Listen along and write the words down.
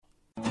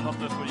Not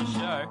the Footy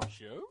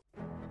Show.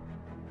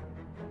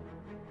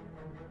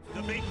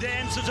 The big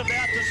dance is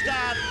about to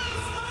start,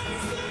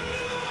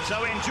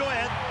 so enjoy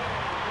it.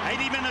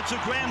 80 minutes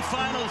of grand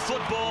final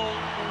football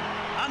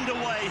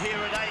underway here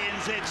at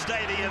ANZ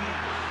Stadium.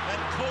 And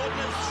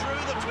corners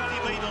through the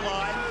 20-metre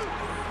line.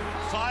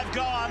 5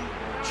 gone.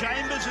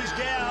 Chambers is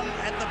down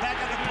at the back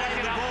of the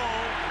play of the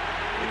ball.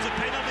 It's a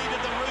penalty to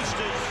the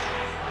Roosters.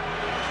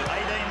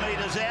 18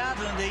 metres out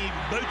and he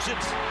boots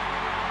it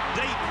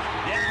deep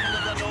down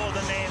into the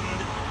northern end.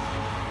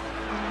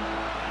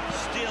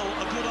 Still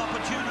a good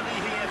opportunity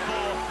here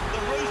for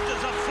the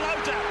Roosters. A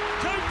floater.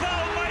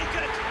 Tupou make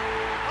it.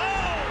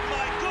 Oh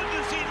my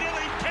goodness, he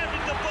nearly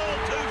carried the ball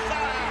too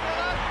far.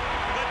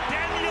 But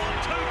Daniel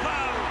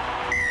Tupou,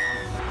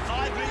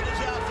 5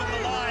 metres out from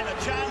the line. A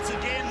chance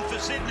again for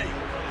Sydney.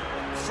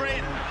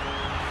 Friend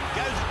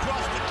goes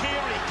across to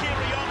Keary.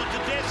 Keary on to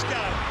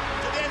Tedesco.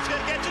 Tedesco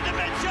gets it to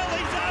Mitchell.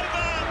 He's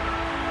over.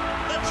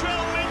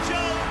 Latrell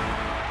Mitchell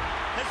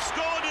has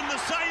scored in the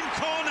same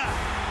corner.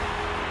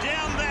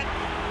 Down that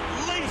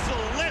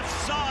lethal left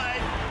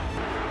side.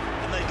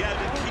 And they go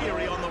to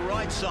Keary on the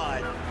right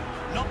side.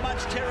 Not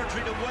much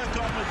territory to work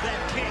on with that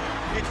kick.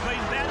 It's been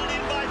batted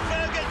in by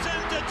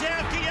Ferguson to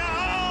Taukia.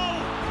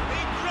 Oh!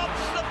 He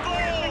drops the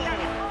ball.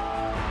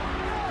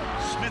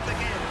 Smith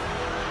again.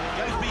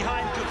 Goes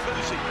behind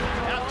Kafusi.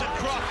 Out to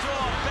Croft.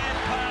 Oh, bad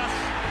pass.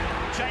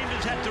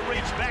 Chambers had to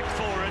reach back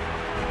for it.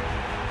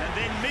 And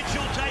then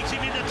Mitchell takes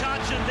him into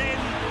touch and then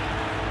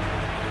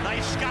they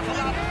scuffle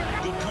up.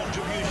 Good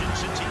contribution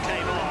since he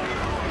came on.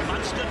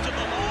 Munster to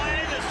the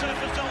line as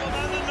Sofa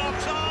Solomona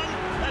knocks on.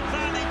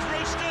 Advantage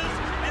Roosters.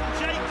 And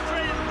Jake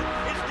Friend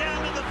is down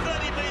to the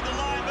 30-metre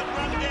line but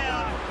run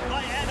down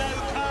by Addo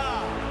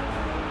Carr.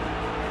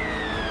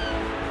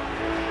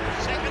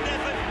 Second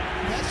effort.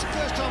 That's the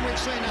first time we've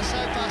seen her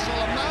so far,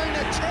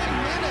 Solomona, 10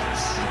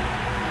 minutes.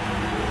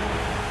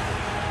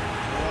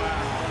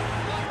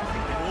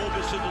 Wow.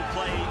 Augustin will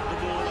play the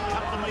ball a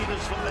couple of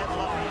metres from that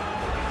line.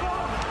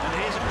 And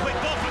here's a quick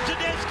ball from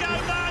Tedesco.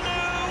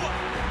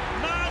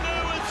 Manu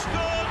has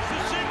scored for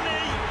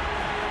Sydney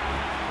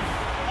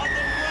on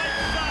the right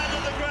side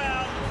of the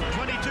ground.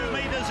 22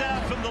 metres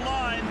out from the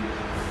line.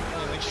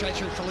 They went straight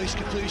through for Luis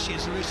Kafusi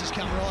as the Roosters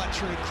come right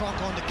through. Cronk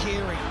on to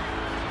Keary.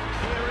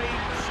 Keary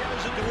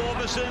shows it to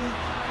Orbison,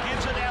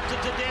 gives it out to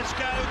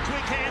Tedesco,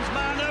 quick hands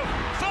Manu,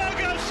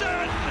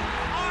 Ferguson!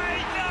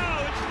 I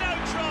know, it's no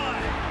try.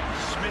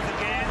 Smith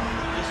again,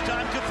 this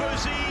time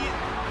Kafusi,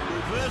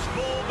 reverse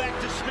ball back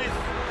to Smith,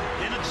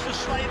 then it's to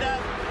Slater,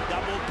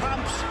 double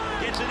pumps,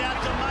 gets it out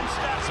to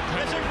Munster,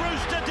 there's a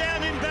Rooster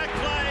down in back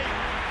play,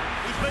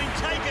 he's been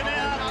taken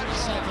out.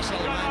 Sofa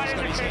Solomona's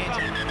got his hands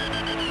in.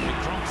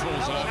 Cronk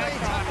falls over.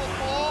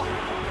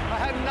 I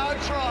had no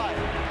try.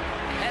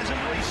 Hasn't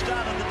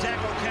restarted the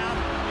tackle count.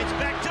 It's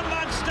back to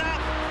Munster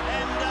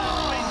and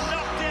been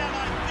knocked down,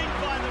 I think,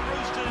 by the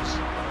Roosters.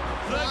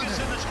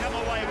 Ferguson has come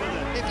away with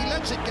it. If he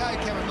lets it go,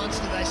 Cameron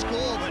Munster, they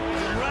score, but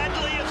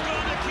Bradley has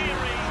gone to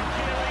Keary.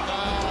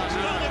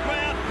 Keary on the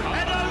ground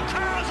and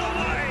O'Carr's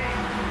away.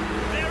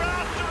 They're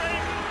after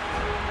him.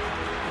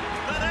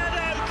 But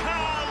Addo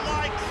Carr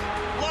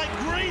like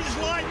greased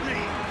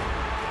lightning.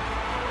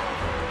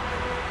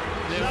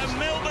 So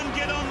Melbourne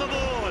get on the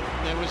board.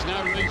 There was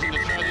no reason to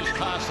throw this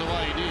pass the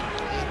way he did.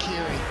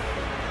 Keary.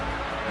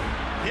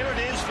 Here it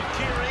is for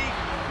Keary.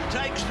 He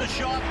takes the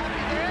shot.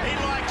 He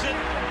likes it.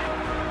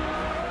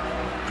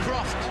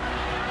 Croft.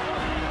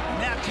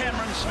 Now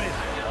Cameron Smith.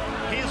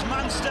 Here's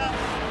Munster.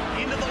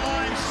 Into the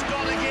line.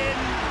 Scott again.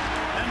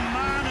 And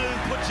Manu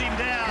puts him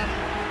down.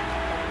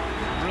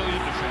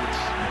 Brilliant defence.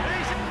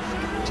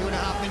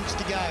 2.5 minutes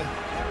to go.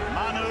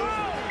 Manu.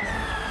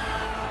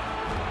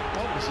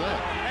 What was that?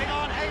 Hang on.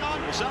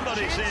 Well,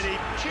 somebody said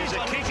there's a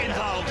kick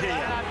involved here.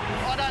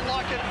 I don't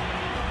like it.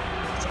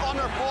 It's on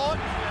report.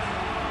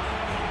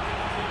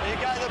 There you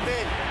go, the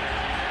bid.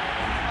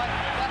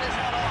 That is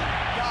not on.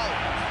 Go.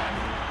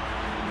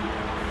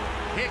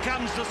 Here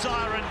comes the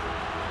siren.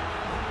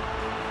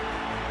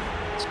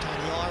 It's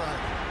Tony Iro.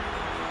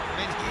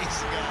 Many years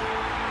ago.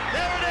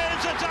 There it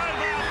is. It's over.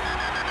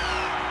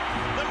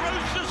 The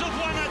Roosters have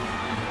won it.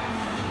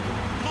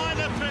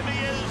 Minor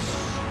premiers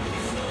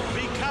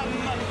become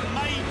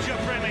major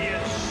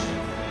premiers.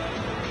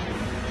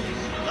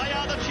 They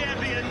are the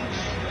champions.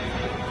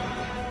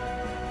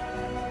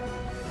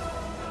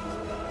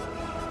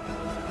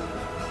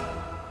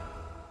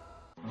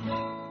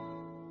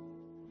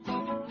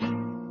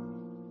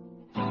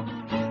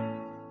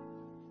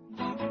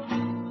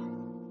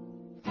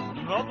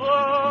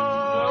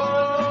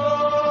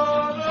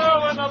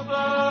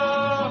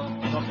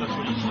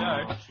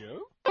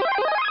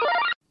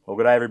 Well,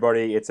 good day,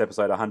 everybody. It's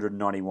episode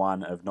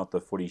 191 of Not the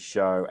Footy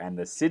Show, and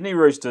the Sydney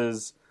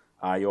Roosters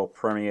are your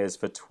premiers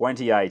for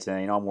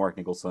 2018. I'm Warwick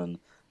Nicholson,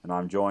 and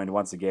I'm joined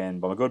once again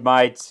by my good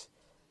mate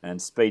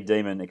and speed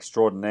demon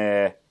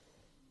extraordinaire,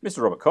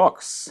 Mr. Robert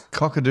Cox.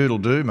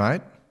 Cock-a-doodle-doo,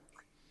 mate.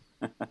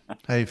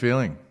 How you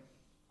feeling?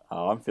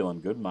 Oh, I'm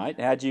feeling good, mate.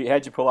 How'd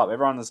you pull up?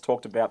 Everyone has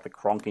talked about the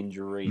Cronk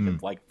injury, the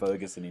Blake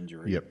Ferguson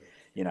injury. Yep.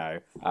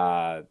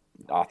 I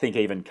think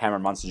even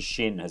Cameron Munster's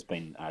shin has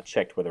been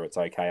checked whether it's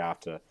okay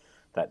after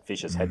that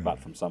vicious headbutt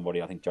from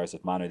somebody. I think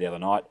Joseph Manu the other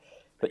night.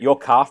 But your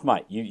calf,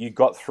 mate, you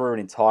got through an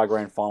entire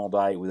grand final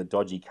day with a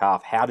dodgy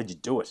calf. How did you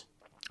do it?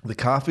 The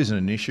calf isn't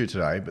an issue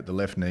today, but the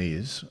left knee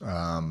is.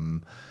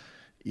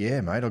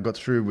 Yeah, mate, I got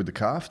through with the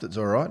calf. That's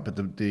all right. But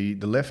the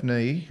left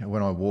knee,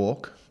 when I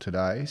walk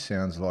today,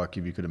 sounds like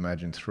if you could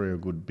imagine three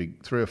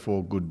or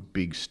four good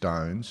big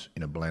stones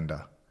in a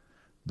blender.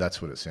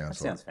 That's what it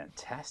sounds like. Sounds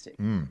fantastic.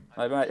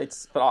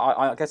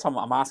 I guess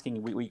I'm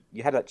asking.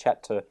 You had that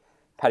chat to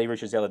Paddy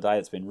Richards the other day.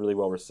 It's been really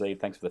well received.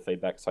 Thanks for the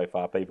feedback so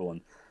far, people.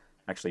 And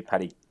actually,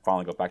 Paddy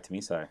finally got back to me,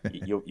 so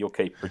you'll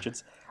keep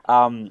Richards.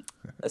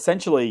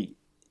 Essentially,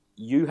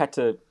 you had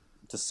to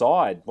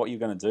decide what you're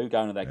going to do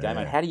going into that game.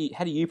 And how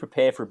do you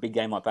prepare for a big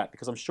game like that?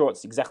 Because I'm sure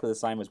it's exactly the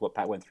same as what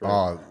Pat went through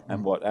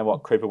and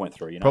what Cooper went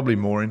through. Probably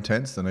more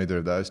intense than either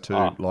of those two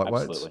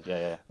lightweights. Absolutely,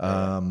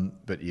 yeah.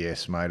 But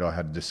yes, mate, I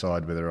had to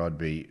decide whether I'd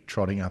be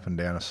trotting up and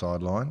down a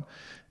sideline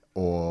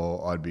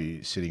or I'd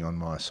be sitting on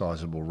my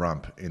sizable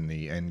rump in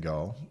the end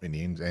goal, in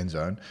the end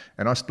zone.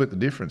 And I split the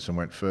difference and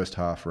went first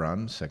half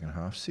run, second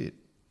half sit.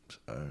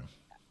 So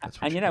that's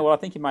what I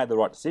think you made the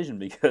right decision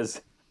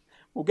because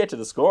we'll get to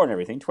the score and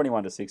everything,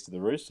 21-6 to the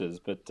Roosters,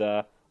 but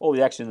all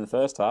the action in the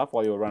first half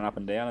while you were running up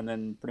and down and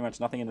then pretty much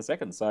nothing in the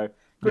second. So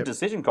good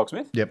decision,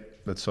 Cocksmith.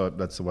 Yep, that's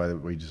the way that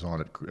we designed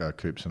it,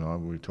 Coops and I.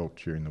 We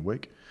talked during the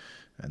week,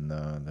 and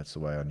that's the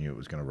way I knew it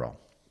was going to roll.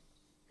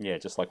 Yeah,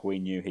 just like we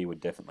knew he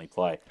would definitely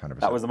play.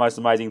 100%. That was the most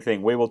amazing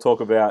thing. We will talk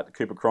about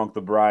Cooper Cronk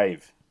the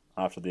Brave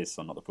after this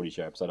on Not the Footy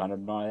Show, episode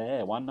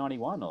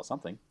 191 or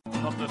something.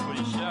 Not the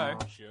Footy Show.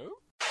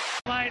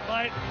 Mate,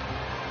 I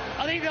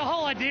think the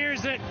whole idea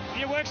is that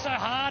you work so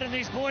hard, and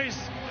these boys,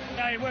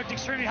 you worked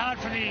extremely hard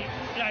from the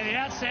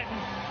outset.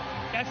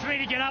 And for me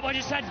to get up, I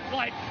just had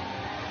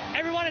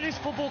everyone at this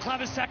football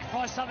club has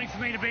sacrificed something for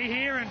me to be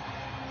here, and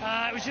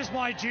it was just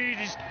my duty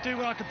to just do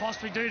what I could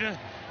possibly do to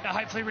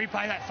hopefully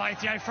repay that faith.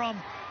 From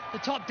the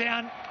top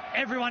down,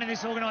 everyone in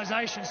this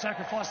organisation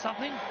sacrificed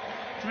something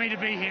for me to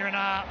be here, and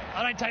I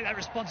don't take that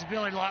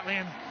responsibility lightly.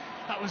 And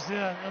that was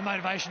the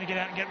motivation to get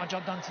out and get my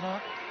job done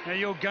tonight. Now,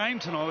 your game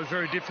tonight was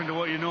very different to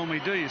what you normally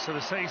do. You sort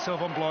of set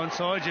yourself on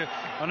blindside.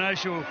 I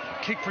noticed you were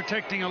kick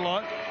protecting a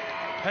lot.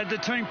 Had the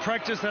team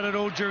practice that at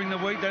all during the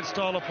week, that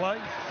style of play?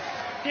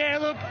 Yeah,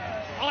 look,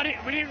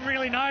 we didn't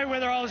really know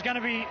whether I was going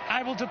to be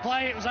able to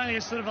play. It was only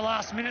a sort of a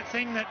last-minute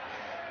thing that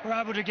we're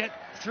able to get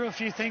through a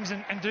few things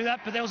and do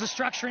that. But there was a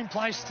structure in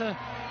place the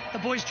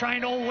boys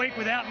trained all week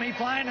without me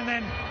playing, and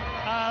then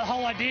the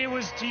whole idea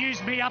was to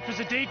use me up as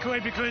a decoy,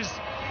 because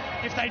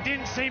if they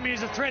didn't see me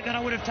as a threat, then I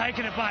would have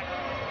taken it. But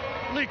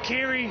Luke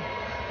Keary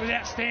was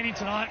outstanding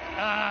tonight.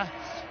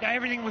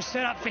 Everything was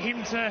set up for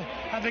him to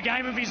have the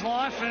game of his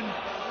life, and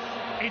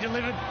he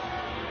delivered.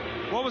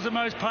 What was the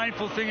most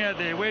painful thing out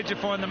there? Where'd you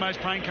find the most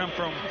pain come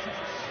from?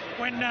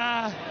 When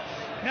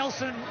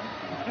Nelson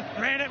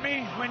ran at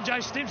me, when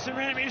Joe Stimson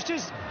ran at me, it was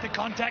just the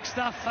contact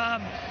stuff.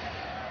 Can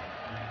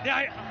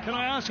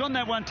I ask, on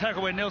that one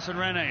tackle where Nelson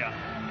ran at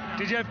you,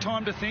 did you have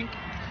time to think?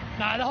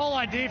 No, the whole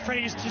idea,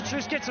 Freddie, is to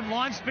just get some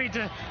line speed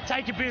to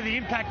take a bit of the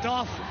impact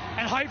off,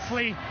 and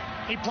hopefully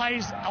he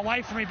plays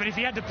away from me. But if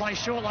he had to play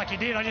short like he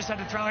did, I just had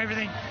to throw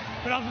everything.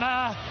 But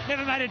I've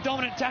never made a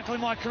dominant tackle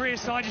in my career,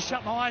 so I just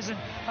shut my eyes and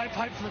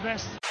hope for the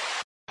best.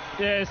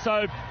 Yeah,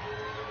 so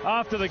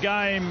after the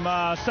game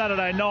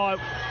Saturday night,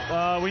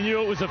 we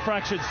knew it was a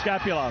fractured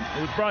scapula.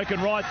 It was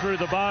broken right through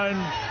the bone.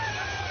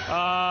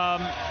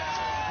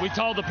 We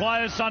told the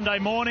players Sunday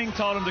morning,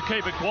 told them to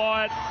keep it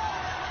quiet.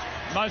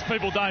 Most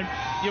people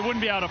you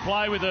wouldn't be able to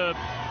play with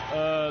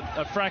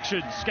a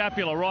fractured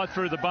scapula right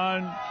through the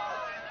bone.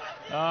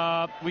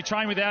 We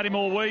trained without him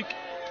all week.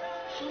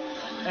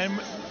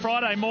 And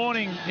Friday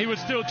morning, he was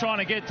still trying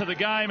to get to the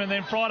game. And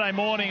then Friday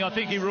morning, I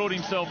think he ruled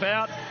himself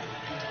out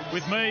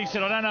with me. He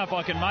said, I don't know if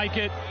I can make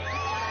it.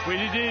 We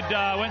went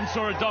and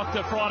saw a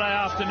doctor Friday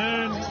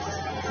afternoon.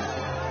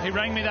 He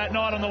rang me that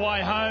night on the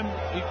way home.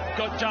 He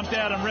got jumped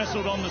out and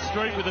wrestled on the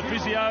street with a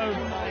physio.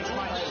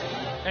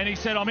 And he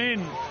said, I'm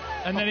in.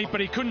 And then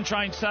but he couldn't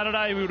train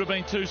Saturday. We would have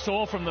been too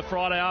sore from the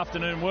Friday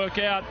afternoon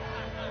workout.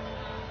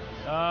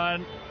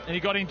 And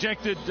he got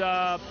injected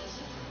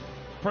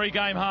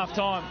pre-game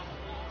half-time.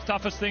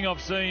 Toughest thing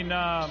I've seen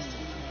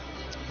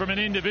from an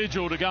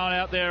individual to going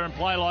out there and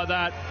play like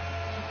that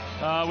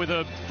with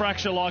a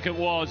fracture like it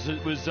was.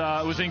 It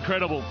was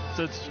incredible. It's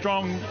a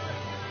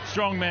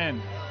strong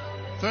man.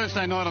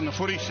 Thursday night on the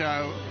Footy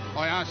Show,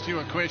 I asked you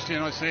a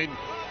question. I said,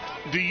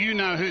 do you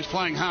know who's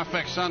playing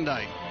halfback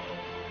Sunday?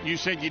 You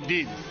said you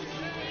did.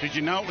 Did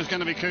you know it was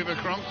going to be Cooper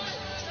Cronk?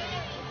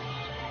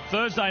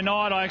 Thursday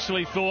night, I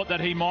actually thought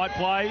that he might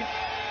play.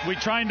 We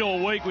trained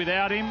all week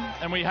without him,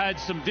 and we had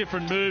some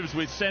different moves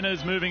with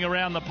centres moving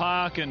around the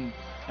park and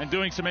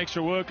doing some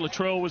extra work.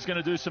 Latrell was going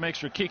to do some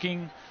extra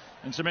kicking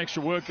and some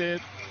extra work there.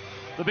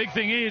 The big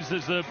thing is,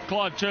 as the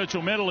Clive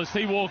Churchill medalist,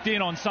 he walked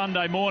in on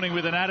Sunday morning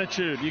with an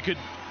attitude. You could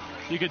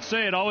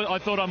see it. I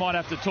thought I might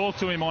have to talk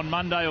to him on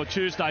Monday or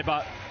Tuesday,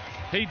 but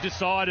he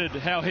decided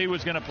how he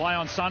was going to play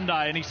on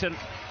Sunday, and he said,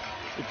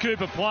 if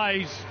Cooper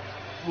plays,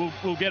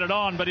 we'll get it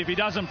on. But if he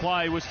doesn't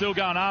play, we're still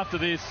going after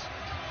this.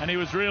 And he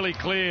was really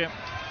clear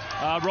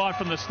right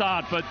from the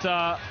start. But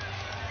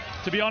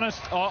to be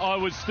honest, I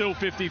was still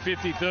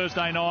 50-50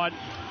 Thursday night.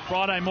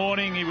 Friday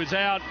morning he was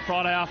out.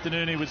 Friday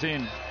afternoon he was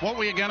in. What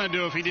were you going to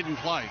do if he didn't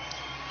play?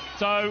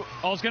 So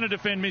I was going to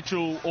defend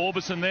Mitchell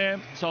Orbison there.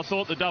 So I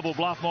thought the double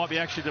bluff might be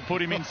actually to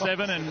put him in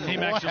 7 and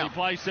him actually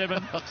play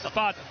 7.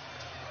 But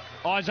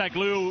Isaac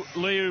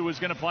Liu was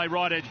going to play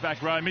right edge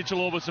back row. Mitchell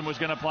Orbison was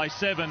going to play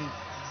 7.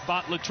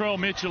 But Latrell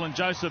Mitchell and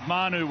Joseph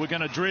Manu were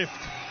going to drift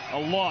a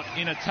lot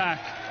in attack,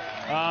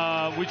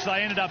 which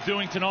they ended up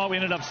doing tonight. We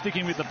ended up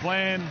sticking with the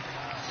plan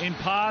in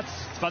parts,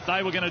 but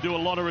they were going to do a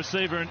lot of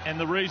receiver. And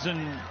the reason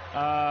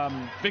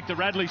Victor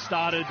Radley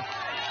started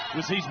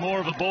was he's more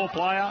of a ball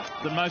player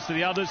than most of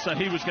the others, so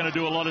he was going to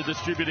do a lot of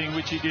distributing,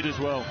 which he did as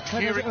well.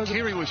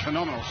 Keary was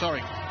phenomenal.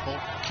 Sorry, Paul.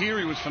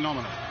 Keary was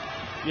phenomenal.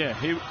 Yeah,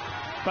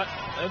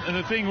 and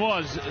the thing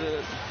was,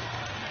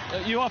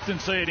 you often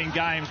see it in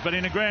games, but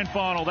in a grand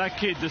final, that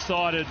kid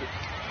decided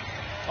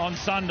on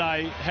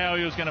Sunday how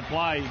he was going to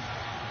play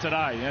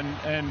today.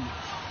 And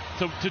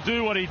to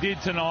do what he did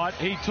tonight,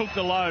 he took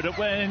the load.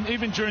 And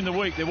even during the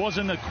week, there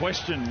wasn't a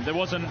question. There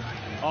wasn't,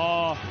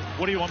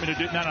 what do you want me to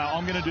do? No,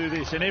 I'm going to do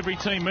this. In every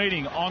team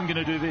meeting, I'm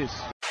going to do this.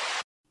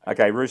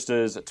 Okay,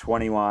 Roosters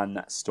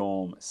 21,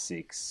 Storm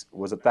 6.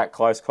 Was it that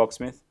close,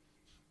 Cocksmith?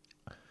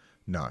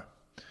 No,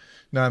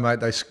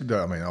 mate.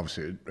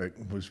 Obviously it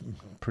was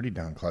pretty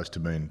darn close to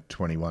being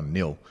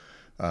 21-0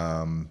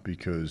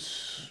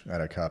 because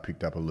Addo-Carr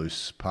picked up a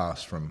loose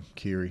pass from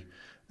Keary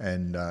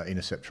and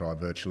intercept try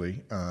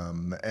virtually.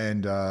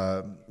 Mate,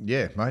 the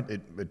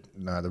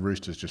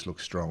Roosters just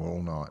looked strong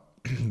all night.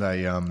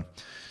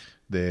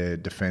 Their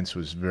defence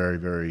was very,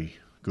 very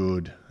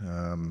good,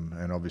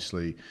 and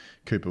obviously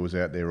Cooper was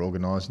out there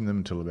organising them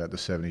until about the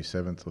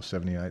 77th or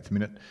 78th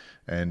minute,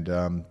 and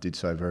did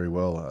so very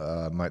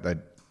well. Mate,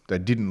 they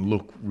didn't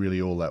look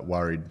really all that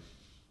worried,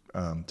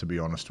 to be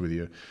honest with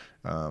you.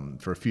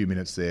 For a few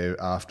minutes there,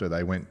 after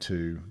they went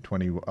to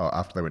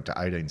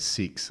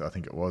 18-6, I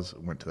think it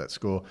went to that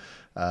score.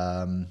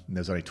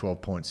 There's only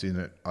 12 points in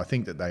it. I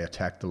think that they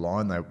attacked the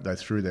line. They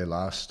threw their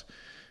last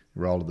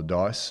roll of the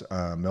dice,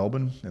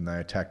 Melbourne, and they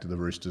attacked the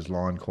Roosters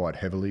line quite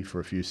heavily for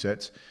a few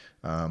sets.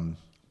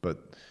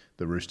 But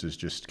the Roosters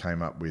just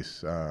came up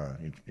with,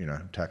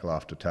 tackle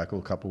after tackle.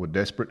 A couple were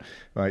desperate.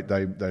 Mate,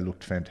 they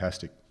looked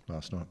fantastic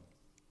last night.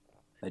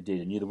 They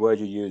did, and the word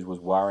you used was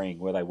worrying.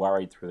 Were they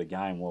worried through the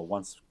game? Well,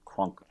 once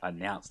Cronk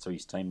announced to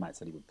his teammates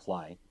that he would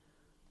play,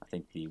 I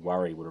think the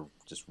worry would have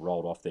just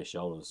rolled off their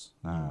shoulders,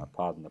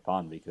 pardon the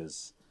pun,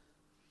 because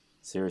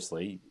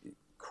seriously,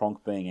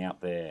 Cronk being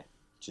out there,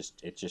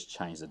 it just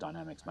changed the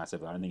dynamics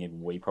massively. I don't think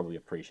even we probably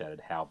appreciated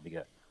how big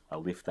a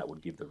lift that would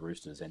give the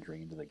Roosters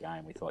entering into the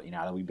game. We thought,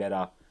 they'll be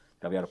better,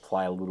 they'll be able to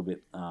play a little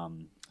bit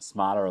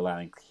smarter,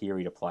 allowing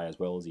Keary to play as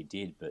well as he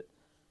did, but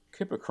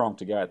Cooper Cronk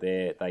to go out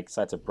there, they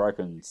say it's a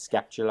broken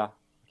scapula.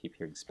 I keep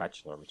hearing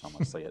spatula every time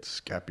I see it.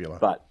 Scapula.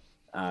 But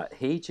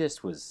he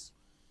just was,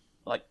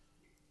 like,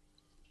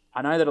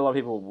 I know that a lot of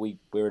people,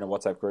 we're in a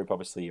WhatsApp group,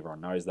 obviously everyone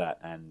knows that,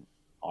 and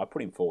I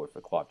put him forward for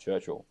Clive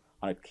Churchill.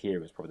 I know Keary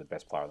was probably the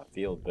best player on the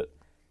field, but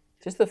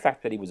just the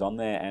fact that he was on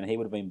there and he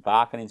would have been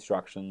barking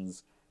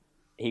instructions,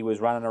 he was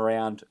running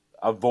around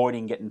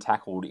avoiding getting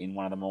tackled in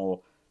one of the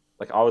more...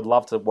 Like, I would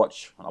love to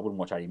watch, I wouldn't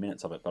watch 80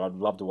 minutes of it, but I'd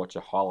love to watch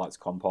a highlights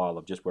compile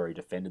of just where he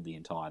defended the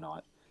entire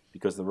night,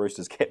 because the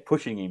Roosters kept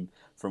pushing him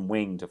from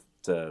wing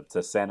to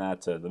centre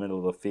to the middle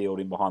of the field,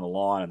 in behind the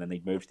line, and then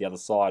he'd move to the other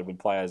side when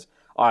players...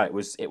 It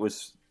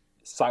was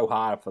so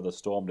hard for the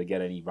Storm to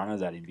get any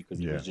runners at him because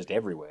he was just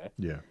everywhere.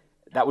 Yeah.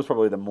 That was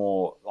probably the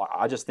more...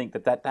 I just think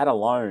that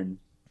alone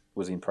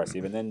was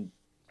impressive, and then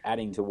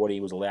adding to what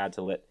he was allowed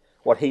to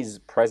what his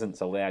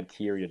presence allowed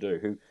Keary to do,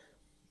 who,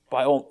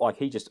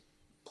 he just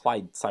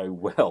played so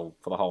well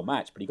for the whole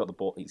match, but he got the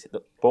ball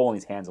in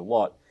his hands a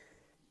lot.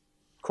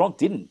 Cronk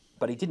didn't,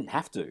 but he didn't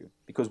have to,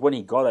 because when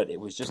he got it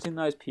was just in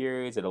those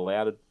periods it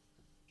allowed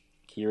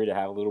Keary to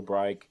have a little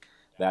break,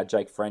 allowed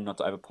Jake Friend not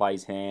to overplay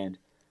his hand,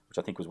 which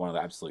I think was one of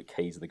the absolute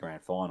keys of the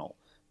grand final.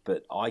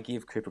 But I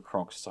give Cooper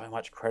Cronk so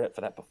much credit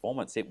for that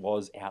performance. It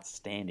was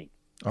outstanding.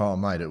 Oh,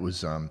 mate, it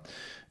was.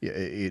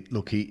 They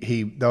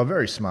were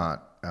very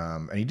smart,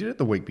 and he did it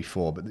the week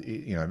before. But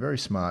very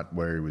smart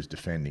where he was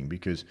defending,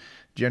 because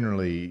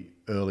generally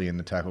early in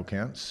the tackle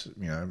counts,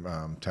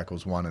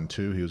 tackles 1 and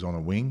 2, he was on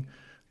a wing.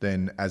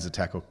 Then as the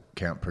tackle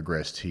count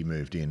progressed, he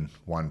moved in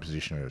one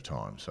position at a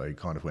time. So he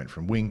kind of went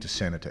from wing to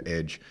centre to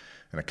edge,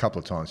 and a couple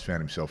of times found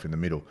himself in the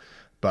middle.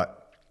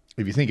 But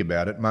if you think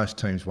about it, most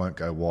teams won't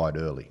go wide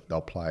early. They'll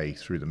play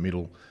through the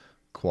middle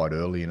quite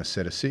early in a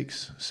set of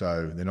 6,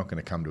 so they're not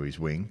going to come to his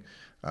wing.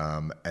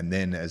 And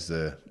then as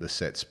the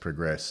sets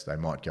progress, they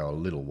might go a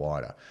little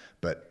wider.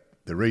 But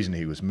the reason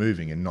he was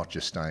moving and not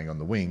just staying on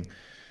the wing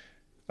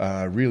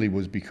really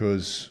was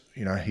because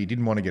he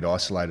didn't want to get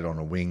isolated on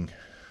a wing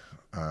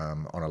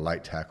on a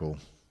late tackle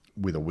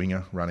with a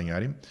winger running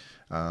at him.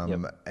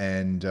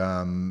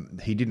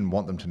 And he didn't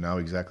want them to know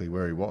exactly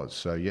where he was.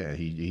 So, yeah,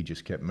 he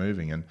just kept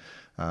moving. And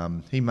I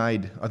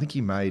think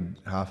he made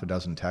half a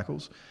dozen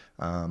tackles.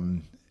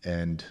 And,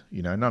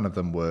 none of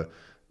them were,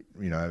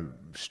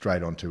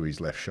 straight onto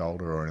his left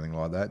shoulder or anything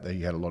like that.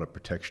 He had a lot of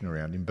protection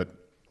around him. But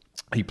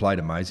he played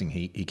amazing.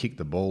 He kicked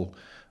the ball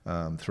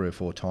 3 or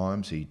 4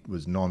 times. He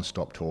was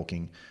non-stop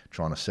talking,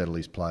 trying to settle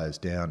his players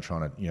down,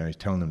 he's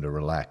telling them to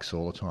relax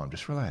all the time.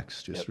 Just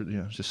relax.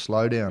 Just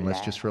slow down.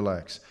 Let's just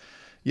relax.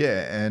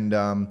 Yeah, and,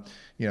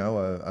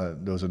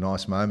 there was a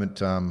nice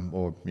moment,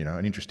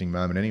 an interesting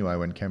moment anyway,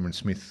 when Cameron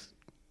Smith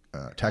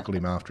tackled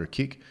him after a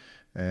kick.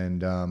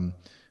 And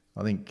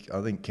I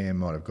think Cam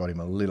might have got him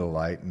a little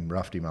late and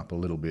roughed him up a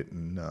little bit.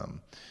 And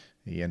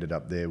he ended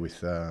up there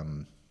with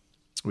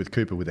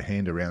Cooper with a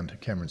hand around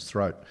Cameron's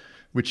throat,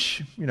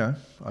 which,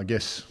 I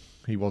guess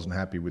he wasn't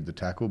happy with the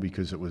tackle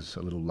because it was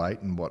a little late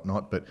and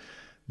whatnot. But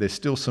there's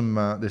still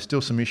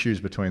some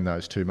issues between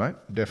those two, mate.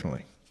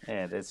 Definitely.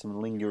 Yeah, there's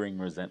some lingering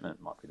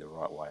resentment, might be the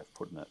right way of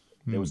putting it.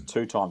 There was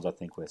 2 times, I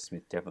think, where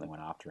Smith definitely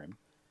went after him.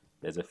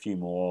 There's a few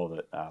more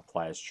that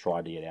players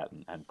tried to get out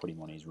and put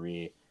him on his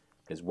rear.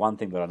 There's one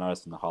thing that I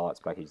noticed in the highlights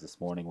package this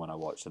morning when I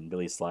watched them.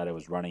 Billy Slater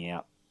was running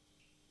out.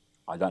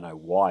 I don't know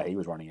why he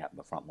was running out in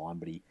the front line,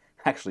 but he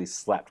actually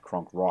slapped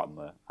Cronk right on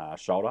the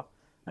shoulder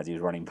as he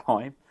was running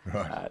by him.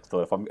 Right.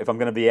 So if I'm going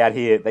to be out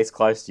here this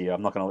close to you,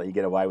 I'm not going to let you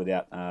get away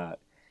without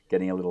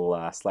getting a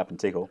little slap and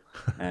tickle.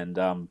 And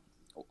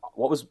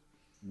what was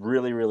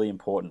really, really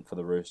important for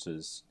the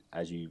Roosters,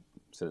 as you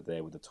said it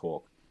there with the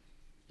talk,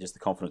 just the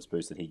confidence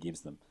boost that he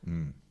gives them.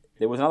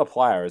 There was another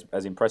player,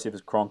 as impressive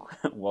as Cronk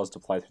was to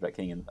play through that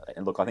king,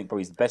 and look, I think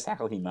probably the best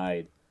tackle he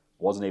made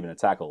wasn't even a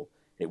tackle.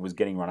 It was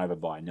getting run over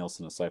by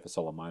Nelson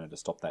Asofa-Solomona to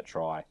stop that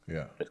try.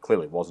 Yeah. That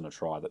clearly wasn't a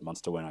try that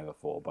Munster went over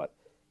for, but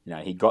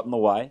he got in the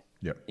way.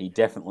 Yep. He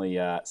definitely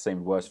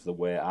seemed worse for the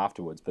wear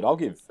afterwards, but I'll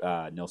give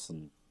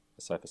Nelson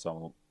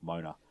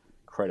Asofa-Solomona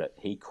credit.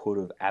 He could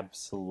have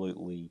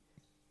absolutely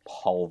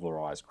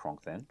pulverised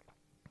Cronk then.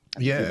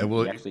 Yeah,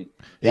 well, he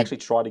actually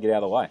tried to get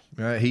out of the way.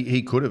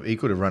 He could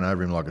have run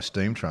over him like a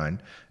steam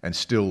train and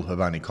still have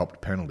only copped a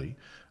penalty.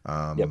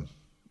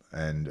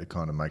 And it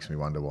kind of makes me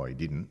wonder why he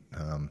didn't.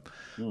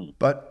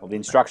 But the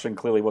instruction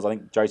clearly was, I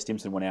think Joe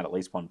Stimson went out at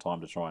least one time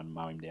to try and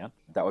mow him down.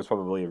 That was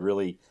probably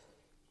really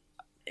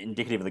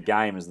indicative of the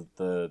game, is that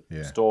the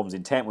Storm's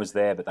intent was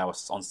there, but they were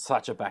on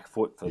such a back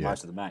foot for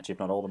most of the match, if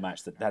not all the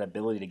match, that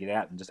ability to get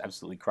out and just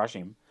absolutely crush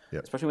him,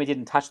 especially when he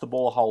didn't touch the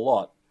ball a whole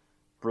lot.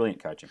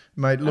 Brilliant coaching,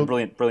 mate. Look,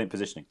 brilliant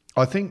positioning.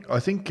 I think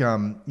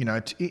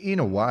in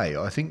a way,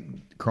 I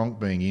think Cronk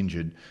being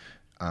injured,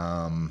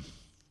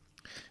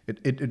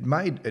 it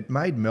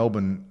made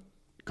Melbourne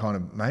kind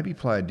of maybe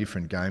play a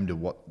different game to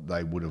what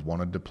they would have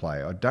wanted to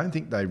play. I don't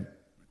think they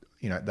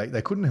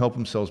couldn't help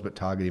themselves but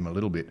target him a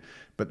little bit,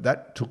 but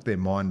that took their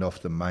mind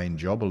off the main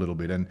job a little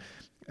bit.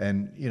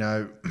 And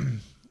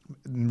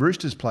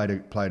Roosters played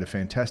a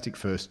fantastic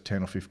first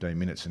 10 or 15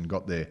 minutes and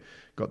got their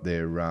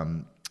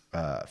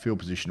field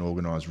position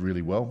organised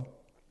really well.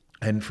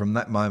 And from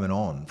that moment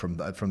on, from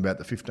about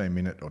the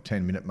 15-minute or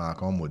 10-minute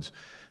mark onwards,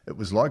 it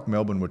was like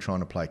Melbourne were trying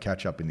to play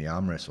catch-up in the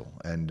arm wrestle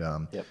and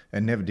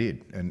never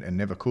did and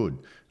never could.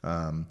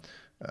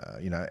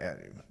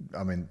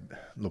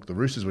 Look, the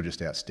Roosters were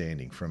just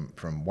outstanding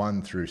from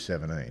 1 through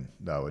 17.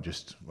 They were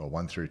just,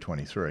 1 through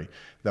 23.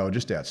 They were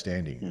just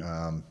outstanding.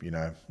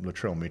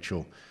 Latrell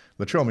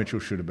Mitchell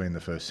should have been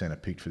the first centre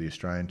picked for the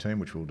Australian team,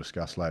 which we'll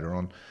discuss later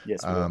on.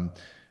 Yes,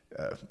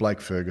 Blake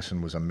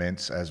Ferguson was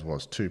immense, as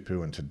was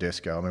Tupu and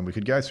Tedesco. I mean, we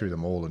could go through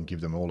them all and give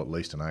them all at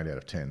least an 8 out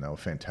of 10. They were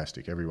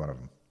fantastic, every one of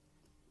them.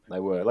 They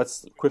were.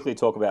 Let's quickly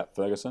talk about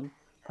Ferguson.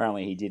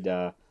 Apparently he did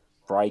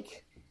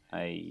break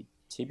a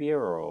tibia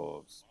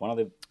or one of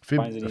the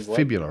bones in his leg.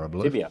 Fibula, I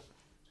believe.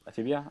 A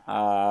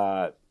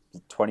fibia.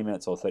 20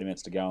 minutes or 30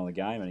 minutes to go in the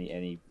game, and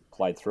he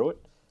played through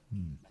it.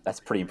 That's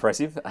pretty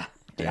impressive.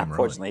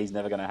 Unfortunately, he's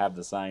never going to have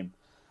the same...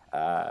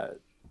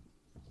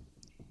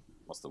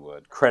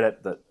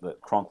 credit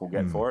that Cronk will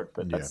get for it,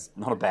 but that's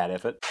not a bad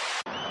effort.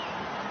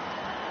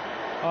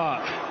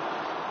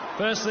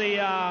 Firstly,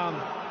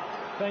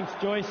 thanks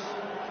Joyce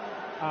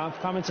for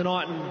coming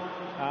tonight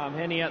and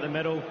handing out the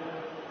medal.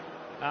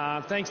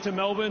 Thanks to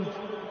Melbourne,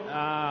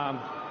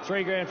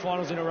 3 grand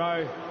finals in a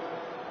row.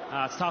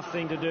 It's a tough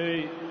thing to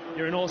do.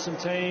 You're an awesome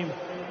team,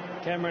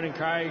 Cameron and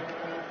Craig.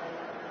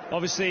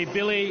 Obviously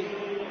Billy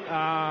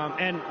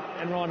and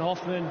Ryan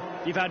Hoffman.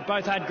 You've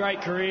both had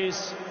great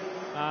careers.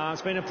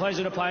 It's been a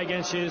pleasure to play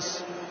against you.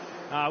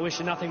 I wish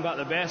you nothing but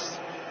the best.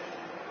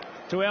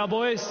 To our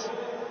boys,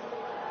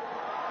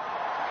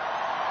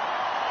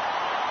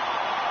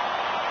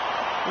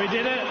 we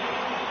did it.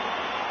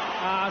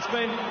 It's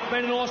been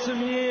an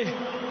awesome year.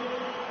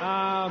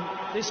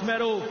 This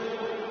medal,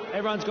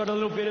 everyone's got a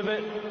little bit of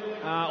it.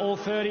 All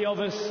 30 of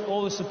us,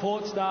 all the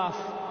support staff.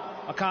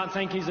 I can't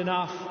thank yous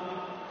enough.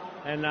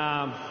 And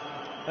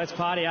let's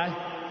party, eh?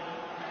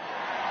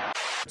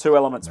 2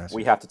 elements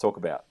we have to talk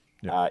about.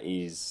 I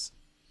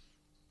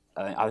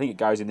think it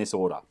goes in this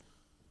order.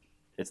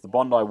 It's the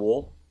Bondi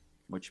Wall,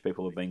 which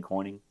people have been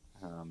coining.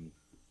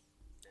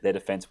 Their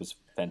defence was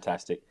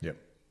fantastic. Yep.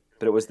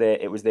 But it was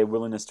their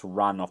willingness to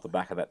run off the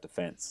back of that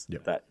defence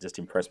that just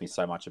impressed me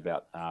so much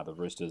about the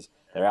Roosters.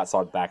 Their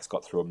outside backs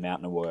got through a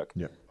mountain of work.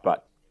 Yep.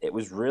 But it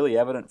was really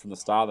evident from the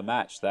start of the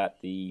match that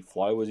the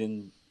flow was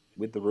in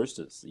with the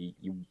Roosters.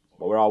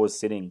 Where I was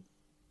sitting,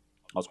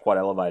 I was quite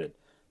elevated.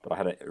 But I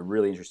had a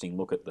really interesting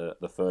look at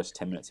the first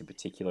 10 minutes in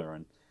particular,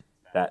 and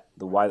that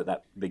the way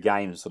that the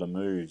game sort of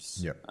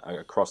moves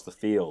across the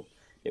field,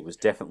 it was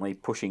definitely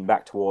pushing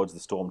back towards the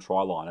Storm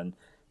try line. And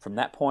from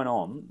that point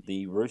on,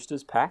 the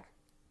Roosters pack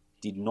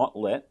did not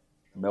let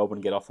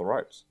Melbourne get off the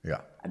ropes.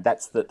 Yeah. And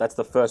that's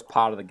the first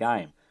part of the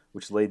game,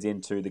 which leads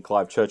into the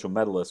Clive Churchill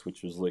medalist,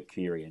 which was Luke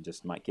Keary. And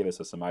just, mate, give us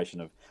a summation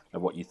of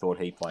what you thought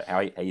he played, how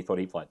you thought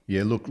he played.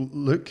 Yeah, look,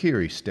 Luke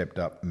Keary stepped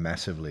up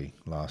massively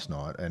last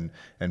night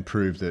and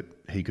proved that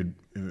he could,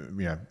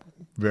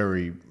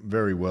 very,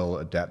 very well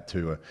adapt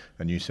to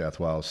a New South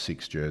Wales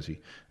 6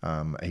 jersey.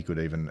 He could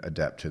even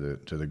adapt to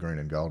the green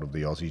and gold of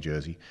the Aussie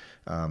jersey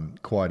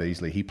quite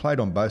easily. He played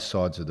on both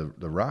sides of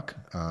the ruck.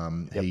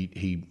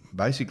 He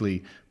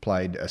basically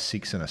played a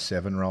 6 and a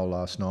 7 role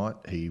last night.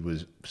 He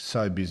was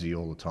so busy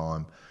all the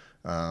time.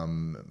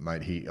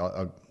 Mate, he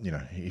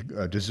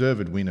a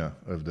deserved winner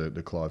of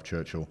the Clive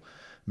Churchill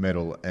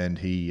medal, and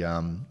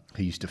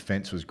his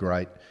defence was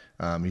great.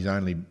 His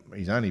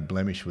only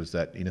blemish was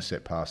that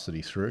intercept pass that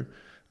he threw.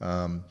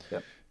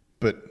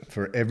 But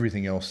for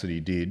everything else that he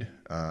did,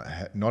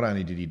 not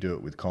only did he do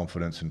it with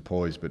confidence and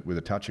poise, but with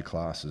a touch of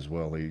class as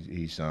well.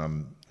 He's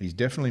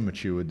definitely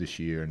matured this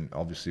year, and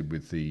obviously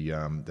with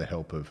the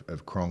help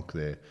of Cronk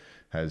there,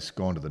 has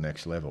gone to the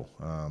next level.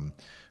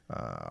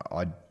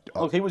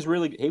 Look, he was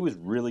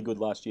really good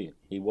last year.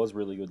 He was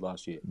really good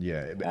last year.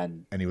 Yeah,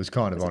 and he was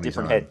kind of on his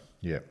own. Head.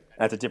 Yeah,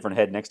 that's a different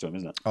head next to him,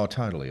 isn't it? Oh,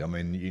 totally. I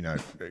mean,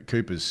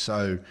 Cooper's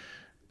so.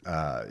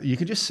 You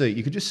could just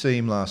see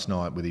him last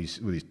night with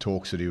his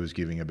talks that he was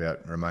giving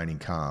about remaining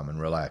calm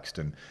and relaxed,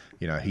 and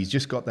he's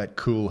just got that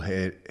cool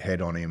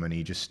head on him, and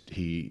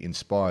he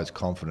inspires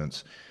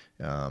confidence.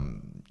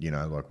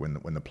 Like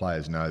when the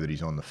players know that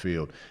he's on the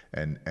field,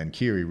 and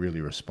Keary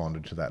really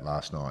responded to that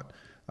last night.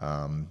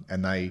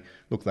 And they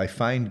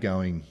feigned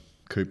going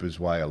Cooper's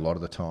way a lot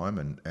of the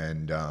time,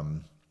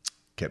 and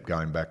kept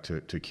going back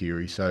to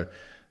Keary. So,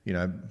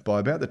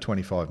 by about the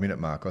 25-minute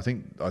mark, I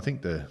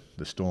think the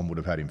Storm would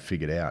have had him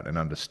figured out and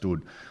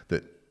understood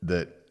that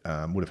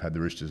would have had the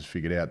Roosters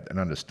figured out and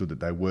understood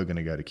that they were going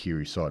to go to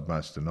Keary's side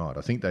most of the night.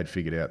 I think they'd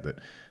figured out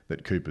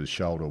that Cooper's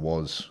shoulder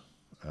was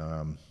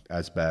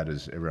as bad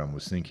as everyone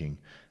was thinking,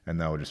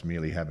 and they were just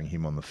merely having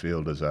him on the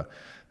field as a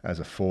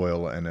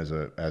foil and as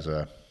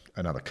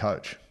another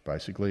coach,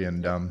 basically.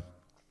 And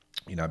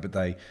but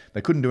they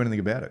couldn't do anything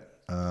about it.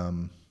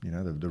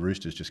 The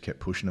Roosters just kept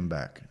pushing them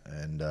back,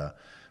 and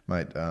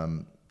mate,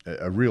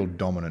 a real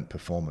dominant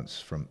performance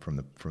from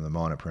the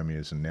minor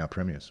premiers and now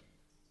premiers.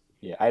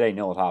 Yeah,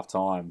 18-0 at half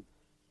time.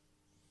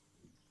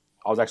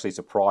 I was actually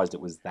surprised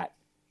it was that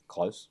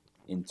close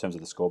in terms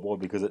of the scoreboard,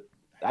 because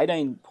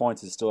 18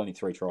 points is still only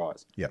 3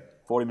 tries. Yeah.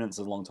 40 minutes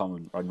is a long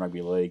time in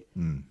rugby league.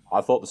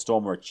 I thought the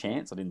Storm were a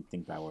chance. I didn't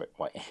think they were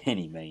by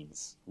any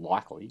means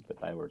likely,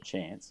 but they were a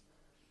chance.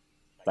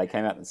 They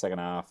came out in the second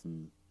half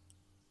and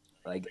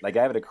they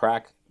gave it a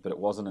crack, but it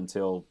wasn't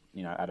until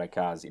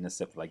Addo-Carr's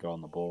intercept that they got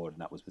on the board,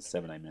 and that was with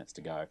 17 minutes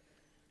to go.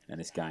 And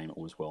this game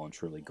was well and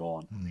truly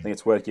gone. I think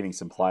it's worth giving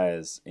some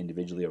players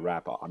individually a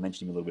rap. I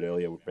mentioned him a little bit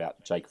earlier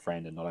about Jake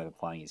Friend and not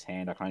overplaying his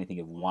hand. I can only think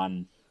of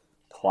one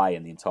play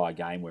in the entire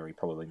game where he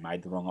probably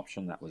made the wrong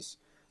option. That was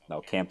they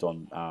were camped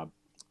on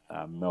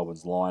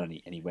Melbourne's line,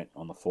 and he went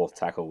on the 4th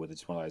tackle with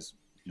just one of those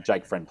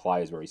Jake Friend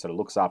plays where he sort of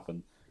looks up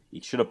and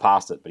he should have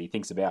passed it, but he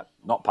thinks about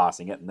not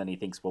passing it, and then he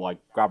thinks, will I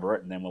grubber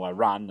it, and then will I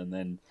run, and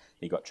then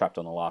he got trapped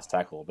on the last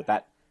tackle. But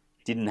that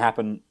didn't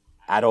happen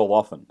at all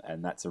often,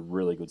 and that's a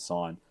really good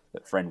sign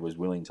that Friend was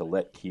willing to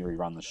let Keary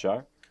run the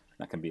show.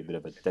 That can be a bit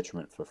of a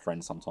detriment for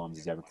Friend sometimes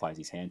if he overplays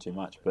his hand too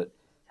much. But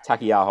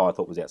Takiaho I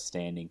thought was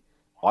outstanding.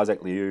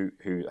 Isaac Liu,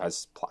 who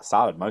has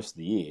started most of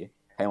the year,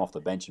 came off the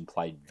bench and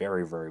played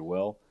very, very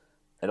well.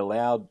 It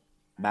allowed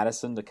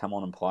Madison to come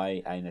on and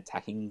play an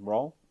attacking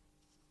role,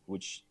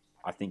 which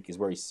I think is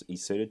where he's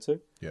suited to.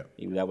 Yeah.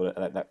 He was able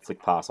to, that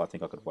flick pass I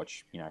think I could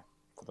watch,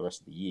 for the rest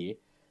of the year.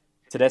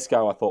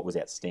 Tedesco I thought was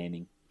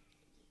outstanding.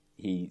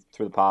 He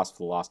threw the pass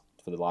for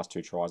the last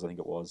 2 tries, I think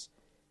it was.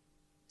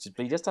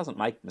 But he just doesn't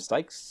make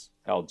mistakes,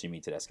 old Jimmy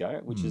Tedesco,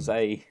 which is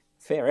a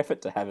fair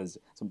effort to have as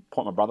some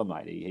point my brother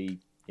made.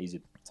 He's a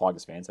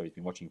Tigers fan, so he's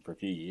been watching for a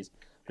few years,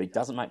 but he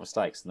doesn't make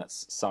mistakes, and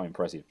that's so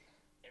impressive.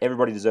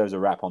 Everybody deserves a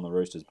rap on the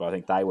Roosters, but I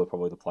think they were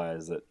probably the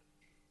players that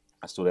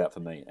stood out for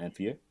me and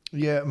for you.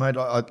 Yeah, mate.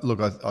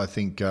 I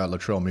think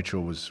Latrell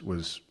Mitchell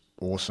was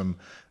awesome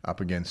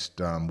up against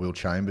Will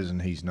Chambers,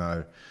 and he's it's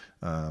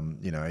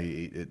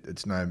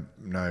no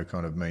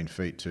kind of mean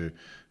feat to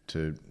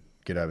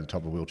get over the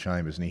top of Will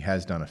Chambers, and he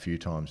has done a few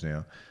times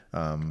now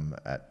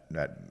at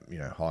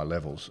high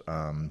levels.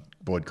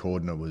 Boyd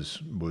Cordner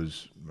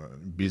was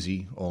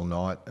busy all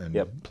night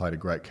and played a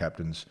great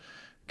captain's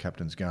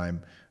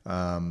game.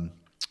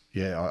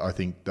 Yeah, I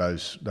think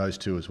those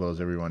two, as well as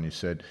everyone you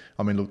said.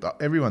 I mean, look,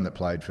 everyone that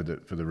played for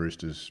the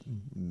Roosters,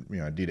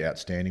 did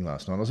outstanding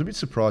last night. I was a bit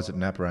surprised that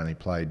Napa only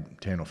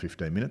played 10 or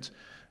 15 minutes.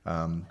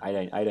 18.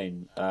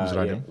 Was it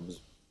 18? Yeah, it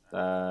was.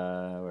 Where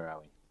are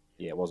we?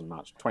 Yeah, it wasn't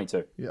much.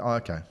 22. Yeah,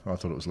 okay. I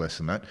thought it was less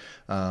than that.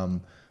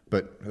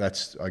 But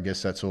I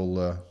guess that's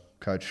all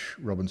Coach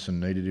Robinson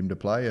needed him to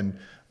play. And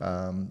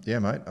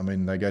mate. I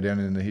mean, they go down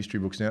in the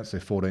history books now. It's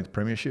their 14th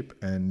premiership,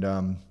 and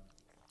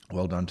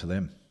well done to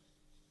them.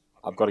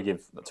 I've got to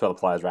give two other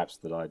players raps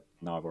that I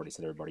know I've already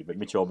said everybody, but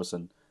Mitch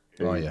Orbison,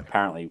 who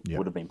apparently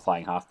would have been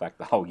playing halfback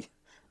the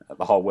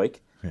whole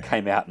week,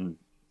 came out and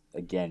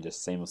again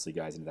just seamlessly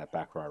goes into that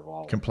back row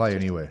role. Can play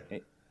anywhere.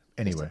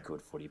 Just a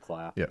good footy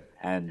player. Yep.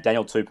 And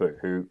Daniel Tupou,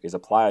 who is a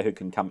player who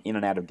can come in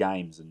and out of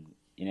games and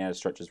in and out of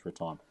stretches for a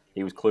time.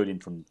 He was clued in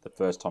from the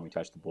first time he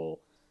touched the ball,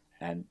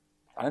 and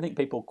I don't think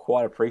people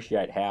quite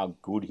appreciate how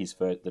good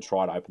the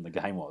try to open the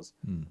game was.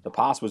 The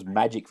pass was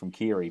magic from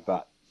Keary,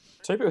 but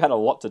Tupou had a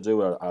lot to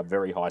do at a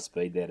very high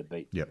speed there to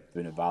beat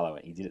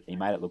Vunivalu, and he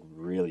made it look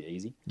really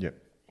easy. Yep.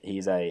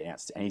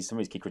 Some of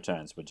his kick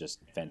returns were just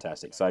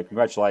fantastic. So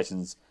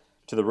congratulations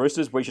to the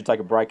Roosters. We should take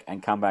a break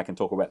and come back and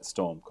talk about the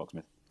Storm,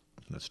 Cocksmith.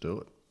 Let's do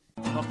it.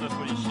 Not the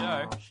footy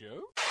show.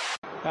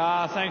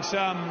 Thanks.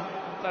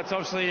 That's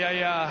obviously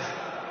a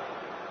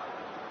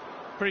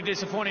pretty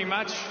disappointing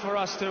match for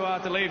us to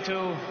leave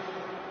till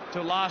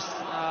last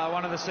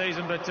one of the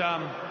season, but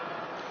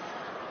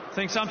I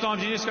think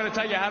sometimes you just got to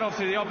take your hat off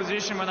to the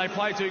opposition when they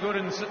play too good,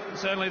 and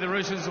certainly the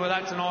Roosters were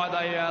that tonight.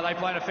 They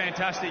played a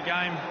fantastic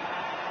game.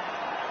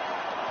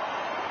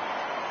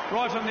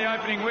 Right from the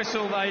opening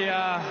whistle, they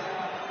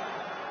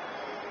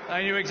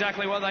knew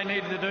exactly what they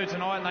needed to do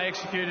tonight, and they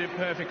executed it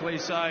perfectly.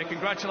 So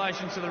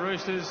congratulations to the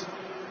Roosters.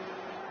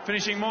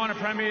 Finishing minor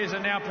premiers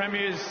and now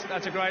premiers,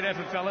 that's a great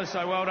effort, fellas.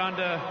 So well done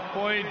to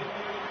Boyd,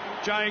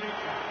 Jake,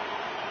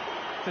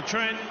 to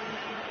Trent,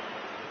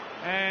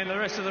 and the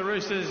rest of the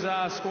Roosters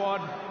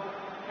squad.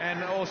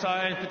 And also,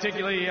 and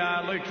particularly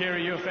Luke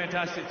Keary, you were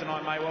fantastic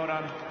tonight, mate. Well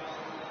done.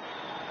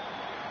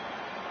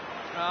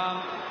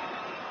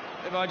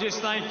 If I just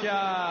thank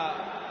our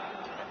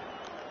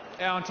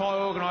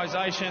entire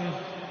organisation,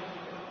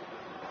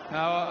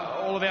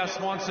 all of our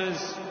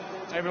sponsors,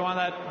 everyone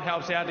that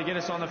helps out to get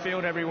us on the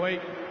field every week,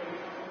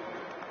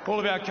 all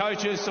of our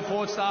coaches,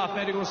 support staff,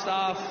 medical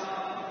staff.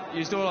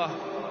 You do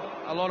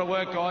a lot of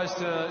work, guys,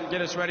 to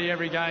get us ready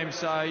every game.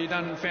 So you've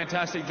done a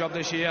fantastic job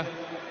this year.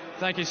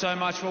 Thank you so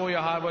much for all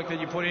your hard work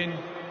that you put in.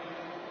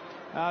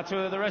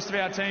 To the rest of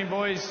our team,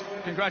 boys,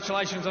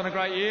 congratulations on a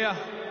great year.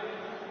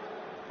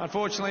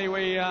 Unfortunately,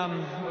 we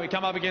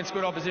come up against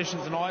good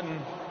opposition tonight and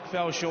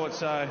fell short,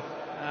 so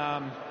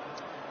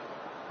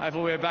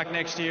hopefully we're back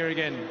next year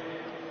again.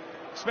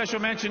 Special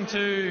mention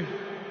to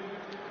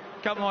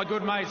a couple of my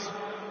good mates,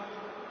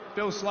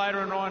 Bill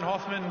Slater and Ryan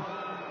Hoffman.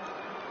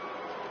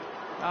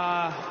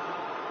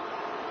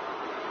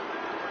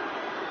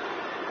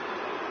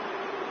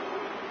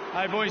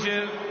 Hey boys,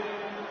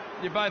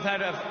 you both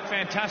had a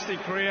fantastic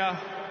career.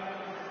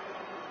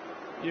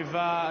 You've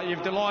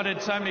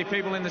delighted so many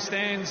people in the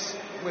stands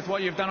with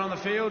what you've done on the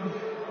field,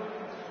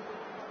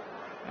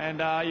 and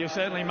you've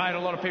certainly made a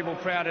lot of people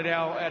proud at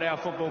our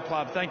football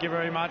club. Thank you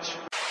very much.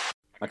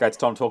 Okay, it's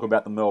time to talk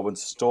about the Melbourne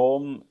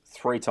Storm.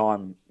 Three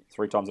times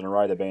in a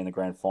row they've been in the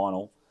grand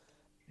final.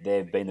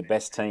 They've been the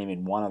best team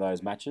in one of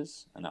those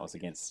matches, and that was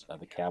against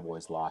the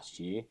Cowboys last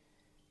year.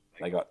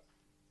 They got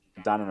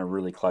done in a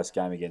really close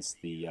game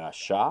against the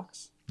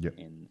Sharks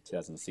in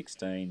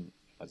 2016.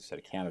 As I said,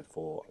 accounted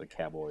for the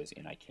Cowboys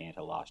in a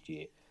canter last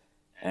year,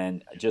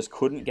 and just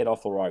couldn't get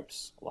off the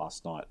ropes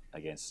last night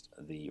against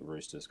the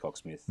Roosters,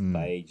 Cocksmith.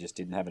 They just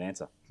didn't have an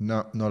answer.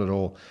 No, not at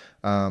all.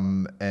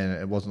 And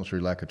it wasn't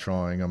through lack of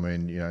trying. I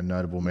mean,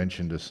 notable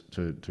mention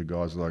to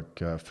guys like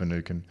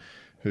Finucane,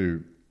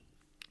 who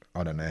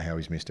I don't know how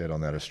he's missed out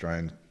on that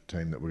Australian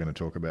team that we're going to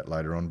talk about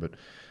later on, but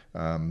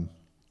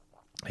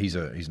he's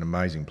an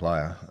amazing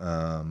player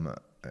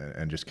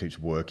and just keeps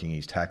working.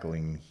 His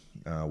tackling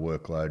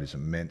workload is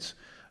immense.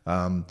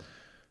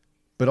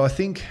 But I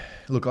think,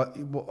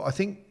 I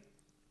think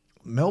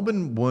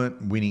Melbourne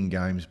weren't winning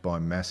games by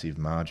massive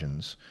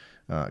margins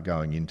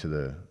going into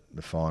the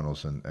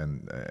finals and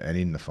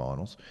in the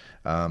finals.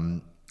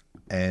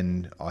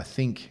 And I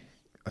think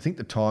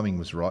the timing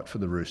was right for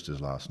the Roosters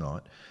last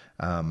night.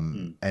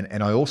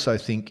 And I also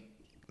think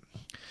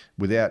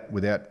without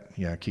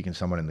kicking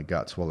someone in the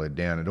guts while they're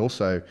down, it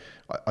also,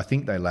 I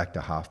think they lacked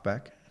a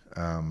halfback.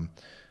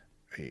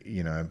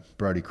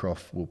 Brodie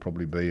Croft will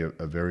probably be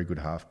a very good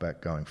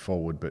halfback going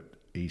forward, but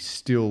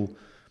he's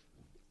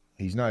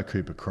no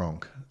Cooper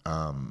Cronk,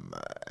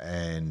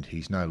 and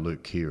he's no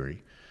Luke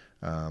Keary.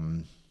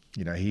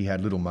 He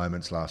had little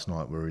moments last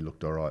night where he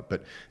looked all right,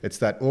 but it's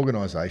that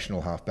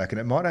organisational halfback,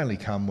 and it might only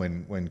come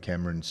when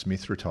Cameron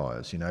Smith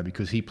retires,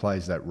 because he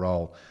plays that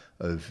role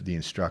of the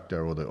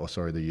instructor or the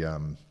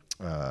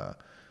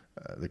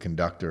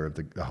conductor of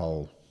the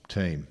whole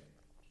team.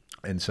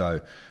 And so,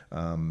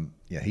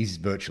 he's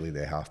virtually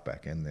their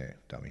halfback and their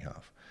dummy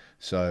half.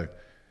 So,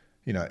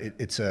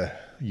 it's a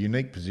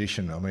unique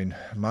position. I mean,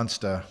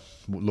 Munster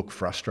looked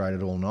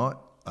frustrated all night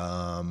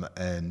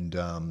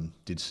and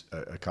did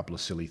a couple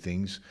of silly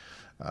things.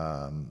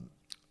 A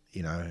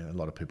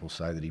lot of people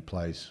say that he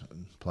plays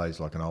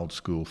like an old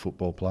school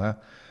football player,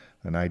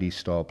 an 80s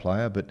style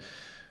player, but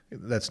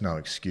that's no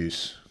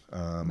excuse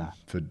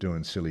for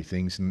doing silly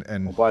things.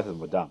 And well, both of them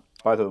were dumb.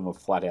 Both of them were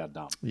flat out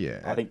dumb.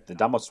 Yeah. I think the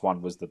dumbest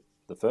one was the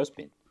first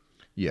bin.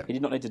 Yeah. He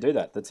did not need to do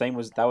that. The team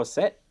they were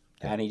set,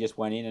 and he just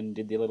went in and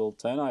did the little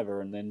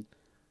turnover, and then,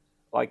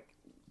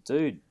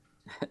 dude,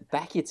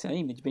 back your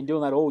team. You've been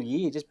doing that all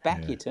year. Just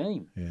back your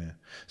team. Yeah.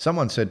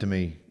 Someone else said to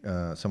me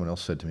last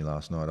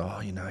night,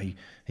 I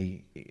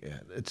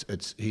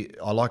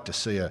like to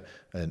see a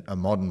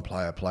modern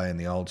player play in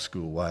the old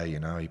school way.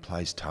 He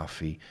plays tough.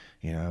 He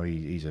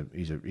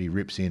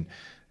rips in,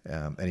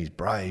 and he's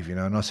brave.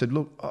 And I said,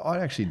 look, I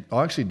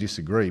actually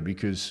disagree,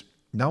 because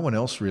no one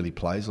else really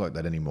plays like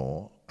that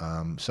anymore.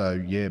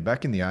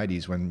 Back in the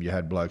 80s when you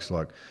had blokes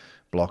like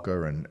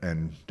Blocker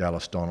and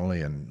Dallas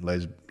Donnelly and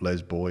Les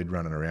Boyd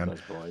running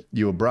around,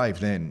 you were brave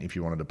then if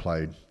you wanted to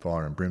play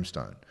fire and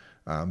brimstone,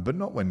 but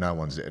not when no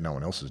one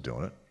else is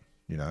doing it.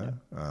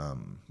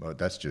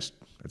 But it's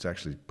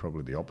actually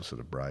probably the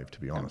opposite of brave,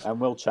 to be honest. And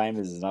Will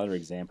Chambers is another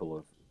example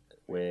of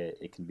where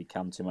it can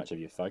become too much of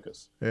your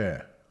focus.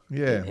 Yeah.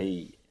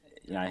 He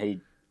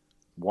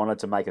wanted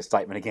to make a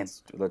statement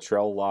against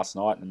Latrell last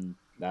night and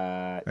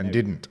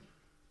didn't.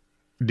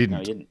 No,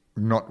 he didn't.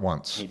 Not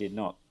once. He did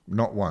not.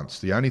 Not once.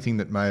 The only thing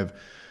that may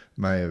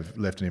have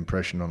left an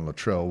impression on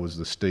Latrell was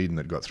the Steeden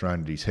that got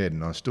thrown at his head,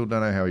 and I still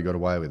don't know how he got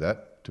away with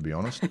that, to be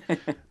honest.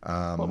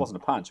 Well, it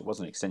wasn't a punch. It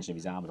wasn't an extension of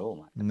his arm at all,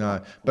 mate.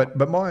 No,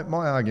 but my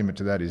argument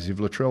to that is if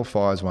Latrell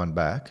fires one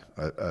back,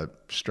 a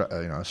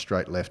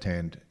straight left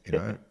hand,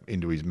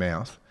 into his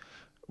mouth,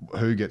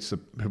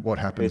 what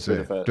happens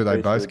there? Do they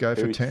both go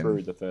for 10?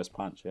 Through the first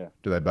punch, yeah.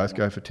 Do they both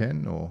go for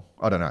 10? Or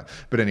I don't know.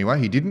 But anyway,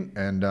 he didn't,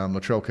 and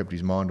Latrell kept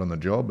his mind on the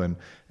job and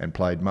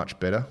played much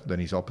better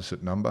than his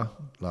opposite number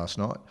last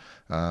night.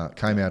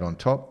 Came out on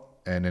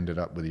top and ended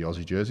up with the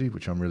Aussie jersey,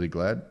 which I'm really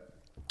glad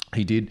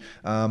he did.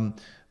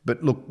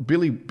 But look,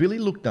 Billy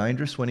looked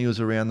dangerous when he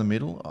was around the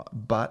middle,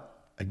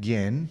 but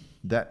again,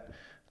 that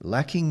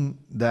lacking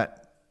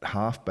that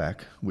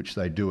halfback, which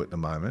they do at the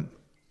moment.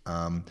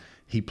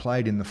 He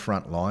played in the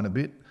front line a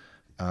bit,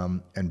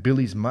 and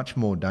Billy's much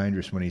more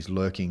dangerous when he's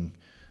lurking,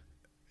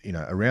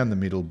 around the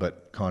middle,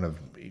 but kind of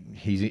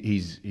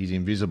he's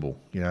invisible.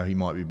 He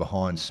might be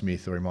behind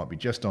Smith, or he might be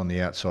just on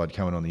the outside,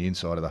 coming on the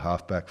inside of the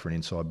halfback for an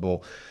inside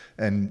ball,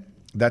 and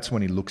that's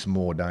when he looks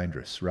more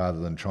dangerous rather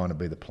than trying to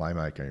be the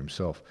playmaker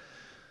himself.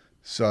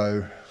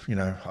 So,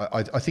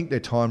 I think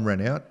their time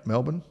ran out,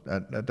 Melbourne.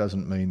 That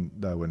doesn't mean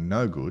they were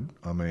no good.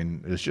 I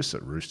mean, it's just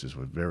that Roosters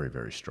were very,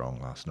 very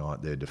strong last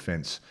night. Their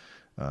defence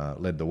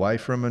led the way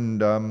for them,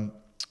 and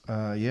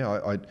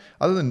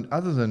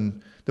other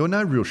than there were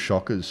no real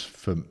shockers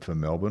for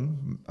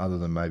Melbourne, other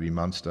than maybe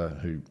Munster,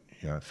 who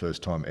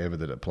first time ever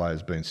that a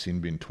player's been sin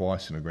bin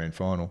twice in a grand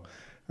final,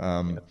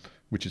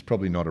 which is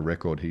probably not a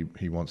record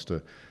he wants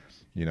to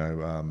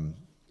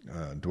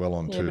dwell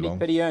on too long.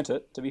 But he earned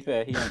it. To be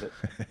fair, he earned it.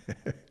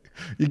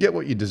 You get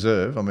what you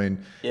deserve. I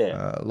mean,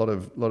 a lot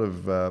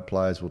of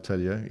players will tell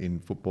you in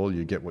football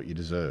you get what you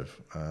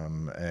deserve,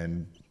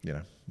 and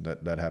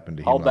that happened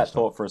to him. Hold that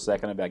thought for a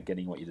second about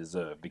getting what you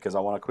deserve, because I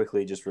want to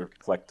quickly just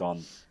reflect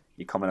on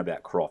your comment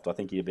about Croft. I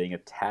think you're being a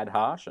tad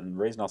harsh, and the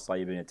reason I'll say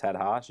you're being a tad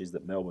harsh is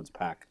that Melbourne's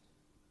pack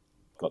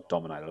got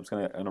dominated. I'm just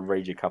going to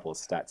read you a couple of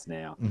stats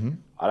now. Mm-hmm.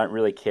 I don't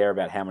really care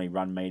about how many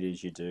run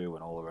meters you do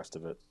and all the rest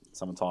of it.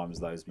 Sometimes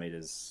those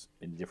meters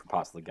in different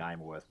parts of the game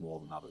are worth more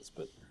than others,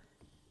 but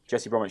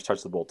Jesse Bromwich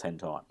touched the ball 10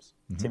 times.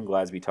 Mm-hmm. Tim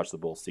Glasby touched the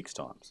ball 6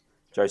 times.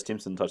 Joe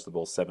Stimson touched the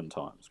ball 7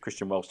 times.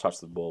 Christian Welch touched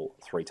the ball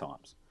 3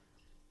 times.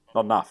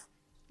 Not enough.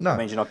 No. That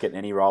means you're not getting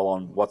any roll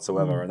on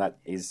whatsoever, and that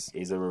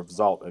is a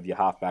result of your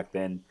halfback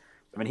then.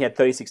 I mean, he had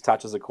 36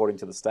 touches according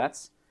to the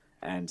stats,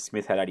 and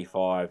Smith had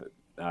 85,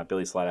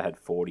 Billy Slater had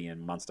 40,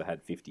 and Munster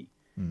had 50.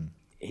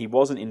 He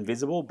wasn't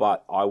invisible,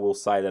 but I will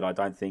say that I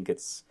don't think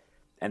it's,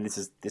 and this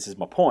is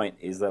my point,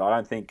 is that I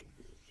don't think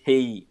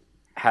he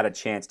had a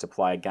chance to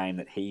play a game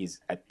that he's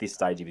at this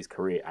stage of his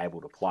career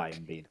able to play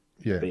and be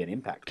an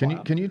impact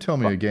player. Can you tell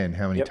me again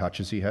how many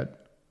touches he had?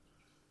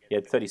 He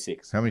had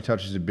 36. How many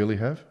touches did Billy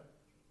have?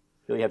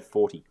 Billy had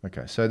 40.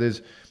 Okay, so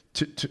there's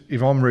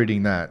if I'm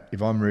reading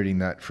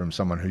that from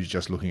someone who's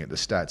just looking at the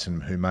stats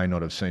and who may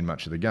not have seen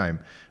much of the game,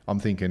 I'm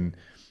thinking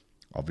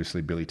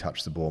obviously Billy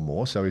touched the ball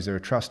more. So is there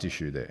a trust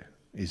issue there?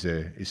 Is he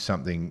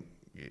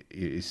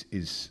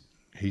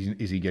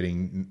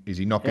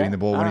not getting the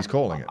ball when he's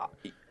calling it?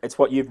 It's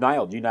what you've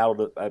nailed. You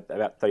nailed it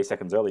about 30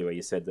 seconds earlier, where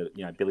you said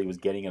that Billy was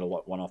getting it a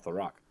lot, one off the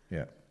ruck.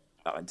 Yeah.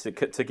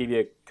 To give you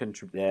a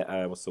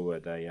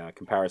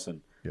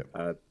comparison.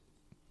 Yep.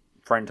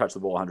 Friend touched the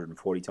ball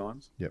 140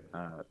 times. Yep.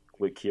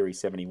 Luke Keary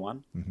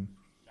 71. Mm-hmm.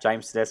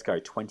 James Tedesco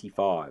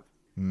 25.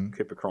 Mm-hmm.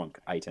 Cooper Cronk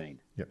 18.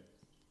 Yep.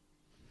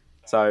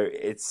 So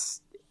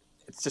it's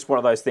just one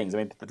of those things. I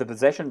mean, the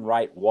possession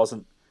rate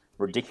wasn't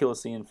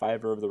ridiculously in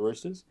favour of the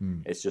Roosters.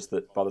 It's just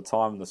that by the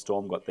time the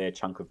Storm got their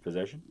chunk of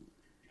possession,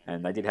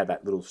 and they did have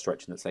that little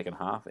stretch in the second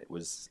half, it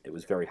was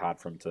very hard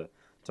for them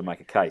to make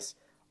a case.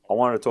 I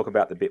wanted to talk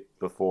about the bit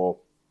before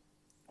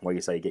where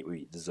you say you get what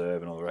you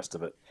deserve and all the rest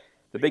of it.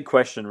 The big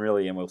question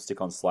really, and we'll stick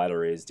on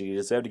Slater, is did you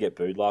deserve to get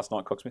booed last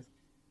night, Cocksmith?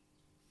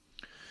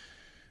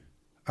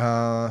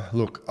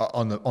 Look,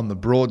 on the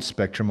broad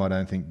spectrum, I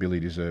don't think Billy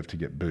deserved to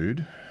get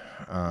booed,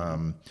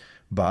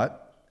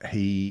 but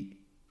he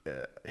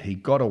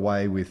got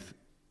away with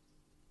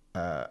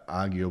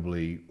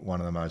arguably one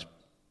of the most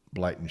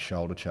blatant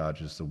shoulder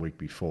charges the week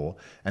before,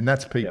 and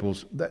that's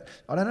people's. That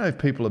I don't know if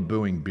people are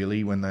booing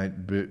Billy when they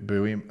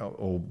boo him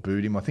or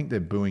booed him. I think they're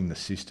booing the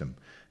system,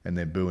 and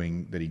they're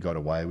booing that he got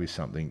away with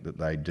something that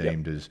they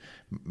deemed as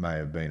may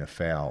have been a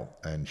foul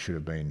and should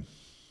have been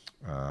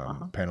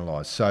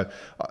penalised. So,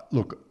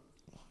 look,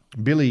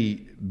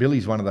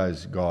 Billy's one of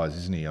those guys,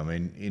 isn't he? I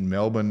mean, in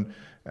Melbourne,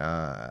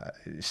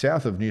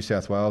 south of New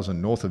South Wales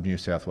and north of New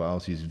South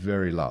Wales, he's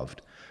very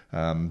loved.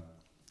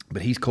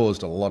 But he's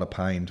caused a lot of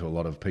pain to a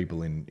lot of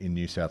people in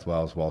New South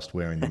Wales whilst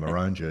wearing the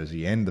maroon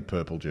jersey and the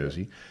purple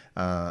jersey.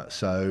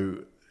 So,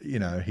 you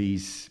know,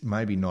 he's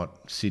maybe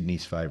not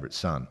Sydney's favourite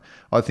son.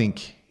 I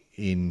think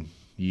in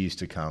years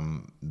to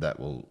come that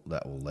will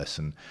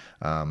lessen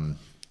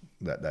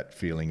that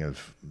feeling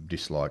of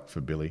dislike for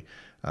Billy,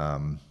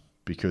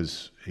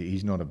 because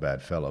he's not a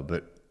bad fella,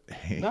 but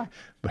I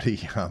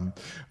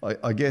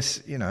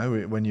guess, you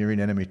know, when you're in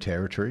enemy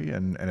territory,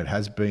 and it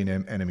has been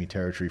enemy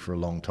territory for a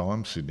long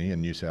time, Sydney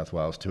and New South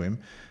Wales to him,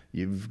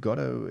 you've got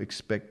to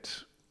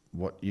expect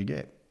what you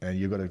get, and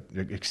you've got to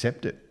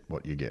accept it,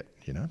 what you get,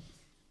 you know?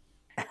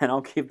 And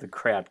I'll give the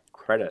crowd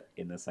credit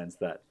in the sense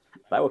that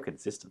they were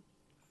consistent.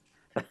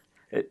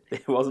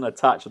 It wasn't a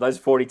touch. Of those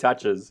 40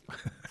 touches,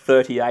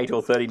 38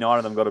 or 39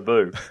 of them got a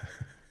boo.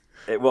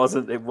 It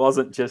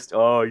wasn't just,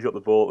 oh, he got the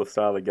ball at the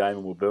start of the game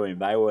and we'll boo him.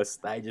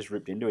 They just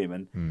ripped into him.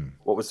 And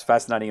what was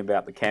fascinating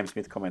about the Cam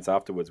Smith comments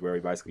afterwards, where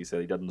he basically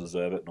said he doesn't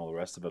deserve it and all the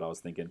rest of it, I was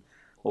thinking,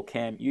 well,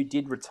 Cam, you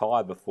did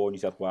retire before New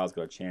South Wales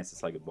got a chance to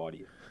say goodbye to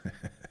you.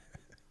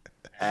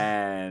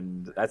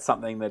 And that's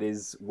something that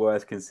is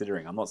worth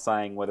considering. I'm not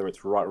saying whether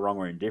it's right, wrong,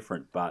 or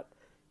indifferent, but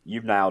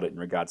you've nailed it in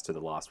regards to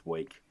the last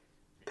week.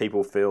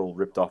 People feel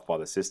ripped off by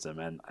the system,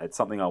 and it's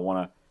something I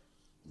want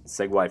to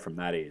segue from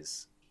that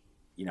is,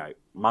 you know,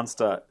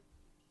 Munster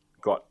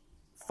got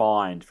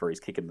fined for his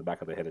kick in the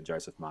back of the head of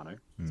Joseph Manu,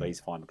 so he's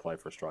fine to play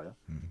for Australia.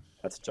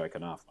 That's a joke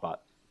enough,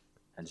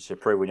 and just to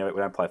prove we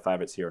don't play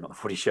favourites here on the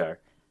Footy Show,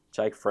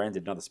 Jake Friend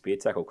did another spear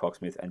tackle,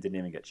 Cocksmith, and didn't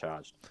even get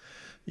charged.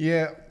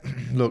 Yeah,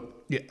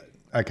 look,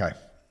 okay.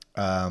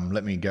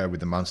 Let me go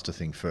with the Munster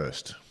thing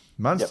first.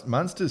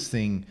 Munster's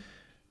thing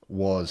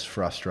was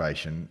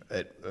frustration.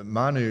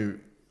 Manu,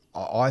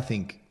 I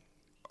think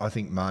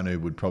Manu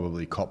would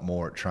probably cop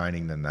more at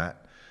training than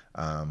that.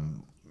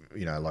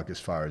 You know, like as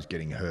far as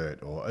getting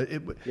hurt, or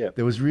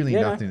there was really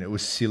nothing. No. It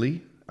was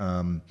silly.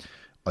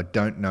 I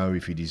don't know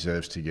if he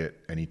deserves to get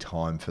any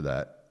time for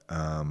that.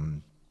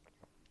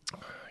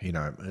 You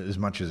know, as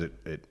much as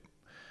it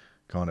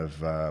kind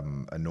of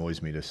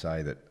annoys me to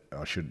say that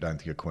don't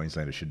think a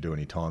Queenslander should do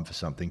any time for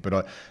something,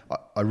 but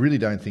I really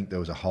don't think there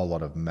was a whole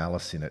lot of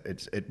malice in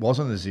it. It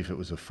wasn't as if it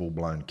was a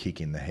full-blown kick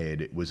in the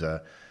head. It was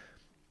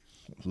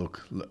look,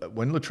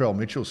 when Latrell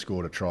Mitchell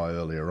scored a try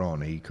earlier on,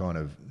 he kind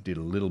of did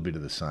a little bit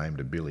of the same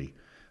to Billy,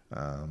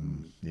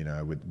 you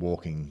know, with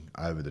walking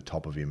over the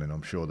top of him, and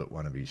I'm sure that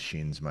one of his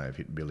shins may have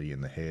hit Billy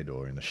in the head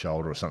or in the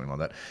shoulder or something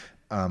like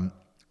that.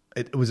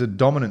 It was a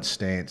dominant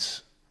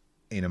stance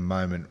in a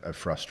moment of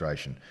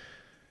frustration.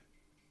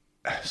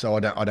 So I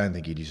don't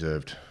think he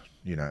deserved,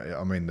 you know,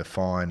 I mean, the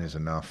fine is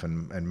enough,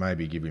 and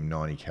maybe give him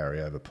 90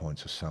 carryover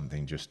points or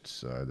something, just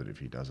so that if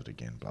he does it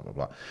again, blah, blah,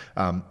 blah.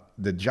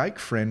 The Jake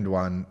Friend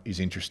one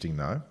is interesting,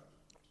 though.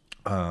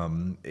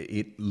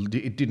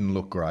 It didn't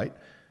look great,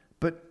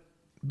 but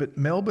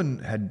Melbourne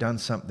had done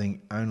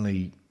something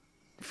only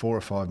 4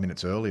 or 5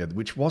 minutes earlier,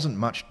 which wasn't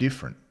much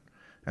different.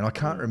 And I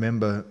can't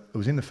remember, it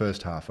was in the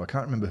first half, I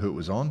can't remember who it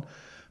was on,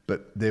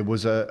 but there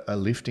was a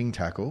lifting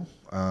tackle.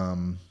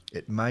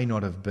 It may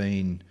not have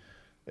been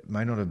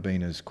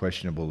as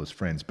questionable as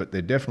Friend's, but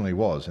there definitely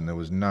was, and there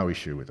was no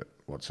issue with it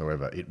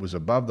whatsoever. It was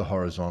above the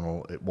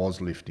horizontal. It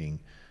was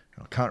lifting.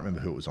 I can't remember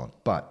who it was on,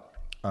 but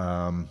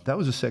that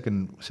was the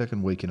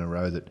second week in a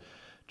row that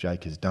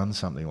Jake has done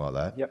something like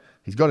that. Yep.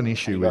 He's got an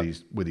issue with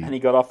his. And he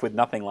got off with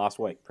nothing last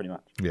week, pretty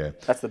much. Yeah.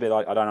 That's the bit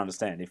I don't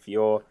understand. If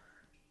we'll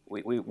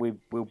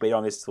beat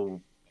on this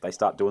till they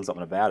start doing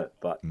something about it.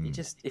 But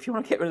if you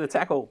want to get rid of the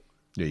tackle,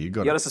 you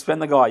got to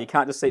suspend the guy. You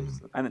can't just see.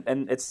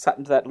 And it's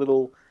happened to that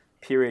little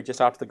period just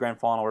after the grand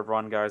final where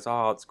everyone goes,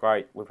 oh, it's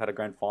great, we've had a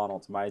grand final,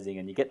 it's amazing.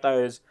 And you get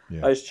those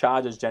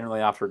charges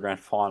generally after a grand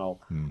final,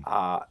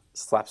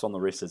 slaps on the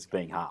wrist as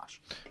being harsh.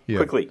 Yeah.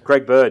 Quickly,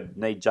 Greg Bird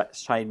kneed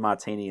Shane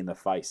Martini in the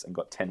face and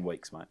got 10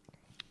 weeks, mate.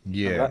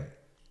 Yeah.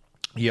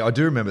 Yeah, I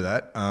do remember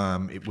that.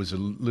 It was a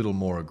little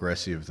more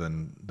aggressive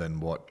than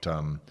what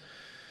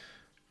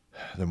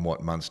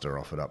Munster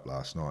offered up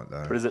last night,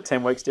 though. But is it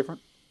 10 weeks different?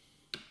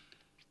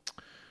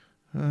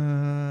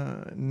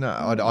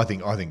 No, I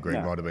think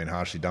Greg might have been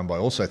harshly done by. I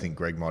also think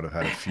Greg might have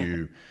had a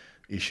few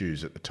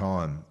issues at the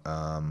time.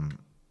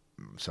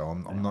 So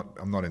I'm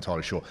not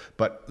entirely sure.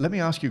 But let me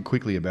ask you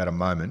quickly about a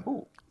moment.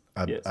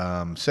 Yes.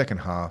 Second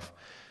half,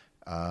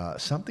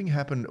 something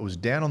happened. It was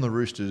down on the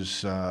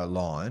Roosters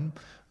line.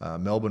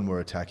 Melbourne were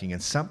attacking,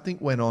 and something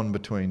went on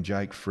between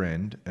Jake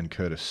Friend and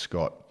Curtis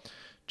Scott.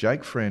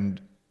 Jake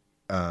Friend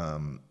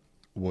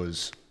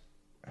was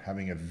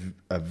having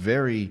a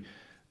very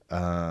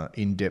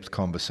in-depth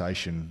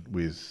conversation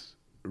with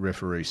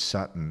referee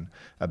Sutton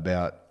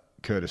about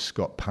Curtis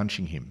Scott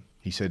punching him.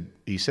 He said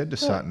to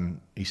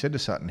Sutton,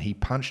 he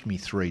punched me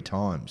 3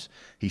 times.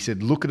 He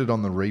said, look at it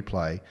on the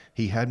replay.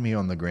 He had me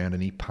on the ground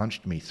and he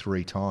punched me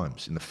 3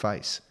 times in the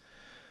face.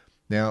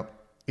 Now,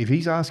 if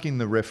he's asking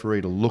the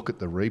referee to look at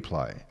the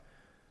replay,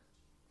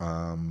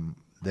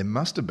 there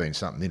must have been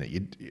something in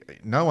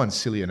it. No one's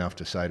silly enough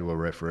to say to a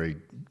referee,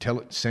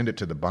 send it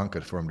to the bunker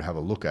for him to have a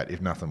look at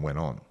if nothing went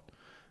on.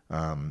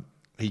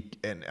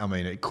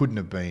 It couldn't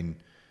have been.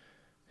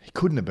 He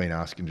couldn't have been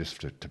asking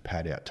just to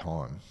pad out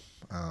time.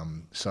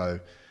 So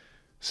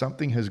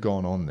something has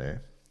gone on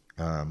there.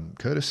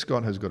 Curtis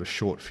Scott has got a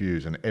short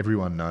fuse, and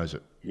everyone knows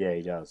it. Yeah,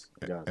 he does.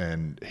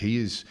 And he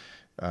is.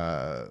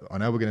 I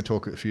know we're going to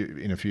talk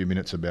in a few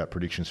minutes about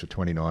predictions for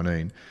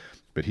 2019,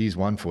 but here's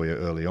one for you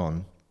early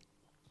on.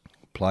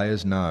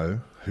 Players know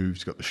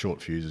who's got the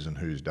short fuses and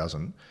who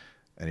doesn't,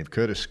 and if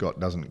Curtis Scott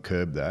doesn't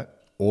curb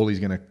that, all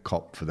he's going to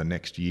cop for the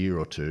next year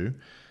or two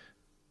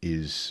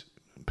is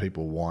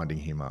people winding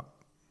him up,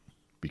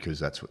 because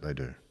that's what they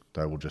do.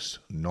 They will just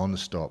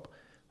non-stop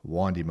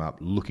wind him up,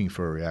 looking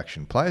for a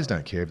reaction. Players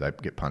don't care if they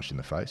get punched in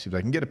the face. If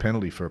they can get a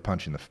penalty for a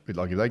punch in the if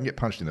they can get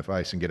punched in the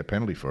face and get a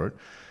penalty for it,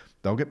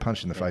 they'll get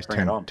punched in the face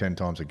 10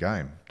 times a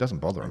game. Doesn't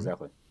bother them.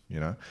 Exactly.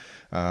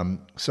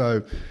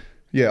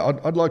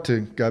 I'd like to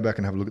go back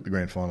and have a look at the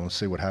grand final and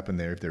see what happened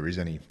there, if there is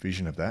any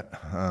vision of that.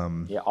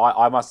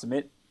 I must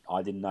admit,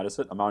 I didn't notice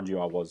it. Mind you,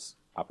 I was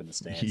up in the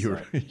stands. You're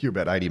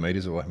about 80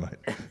 metres away, mate.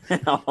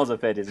 I was a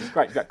fair distance.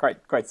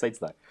 Great seats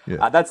though.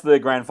 Yeah. That's the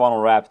grand final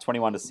wrap.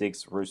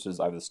 21-6,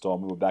 Roosters over the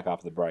Storm. We'll be back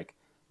after the break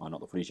on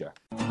Not the Footy Show.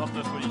 Not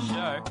the Footy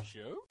Show.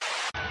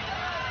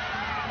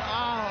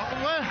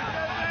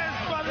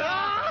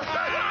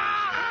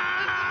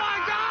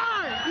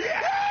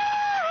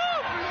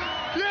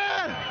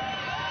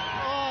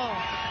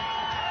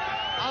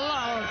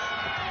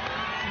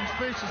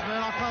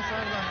 Man, I can't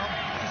say that.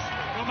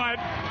 Well,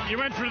 mate, you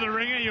went through the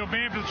ringer. You were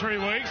banned for 3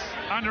 weeks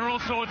under all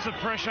sorts of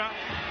pressure.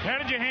 How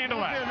did you handle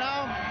that?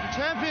 Now, the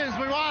champions,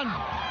 we won.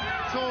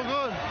 It's all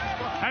good.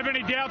 Have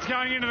any doubts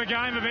going into the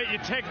game about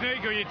your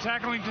technique or your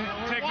tackling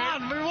technique?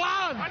 We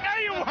won. I know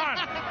you won.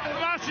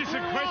 I'll ask you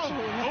some questions.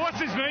 Well, what's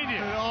this mean to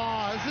you?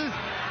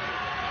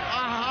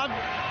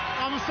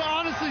 I'm so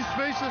honestly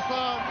speechless.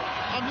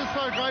 I'm just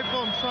so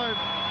grateful.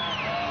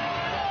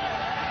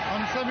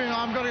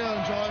 I'm going to go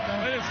enjoy it,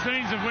 man. What are the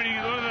scenes of winning?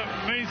 What are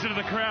the means to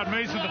the crowd,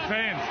 means to the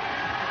fans?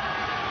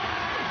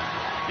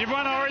 You've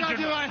won Origin.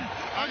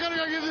 I've got to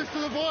go give this to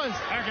the boys.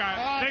 Okay.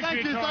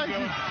 Thank you.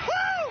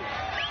 Woo!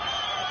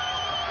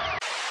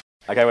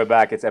 Okay, we're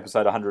back. It's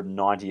episode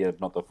 190 of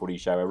Not the Footy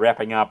Show. We're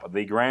wrapping up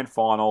the grand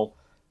final.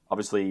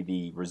 Obviously,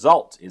 the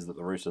result is that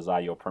the Roosters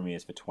are your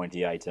premiers for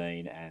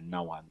 2018, and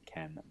no one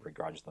can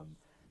begrudge them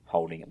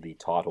holding the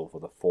title for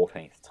the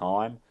 14th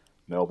time.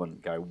 Melbourne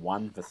go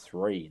 1 for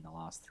 3 in the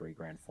last 3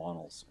 grand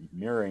finals,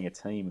 mirroring a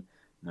team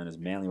known as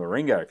Manly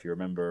Warringah, if you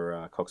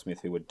remember Cocksmith,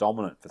 who were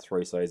dominant for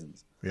 3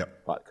 seasons,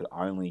 but could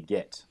only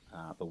get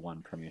the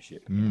 1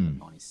 premiership in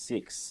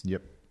 96.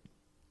 Yep.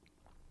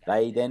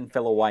 They then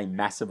fell away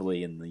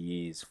massively in the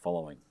years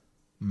following.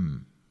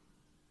 I'm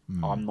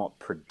not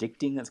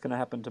predicting that's going to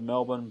happen to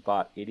Melbourne,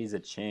 but it is a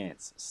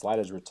chance.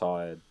 Slater's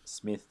retired.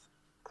 Smith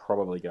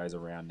probably goes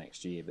around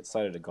next year, but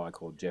so did a guy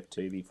called Jeff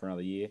Tuvey for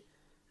another year.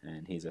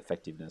 And his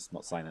effectiveness,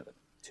 not saying that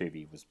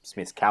Tuvey was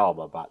Smith's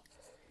calibre, but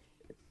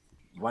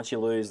once you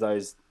lose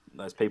those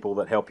people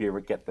that help you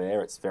get there,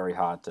 it's very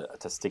hard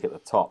to stick at the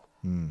top.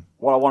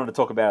 What I wanted to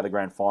talk about at the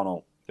grand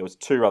final, there was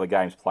 2 other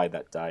games played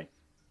that day.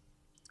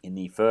 In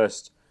the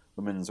first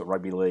Women's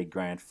Rugby League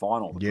grand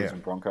final, the Brisbane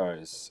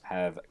Broncos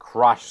have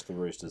crushed the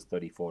Roosters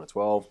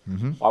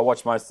 34-12. I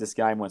watched most of this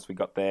game once we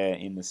got there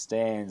in the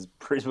stands.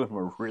 Brisbane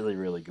were really,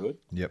 really good.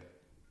 Yep.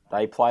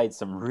 They played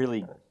some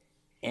really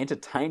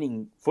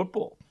entertaining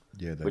football,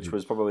 which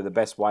was probably the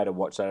best way to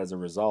watch that as a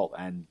result.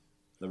 And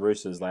the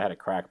Roosters, they had a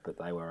crack, but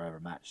they were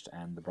overmatched.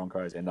 And the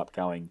Broncos end up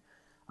going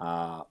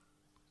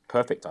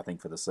perfect, I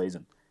think, for the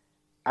season.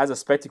 As a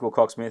spectacle,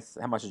 Cocksmith,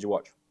 how much did you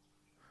watch?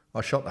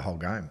 I shot the whole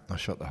game. I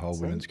shot the whole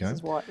women's game.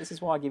 This is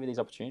why I give you these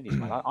opportunities,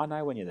 mate. I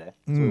know when you're there.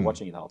 So we're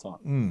watching you the whole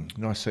time.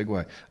 Nice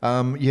segue.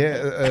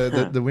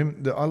 The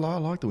women. I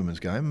like the women's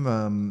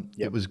game.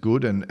 It was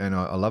good, and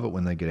I love it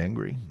when they get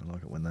angry. I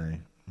like it when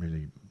they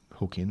really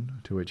hook in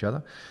to each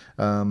other.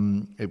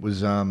 It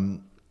was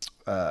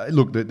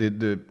look,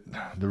 the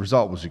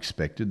result was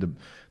expected.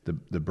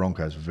 The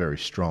Broncos were very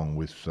strong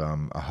with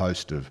a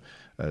host of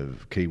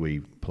Kiwi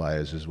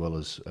players as well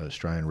as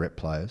Australian rep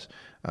players.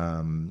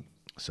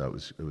 So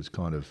it was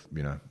kind of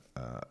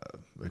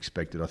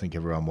expected. I think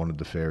everyone wanted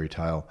the fairy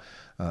tale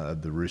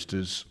of the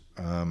Roosters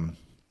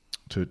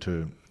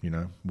to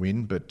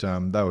win, but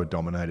they were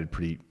dominated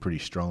pretty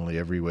strongly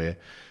everywhere,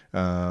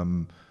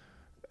 and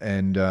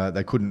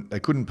they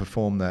couldn't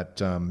perform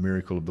that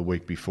miracle of the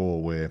week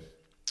before where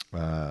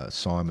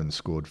Simon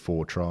scored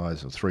 3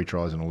 tries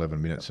in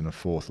 11 minutes and a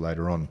fourth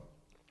later on.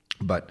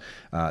 But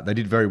they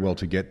did very well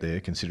to get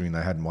there, considering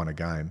they hadn't won a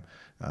game,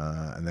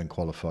 and then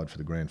qualified for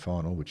the grand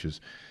final, which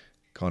is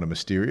kind of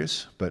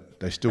mysterious, but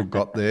they still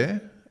got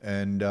there,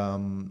 and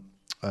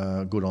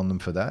good on them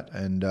for that.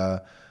 And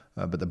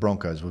but the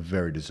Broncos were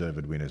very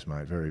deserved winners,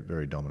 mate. Very,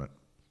 very dominant.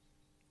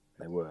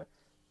 They were.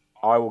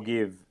 I will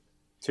give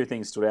 2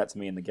 things stood out to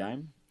me in the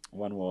game.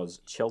 One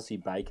was Chelsea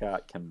Baker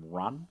can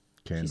run.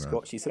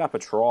 She set up a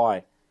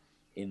try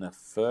in the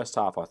first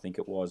half, I think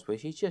it was, where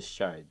she just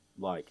showed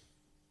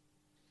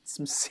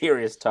some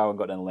serious toe and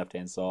got down the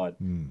left-hand side.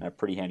 And a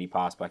pretty handy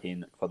pass back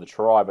in for the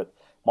try. But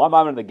my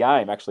moment of the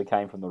game actually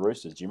came from the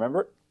Roosters. Do you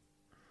remember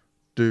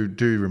it?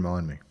 Do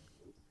remind me.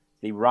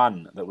 The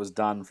run that was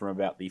done from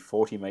about the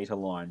 40-metre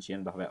line. She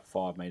ended up about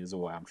 5 metres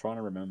away. I'm trying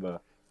to remember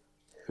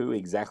who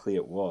exactly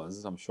it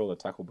was. I'm sure the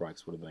tackle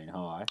breaks would have been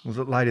high. Was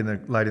it late in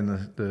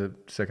the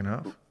second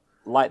half?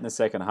 Late in the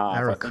second half.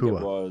 Arakua. I think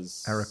it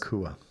was...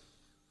 Arakua.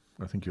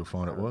 I think you'll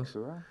find it was.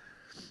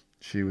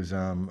 She was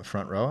a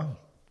front rower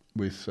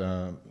with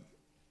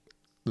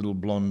little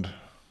blonde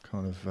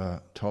kind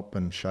of top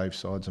and shaved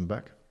sides and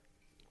back.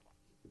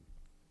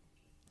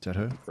 Is that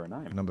her? For a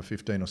name. Number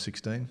 15 or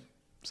 16?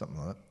 Something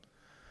like that.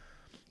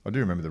 I do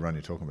remember the run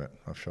you're talking about.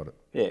 I've shot it.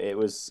 Yeah, it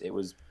was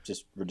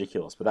just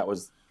ridiculous. But that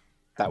was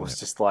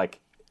just like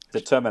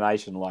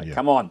determination.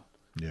 Come on,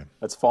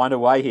 let's find a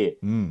way here.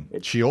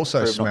 She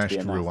also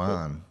smashed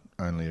Ruan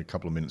only a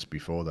couple of minutes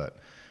before that.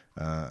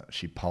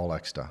 She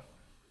poleaxed her,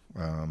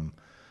 and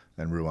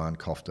Ruan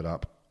coughed it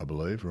up. I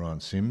believe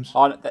Ryan Sims.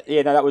 Oh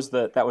yeah, no, that was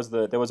the.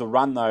 There was a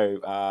run though.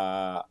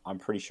 I'm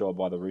pretty sure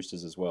by the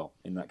Roosters as well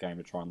in that game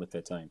to try and lift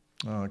their team.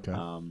 Oh, okay.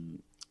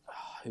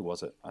 Who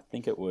was it? I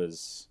think it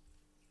was.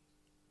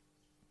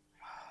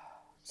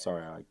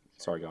 Sorry,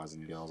 guys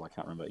and girls. I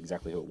can't remember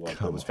exactly who it was.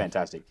 But it was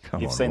fantastic.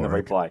 You've seen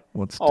Warwick. the replay.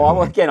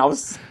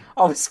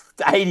 I was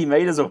 80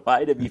 metres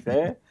away. To be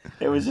fair,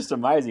 it was just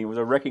amazing. It was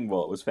a wrecking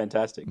ball. It was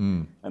fantastic,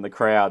 and the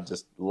crowd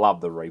just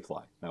loved the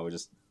replay. They were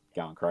just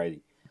going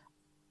crazy.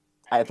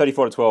 At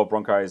 34-12,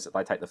 Broncos,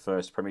 they take the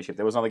first premiership.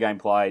 There was another game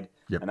played,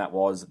 and that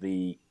was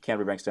the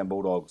Canterbury Bankstown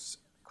Bulldogs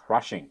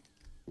crushing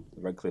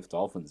the Redcliffe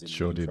Dolphins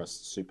in the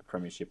Trust Super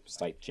Premiership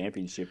State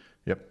Championship.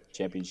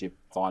 Championship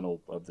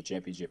final of the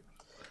championship,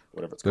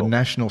 whatever it's called. The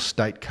National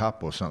State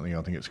Cup or something,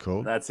 I think it's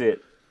called. That's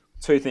it.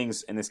 2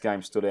 things in this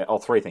game stood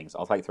out. 3 things.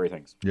 I'll take 3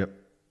 things. Yep.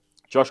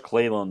 Josh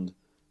Cleland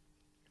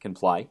can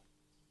play.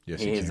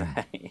 Yes, he's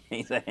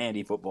a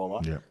handy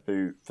footballer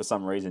who, for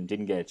some reason,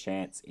 didn't get a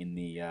chance in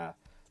the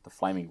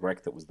flaming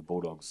wreck that was the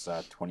Bulldogs'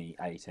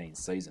 2018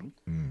 season.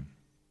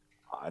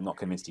 I'm not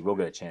convinced he will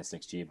get a chance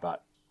next year,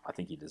 but I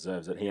think he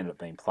deserves it. He ended up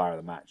being player of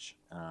the match.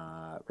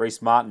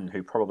 Reece Martin,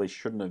 who probably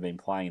shouldn't have been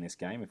playing in this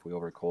game, if we all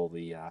recall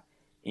the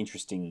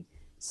interesting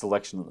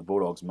selection that the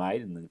Bulldogs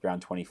made in the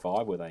round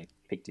 25 where they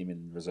picked him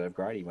in reserve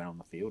grade. He went on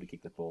the field, he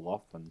kicked the ball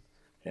off and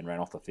then ran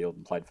off the field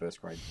and played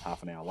first grade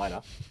half an hour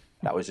later.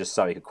 That was just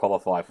so he could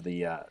qualify for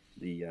the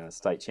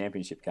state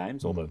championship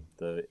games or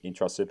the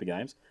Intrust Super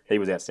games. He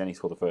was outstanding,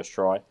 scored the first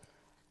try.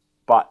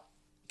 But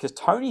because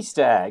Tony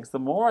Staggs, the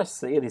more I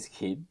see of this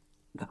kid,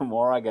 the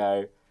more I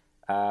go,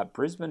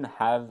 Brisbane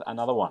have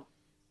another one.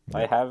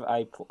 They have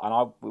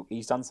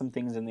he's done some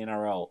things in the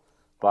NRL,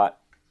 but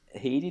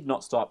he did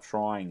not stop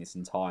trying this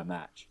entire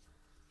match.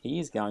 He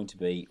is going to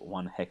be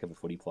one heck of a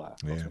footy player.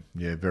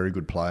 Yeah, very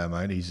good player,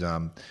 mate. He's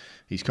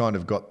kind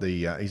of got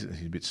the he's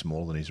a bit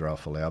smaller than Israel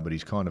Folau, but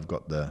he's kind of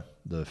got the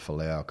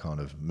Folau kind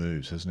of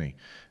moves, hasn't he?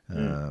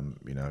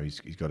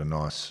 He's got a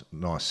nice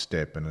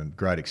step and a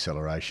great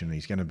acceleration.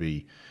 He's going to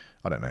be,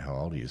 I don't know how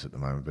old he is at the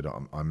moment, but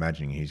I'm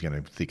imagining he's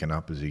going to thicken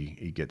up as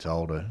he gets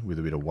older with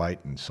a bit of weight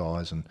and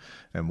size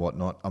and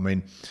whatnot. I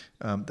mean,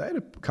 they had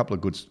a couple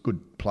of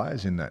good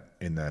players in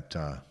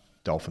that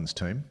Dolphins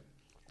team.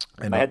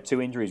 And they had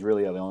 2 injuries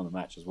really early on in the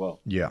match as well.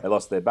 Yeah. They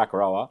lost their back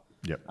rower,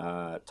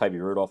 Toby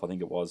Rudolph, I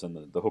think it was,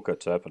 and the hooker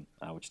Turpin,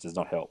 which does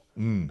not help.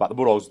 But the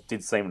Bulldogs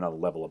did seem another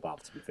level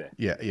above, to be fair.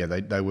 Yeah,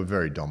 they were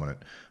very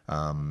dominant,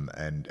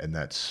 and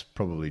that's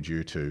probably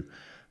due to,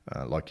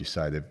 like you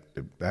say, they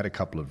had a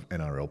couple of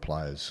NRL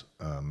players,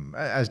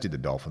 as did the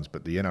Dolphins,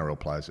 but the NRL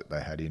players that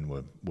they had in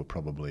were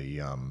probably,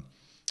 a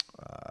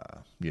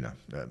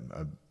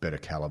better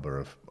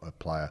calibre of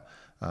player.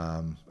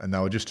 And they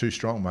were just too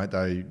strong, mate.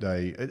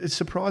 It's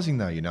surprising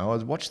though, I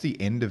watched the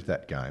end of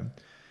that game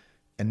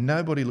and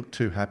nobody looked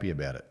too happy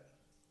about it.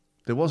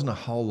 There wasn't a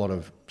whole lot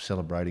of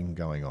celebrating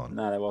going on.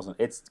 No, there wasn't.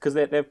 It's because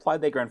they've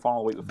played their grand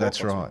final week before.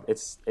 That's right.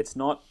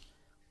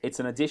 It's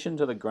an addition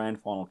to the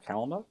grand final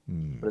calendar,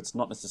 but it's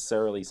not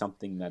necessarily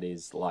something that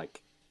is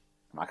like,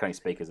 I can only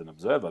speak as an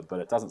observer, but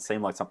it doesn't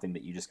seem like something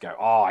that you just go,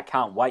 oh, I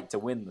can't wait to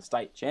win the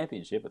state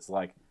championship. It's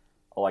like,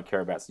 all I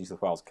care about is the New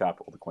South Wales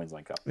Cup or the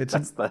Queensland Cup.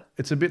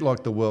 It's a bit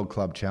like the World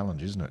Club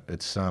Challenge, isn't it?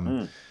 It's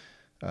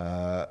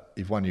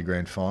you've won your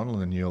grand final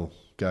and then you'll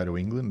go to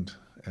England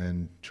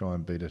and try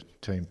and beat a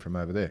team from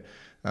over there.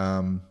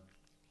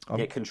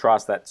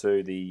 Contrast that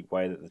to the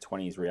way that the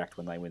 20s react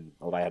when they win,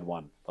 or they had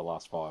won the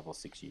last 5 or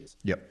 6 years.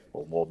 Yep.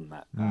 Or more than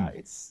that.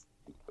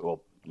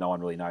 No one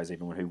really knows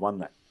even who won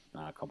that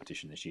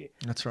competition this year.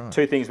 That's right.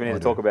 2 things we need to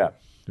talk about.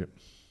 Yep.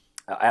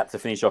 Out to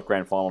finish off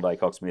grand final day,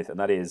 Cocksmith, and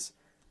that is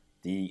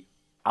the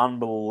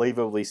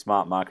unbelievably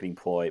smart marketing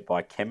ploy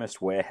by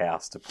Chemist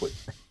Warehouse to put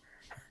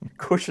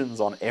cushions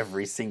on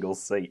every single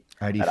seat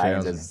at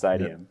ANZ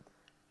Stadium. Yep.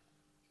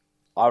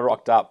 I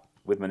rocked up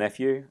with my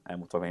nephew, and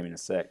we'll talk about him in a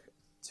sec,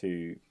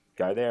 to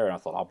go there, and I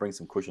thought I'll bring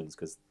some cushions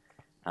because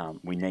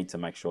we need to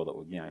make sure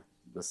that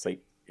the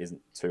seat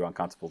isn't too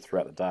uncomfortable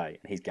throughout the day.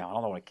 And he's going, I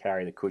don't want to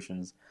carry the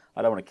cushions.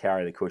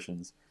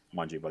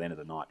 Mind you, by the end of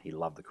the night, he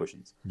loved the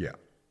cushions. Yeah.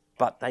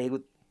 But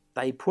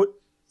they put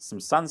some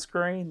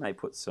sunscreen, they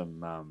put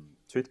some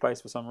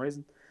toothpaste for some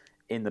reason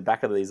in the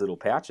back of these little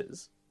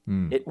pouches.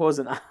 It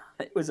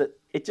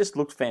just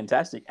looked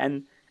fantastic,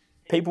 and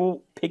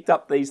people picked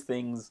up these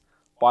things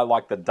by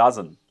like the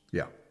dozen.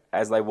 Yeah.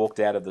 As they walked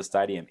out of the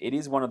stadium. It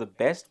is one of the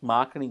best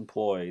marketing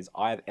ploys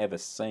I've ever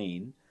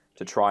seen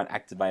to try and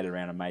activate it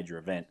around a major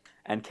event.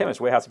 And Chemist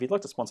Warehouse, if you'd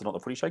like to sponsor Not the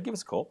Footy Show, give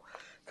us a call,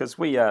 because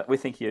we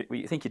think you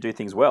do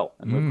things well,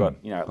 and we've got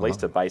at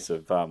least a base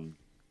of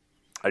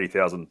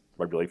 80,000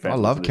 rugby league fans. I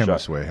love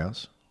Chemist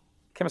Warehouse.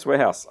 Chemist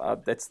Warehouse,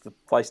 that's the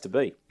place to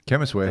be.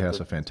 Chemist Warehouse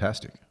are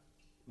fantastic.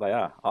 They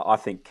are. I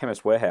think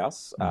Chemist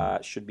Warehouse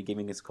should be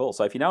giving us a call.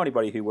 So if you know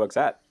anybody who works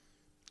at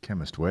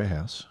Chemist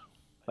Warehouse,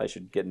 they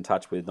should get in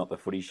touch with Not the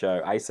Footy Show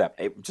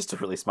ASAP. Just a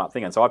really smart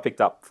thing. And so I picked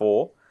up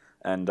 4,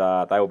 and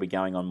they will be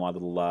going on my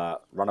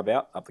little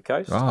runabout up the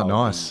coast. Oh,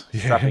 nice.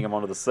 Strapping them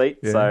onto the seat,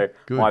 yeah, so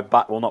good. My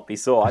butt will not be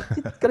sore.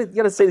 You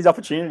got to see these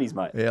opportunities,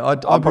 mate. Yeah, I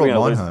brought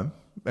mine home,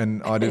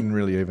 and I didn't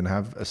really even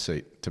have a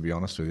seat, to be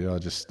honest with you.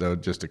 There were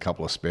just a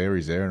couple of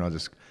spares there, and I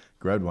just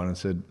grabbed one and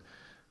said,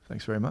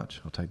 thanks very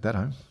much. I'll take that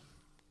home.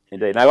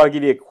 Indeed. Now, I've got to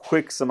give you a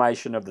quick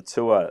summation of the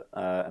tour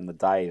and the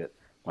day that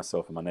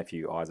myself and my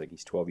nephew, Isaac,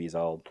 he's 12 years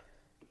old,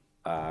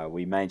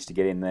 we managed to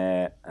get in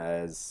there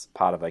as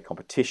part of a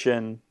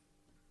competition,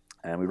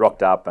 and we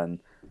rocked up, and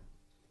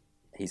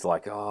he's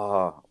like,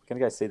 we're going to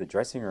go see the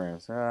dressing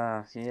rooms.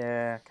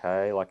 Yeah,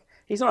 okay. Like,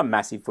 he's not a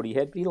massive footy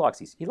head, but he likes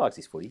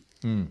his footy.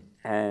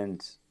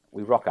 And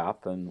we rock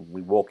up, and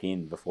we walk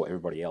in before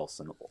everybody else,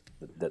 and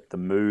the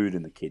mood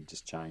in the kid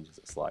just changes.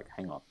 It's like,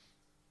 hang on,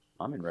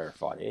 I'm in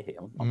rarefied air here.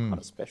 I'm kind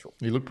of special.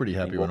 You look pretty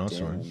happy when I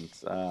saw him.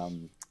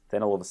 And,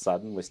 then all of a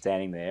sudden, we're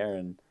standing there,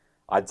 and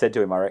I'd said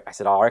to him, I reckon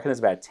there's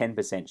about a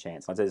 10%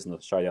 chance. I said this on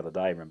the show the other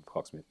day, remember,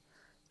 Cocksmith.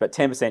 But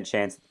 10%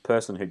 chance that the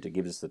person who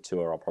gives us the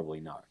tour I'll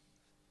probably know.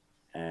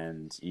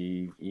 And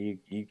you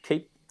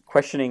keep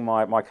questioning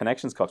my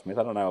connections, Cocksmith.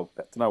 I don't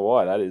know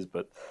why that is,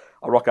 but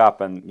I rock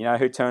up, and you know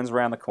who turns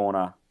around the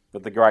corner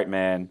with the great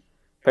man,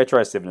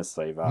 Petro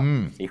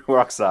Civoniceva. He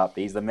rocks up.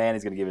 He's the man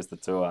who's going to give us the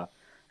tour.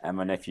 And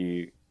my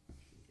nephew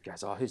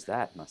goes, who's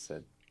that? And I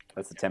said,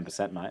 that's the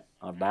 10%, mate.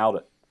 I've nailed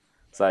it.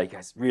 So he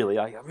goes, really?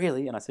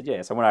 Really? And I said,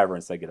 yeah. So I went over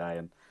and said good day.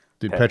 And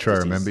did Petro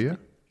remember you?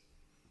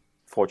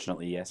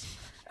 Fortunately, yes.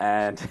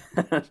 And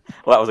that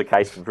was the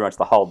case for pretty much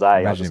the whole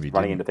day. I was just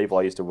running into people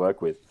I used to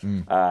work with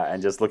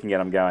and just looking at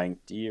them going,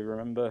 do you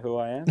remember who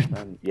I am?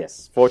 And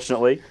yes,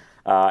 fortunately,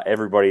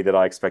 everybody that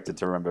I expected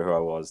to remember who I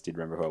was did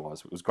remember who I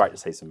was. It was great to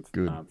see some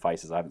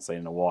faces I haven't seen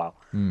in a while.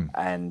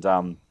 And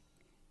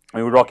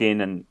we would rock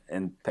in,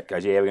 and Pet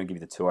goes, yeah, we're going to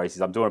give you the tour. He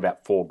says, I'm doing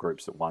about 4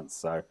 groups at once,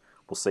 so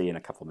we'll see you in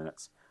a couple of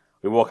minutes.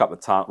 We walk up the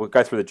tunnel. We'll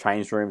go through the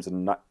change rooms,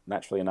 and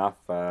naturally enough,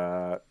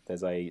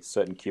 there's a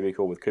certain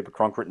cubicle with Cooper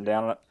Cronk written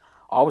down on it.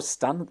 I was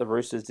stunned that the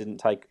Roosters didn't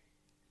take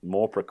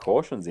more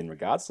precautions in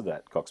regards to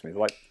that, Cocksmith.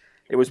 Like,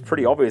 it was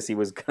pretty obvious he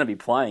was going to be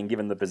playing,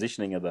 given the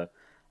positioning of the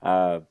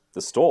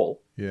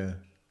stall. Yeah.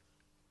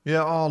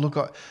 Yeah. Oh, look,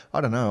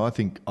 I don't know. I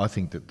think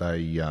that they.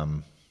 Yeah,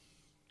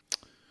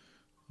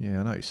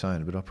 I know what you're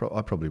saying, but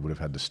I probably would have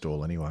had the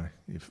stall anyway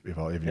if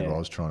I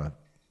was trying to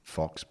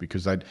fox,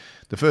 because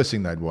the first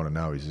thing they'd want to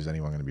know is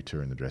anyone going to be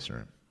touring the dressing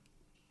room?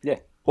 Yeah.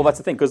 Well, that's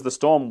the thing, because the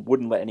Storm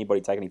wouldn't let anybody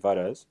take any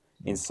photos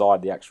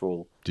inside the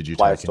actual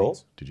player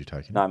stalls. Did you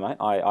take any? No, mate.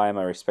 I am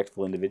a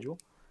respectful individual.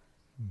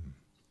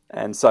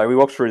 And so we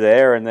walked through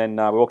there, and then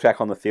we walked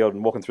back on the field,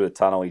 and walking through the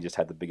tunnel, he just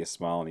had the biggest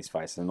smile on his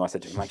face. And I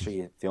said to him, make sure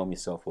you film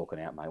yourself walking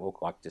out, mate.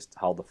 Just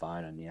hold the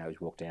phone and, just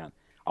walk down.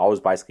 I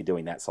was basically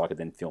doing that so I could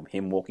then film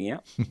him walking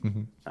out.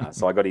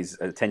 So I got his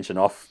attention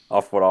off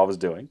what I was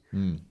doing.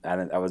 And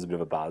then that was a bit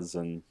of a buzz.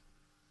 And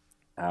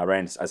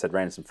ran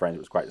into some friends. It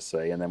was great to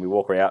see. And then we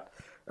walk out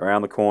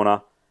around the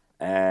corner,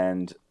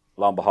 and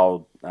lo and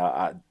behold,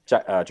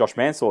 Josh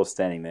Mansour is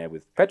standing there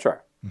with Petro.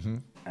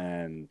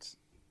 And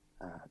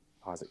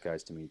Isaac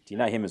goes to me, do you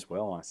know him as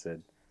well? And I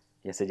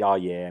said, oh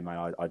yeah,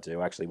 mate, I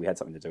do. Actually, we had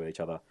something to do with each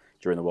other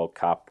during the World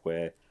Cup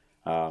where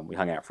we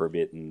hung out for a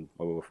bit, and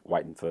we were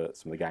waiting for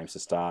some of the games to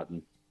start.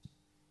 And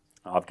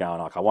I've gone,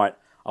 like, I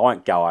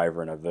won't go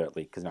over and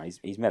overtly, because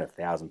he's met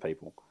 1,000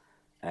 people.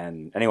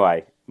 And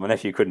anyway, my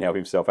nephew couldn't help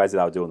himself. As they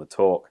were doing the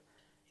talk,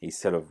 he's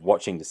sort of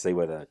watching to see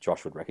whether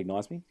Josh would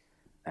recognise me,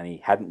 and he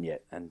hadn't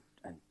yet. And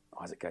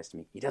Isaac goes to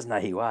me, he doesn't know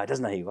who you are,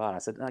 And I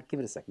said, no, give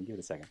it a second.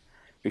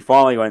 We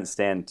finally went and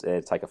stand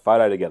to take a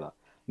photo together.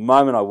 The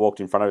moment I walked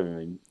in front of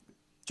him,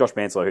 Josh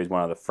Mansell, who's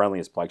one of the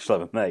friendliest blokes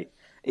you'll ever meet,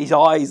 his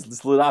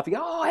eyes lit up. He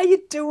goes, oh, how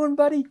you doing,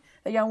 buddy?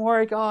 Hey, young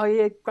Warwick. Oh,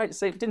 yeah, great to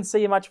see you. Didn't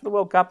see you much for the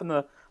World Cup in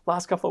the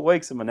last couple of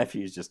weeks. And my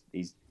nephew's just,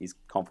 his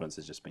confidence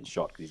has just been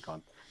shot because he's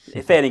gone,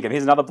 fair dinkum.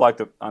 Here's another bloke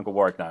that Uncle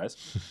Warwick knows.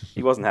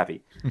 He wasn't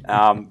happy.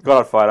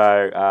 Got a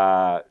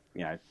photo,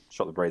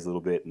 shot the breeze a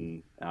little bit,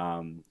 and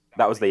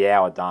that was the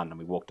hour done, and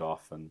we walked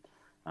off, and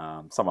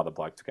some other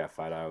bloke took our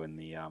photo in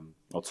the,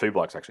 or two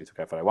blokes actually took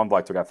our photo. One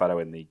bloke took our photo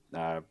in the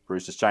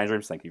Roosters change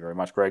rooms. Thank you very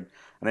much, Greg.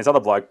 And this other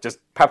bloke just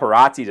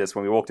paparazzi'd us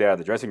when we walked out of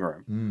the dressing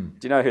room.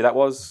 Do you know who that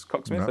was,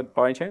 Cocksmith,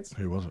 by any chance?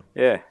 Who was it?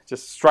 Yeah,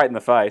 just straight in the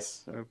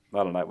face.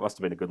 I don't know. It must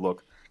have been a good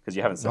look because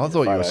you haven't seen. I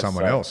thought you were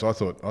someone else. I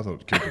thought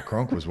Cooper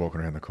Cronk was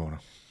walking around the corner.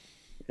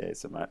 Yeah,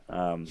 so mate.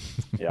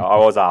 I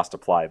was asked to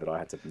play, but I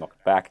had to knock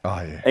it back.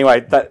 Oh yeah.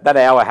 Anyway, that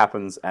hour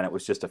happens, and it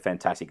was just a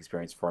fantastic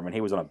experience for him, and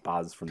he was on a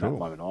buzz from that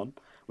moment on,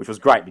 which was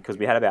great because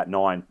we had about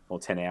 9 or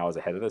 10 hours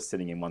ahead of us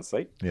sitting in one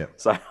seat. Yeah.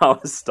 So I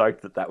was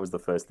stoked that was the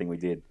first thing we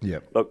did. Yeah.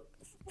 Look,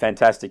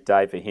 fantastic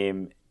day for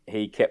him.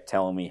 He kept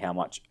telling me how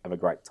much of a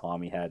great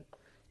time he had.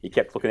 He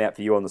kept looking out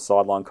for you on the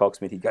sideline,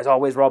 Cocksmith. He goes, oh,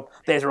 where's Rob?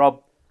 There's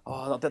Rob.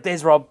 Oh,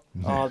 there's Rob.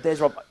 Oh, there's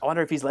Rob. I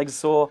wonder if his leg's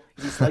sore.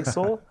 Is his leg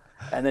sore?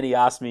 And then he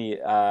asked me,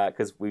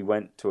 because we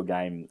went to a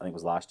game, I think it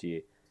was last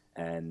year,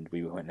 and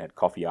we went and had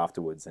coffee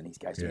afterwards, and he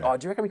goes to me, oh,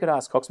 do you reckon we could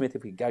ask Cocksmith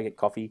if we could go get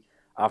coffee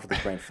after the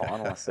grand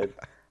final? I said,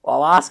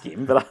 well, I'll ask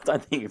him, but I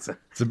don't think it's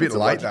a bit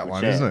late, that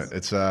one, chance. Isn't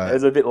it? It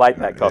was a bit late,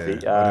 that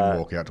coffee. I didn't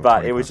walk out till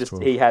but it was just,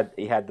 12.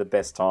 he had the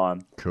best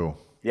time. Cool.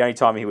 The only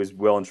time he was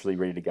well and truly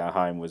ready to go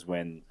home was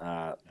when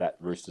that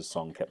Roosters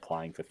song kept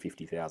playing for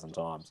 50,000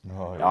 times.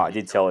 Oh, yeah. I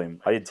did tell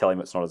him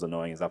it's not as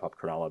annoying as Up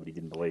Cronulla, but he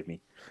didn't believe me.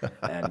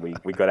 And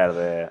we got out of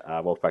there,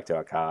 walked back to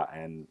our car,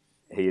 and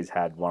he has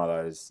had one of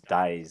those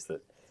days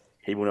that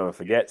he will never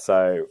forget.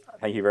 So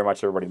thank you very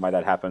much, everybody who made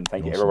that happen.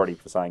 Thank you, everybody,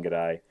 for saying good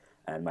day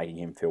and making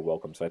him feel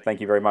welcome. So thank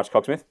you very much,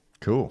 Cocksmith.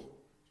 Cool.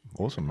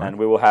 Awesome, mate. And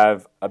we will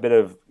have a bit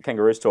of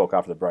Kangaroos talk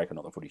after the break on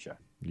Not the Footy Show.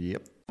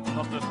 Yep.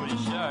 Not the Footy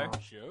Show.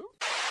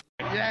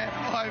 Yeah,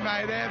 oh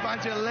mate, they're a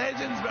bunch of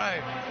legends, bro.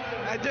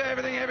 They do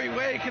everything every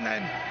week, and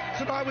then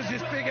tonight was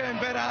just bigger and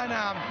better, and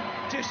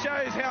just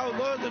shows how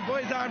loyal the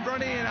boys are in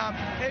Bronte, and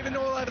even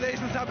all over the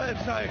eastern suburbs.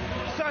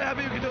 So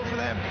happy we could do it for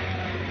them.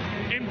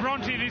 In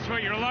Bronte this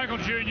week, you're a local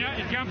junior,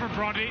 you come from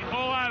Bronte,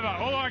 all over.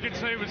 All I could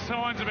see was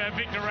signs about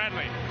Victor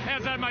Radley.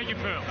 How's that make you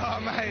feel? Oh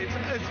mate,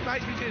 it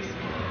makes me just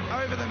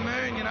over the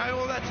moon,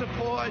 all that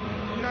support,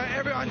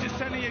 everyone just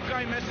sending you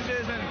great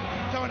messages and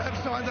throwing up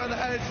signs like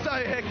that. It's so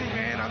hectic,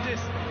 man. I was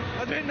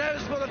a bit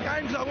nervous for the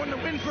game because I wanted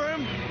to win for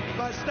him,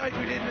 but stoked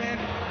we did, man.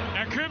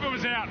 Now, Cooper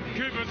was out.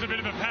 Cooper was a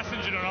bit of a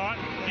passenger tonight.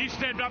 You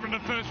stepped up into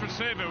first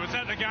receiver. Was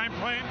that the game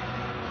plan?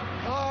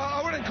 Oh,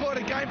 I wouldn't call it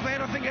a game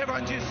plan. I think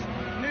everyone just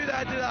knew they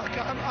had to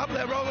up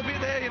their role a bit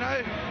there,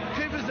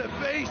 Cooper's a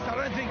beast. I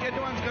don't think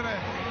anyone's going to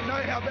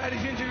know how bad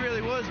his injury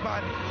really was,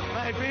 but,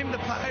 mate, for him to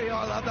play,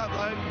 I love that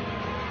bloke.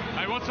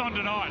 Hey, what's on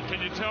tonight?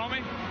 Can you tell me?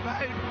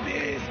 Mate,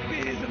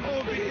 beers and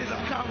more beers.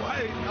 I can't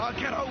wait. I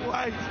cannot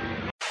wait.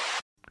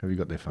 Have you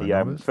got their phone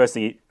numbers? First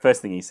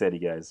thing he said, he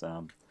goes,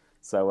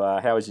 so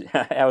how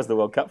was the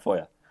World Cup for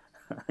you?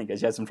 He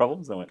goes, you had some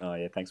problems? I went, oh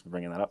yeah, thanks for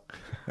bringing that up.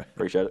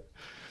 Appreciate it.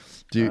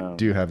 Do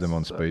you have them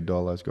on speed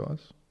dial, those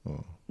guys?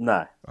 Or?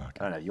 No. Okay.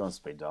 I don't know. You on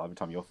speed dial every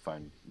time your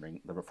phone rings.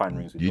 The phone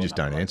rings with you your just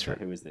number, don't answer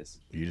like, it. Who is this?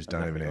 You just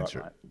don't even answer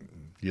right, it.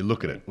 You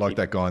look at it like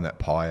that guy in that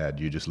pie ad.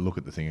 You just look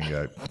at the thing and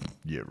go,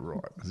 "Yeah,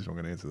 right. I'm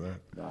going to answer that."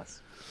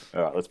 Nice.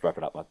 All right, let's wrap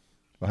it up, bud.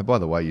 Oh, by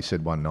the way, you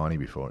said 190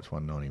 before. It's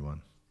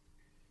 191.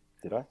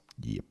 Did I?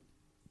 Yep.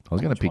 I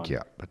was going to pick you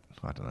up, but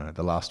I don't know.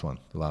 The last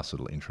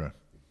little intro.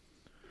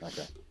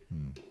 Okay.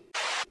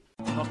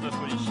 Not the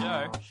Footy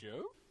Show.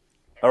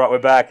 All right, we're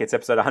back. It's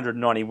episode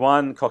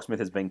 191. Cocksmith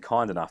has been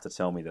kind enough to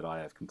tell me that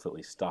I have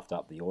completely stuffed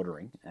up the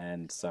ordering,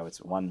 and so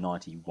it's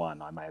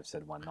 191. I may have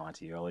said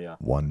 190 earlier.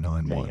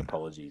 191. Many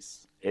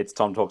apologies. It's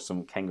time to talk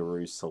some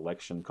Kangaroos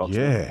selection, Cocksmith.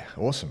 Yeah,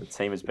 awesome. The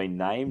team has been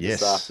named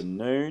this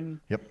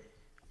afternoon. Yep.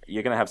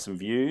 You're going to have some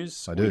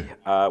views. I do.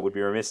 We would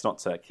be remiss not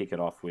to kick it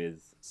off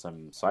with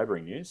some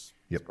sobering news.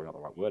 Yep. That's probably not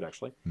the right word,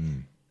 actually.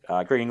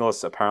 Greg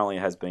Inglis apparently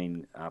has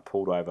been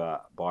pulled over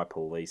by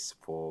police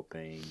for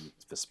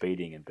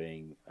speeding and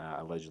being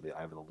allegedly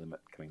over the limit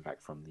coming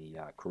back from the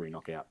Koori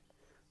Knockout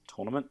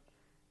tournament.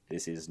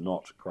 This is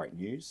not great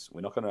news.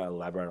 We're not going to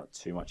elaborate on it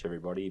too much,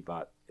 everybody,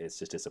 but it's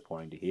just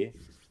disappointing to hear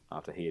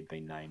after he had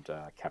been named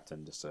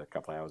captain just a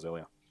couple of hours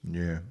earlier.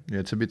 Yeah,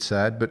 it's a bit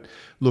sad, but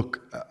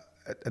look,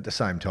 at the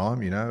same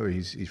time,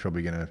 he's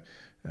probably going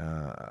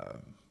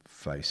to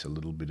face a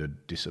little bit of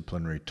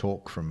disciplinary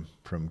talk from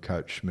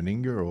Coach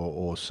Meninga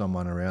or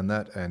someone around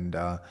that, and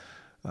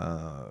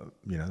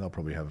they'll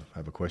probably have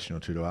a question or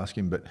two to ask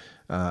him. But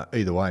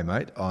either way,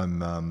 mate,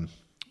 I'm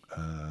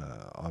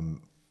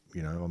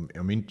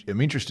I'm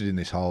interested in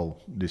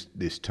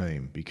this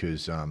team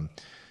because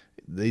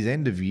these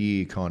end of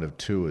year kind of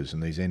tours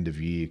and these end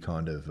of year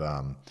kind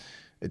of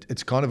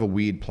it's kind of a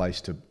weird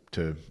place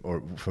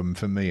or for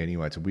me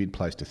anyway, it's a weird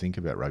place to think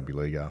about rugby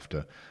league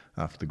after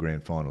the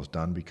grand final's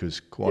done, because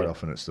quite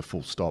often it's the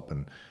full stop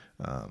and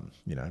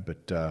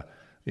there'll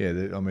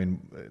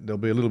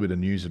be a little bit of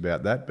news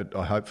about that, but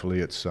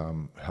hopefully it's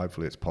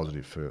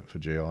positive for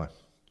GI. Do you want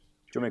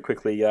me to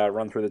quickly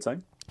run through the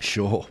team?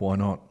 Sure, why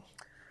not?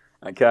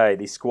 Okay,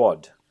 the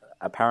squad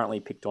apparently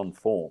picked on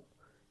form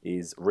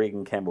is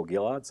Regan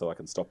Campbell-Gillard, so I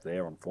can stop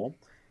there on form.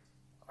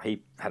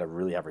 He had a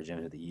really average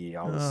end of the year.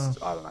 I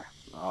don't know.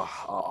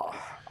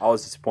 I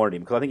was disappointed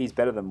in him because I think he's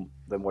better than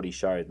what he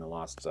showed in the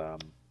last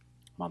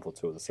month or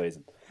two of the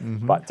season.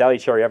 Mm-hmm. But Daly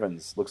Cherry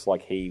Evans looks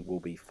like he will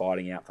be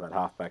fighting out for that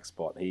halfback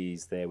spot.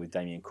 He's there with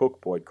Damien Cook,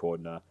 Boyd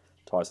Cordner,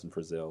 Tyson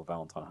Frizzell,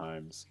 Valentine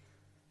Holmes,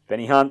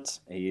 Benny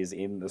Hunt. He is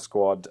in the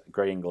squad.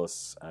 Greg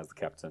Inglis as the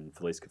captain.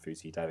 Felice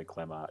Kafusi, David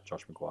Clemmer,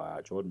 Josh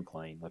McGuire, Jordan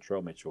McLean,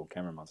 Latrell Mitchell,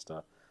 Cameron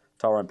Munster,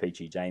 Tyrone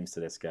Peachy, James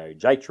Tedesco,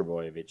 Jake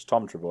Trebojevic,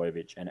 Tom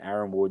Trebojevic, and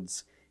Aaron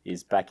Woods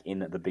is back in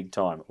the big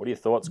time. What are your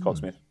thoughts,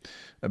 Cogsmith?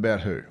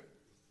 About who?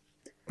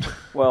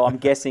 Well, I'm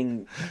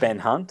guessing Ben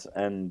Hunt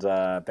and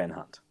Ben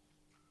Hunt.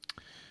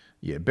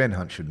 Yeah, Ben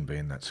Hunt shouldn't be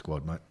in that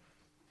squad, mate.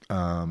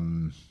 I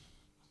know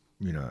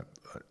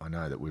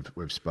that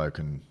we've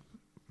spoken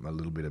a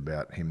little bit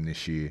about him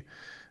this year.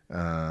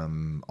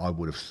 I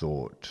would have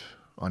thought.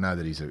 I know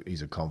that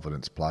he's a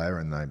confidence player,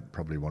 and they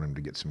probably want him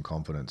to get some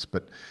confidence,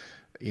 but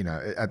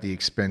at the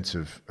expense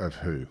of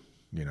who?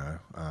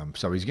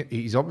 So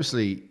he's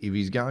obviously if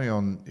he's going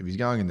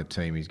in the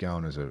team, he's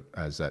going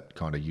as that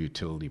kind of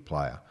utility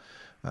player,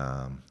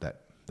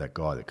 that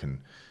guy that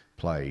can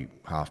play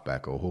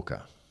halfback or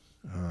hooker.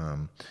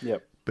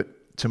 Yep.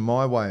 But to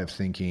my way of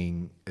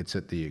thinking, it's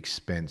at the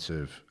expense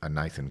of a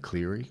Nathan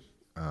Cleary.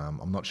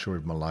 I'm not sure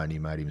if Maloney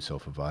made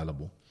himself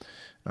available,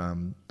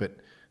 but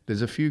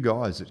there's a few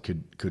guys that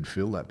could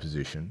fill that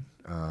position,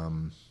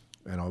 and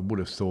I would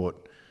have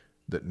thought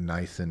that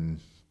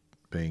Nathan,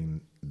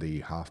 being the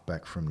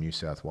halfback from New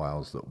South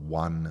Wales that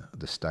won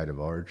the State of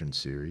Origin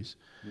series,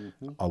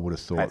 I would have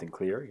thought Nathan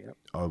Cleary. Yep.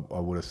 I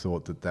would have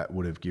thought that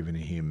would have given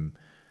him.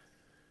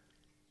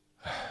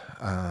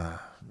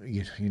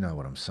 You know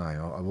what I'm saying.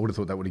 I would have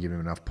thought that would have given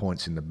him enough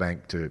points in the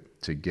bank to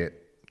get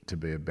to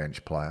be a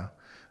bench player.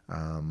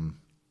 Behind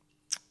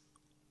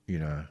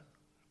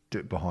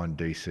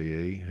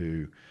DCE,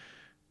 who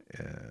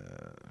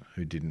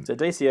didn't. So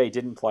DCE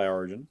didn't play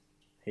Origin.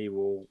 He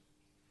will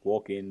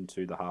walk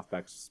into the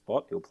halfback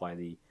spot. He'll play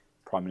the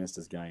Prime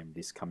Minister's game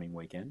this coming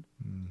weekend.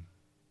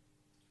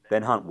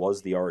 Ben Hunt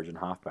was the Origin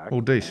halfback.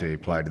 Well, DCE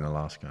played in the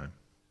last game.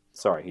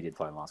 Sorry, he did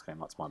play in the last game.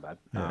 That's my bad.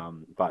 Yeah.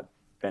 But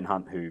Ben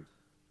Hunt, who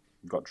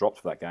got dropped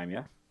for that game,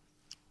 yeah?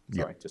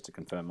 Sorry, Yep. just to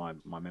confirm my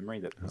memory.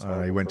 That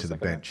he went to the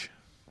bench.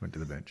 Went to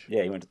the bench.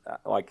 Yeah, he went to,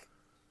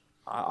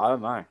 I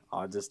don't know.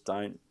 I just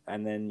don't.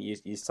 And then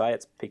you say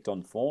it's picked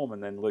on form,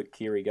 and then Luke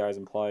Keary goes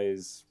and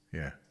plays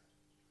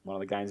one of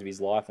the games of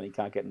his life, and he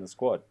can't get in the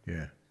squad.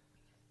 Yeah.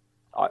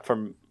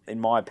 In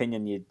my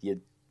opinion,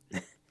 you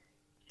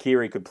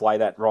Keary could play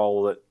that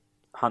role that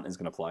Hunt is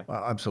going to play.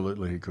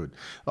 Absolutely, he could.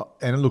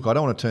 And look, I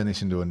don't want to turn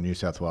this into a New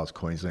South Wales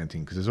Queensland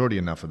thing because there's already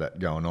enough of that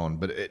going on.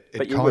 But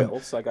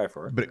so go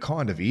for it. But it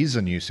kind of is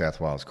a New South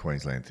Wales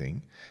Queensland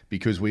thing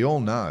because we all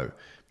know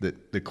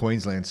that the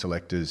Queensland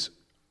selectors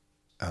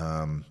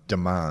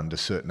demand a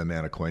certain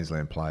amount of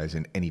Queensland players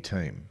in any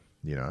team.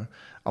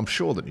 I'm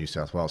sure that New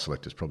South Wales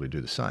selectors probably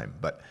do the same.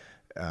 But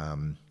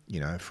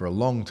for a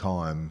long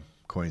time,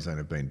 Queensland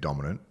have been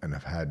dominant and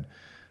have had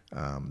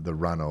the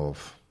run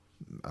of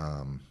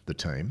the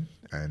team,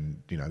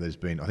 and I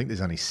think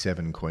there's only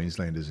 7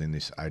 Queenslanders in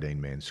this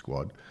 18-man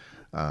squad,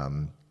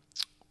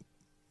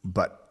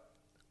 but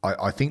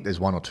I think there's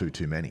 1 or 2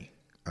 too many.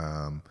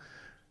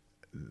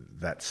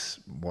 That's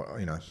what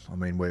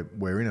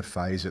we're in a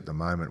phase at the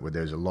moment where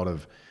there's a lot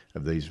of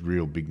these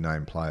real big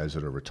name players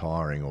that are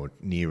retiring or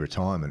near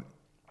retirement,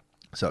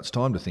 so it's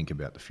time to think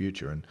about the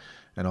future.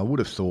 And I would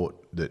have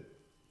thought that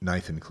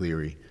Nathan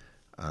Cleary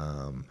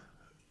who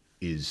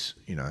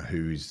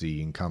is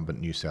the incumbent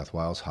New South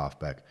Wales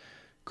halfback,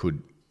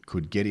 could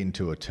get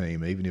into a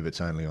team, even if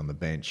it's only on the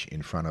bench,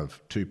 in front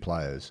of 2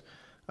 players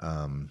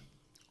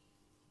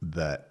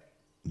that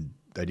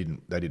they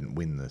didn't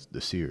win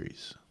the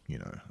series.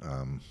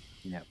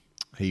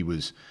 He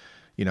was,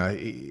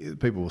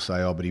 people will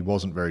say, but he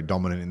wasn't very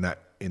dominant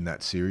in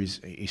that series.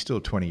 He's still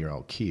a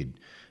 20-year-old kid.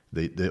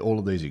 All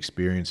of these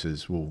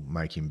experiences will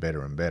make him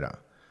better and better.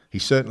 He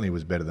certainly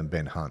was better than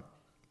Ben Hunt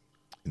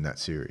in that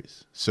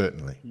series,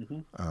 certainly.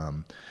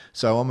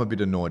 So I'm a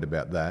bit annoyed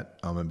about that.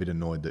 I'm a bit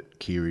annoyed that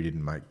Keary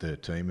didn't make the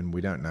team, and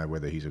we don't know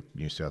whether he's a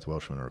New South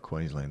Welshman or a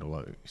Queensland,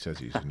 although he says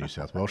he's a New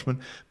South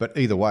Welshman. But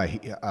either way,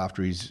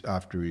 after his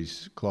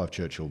Clive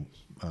Churchill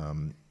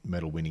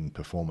medal-winning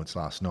performance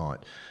last night,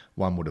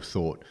 one would have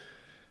thought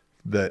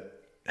that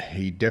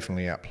he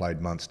definitely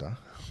outplayed Munster.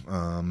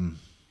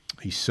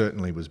 He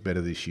certainly was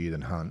better this year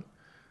than Hunt.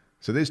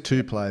 So there's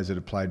two players that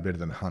have played better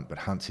than Hunt, but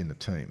Hunt's in the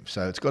team.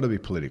 So it's got to be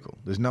political.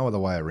 There's no other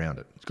way around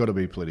it. It's got to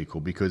be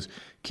political because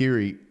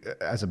Keary,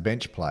 as a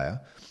bench player,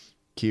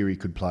 Keary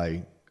could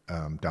play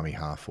dummy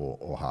half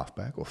or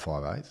halfback or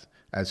 5/8,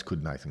 as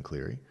could Nathan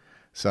Cleary.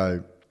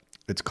 So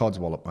it's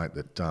Codswallop, mate,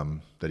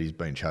 that he's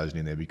been chosen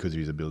in there because of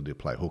his ability to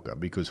play hooker.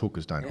 Because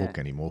hookers don't hook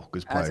anymore.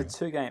 Hookers play.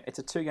 It's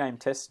a two-game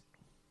test,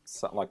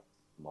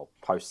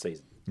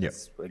 post-season. Yep.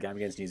 It's a game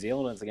against New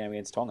Zealand and it's a game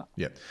against Tonga.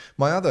 Yeah.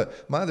 My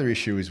other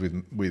issue is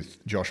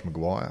with Josh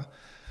Maguire.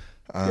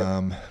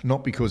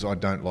 Not because I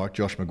don't like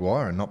Josh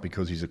Maguire and not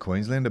because he's a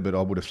Queenslander, but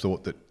I would have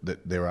thought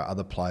that there are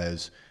other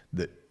players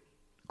that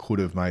could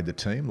have made the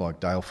team, like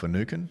Dale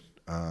Finucane.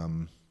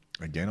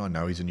 Again, I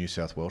know he's a New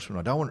South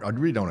Welshman. I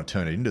really don't want to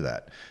turn it into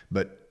that,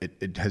 but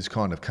it has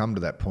kind of come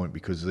to that point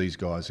because these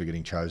guys are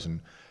getting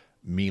chosen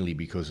merely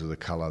because of the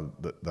colour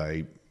that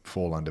they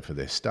fall under for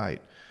their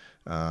state.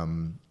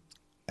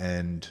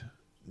 And,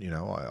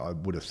 I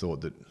would have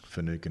thought that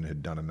Finucane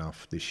had done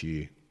enough this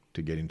year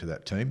to get into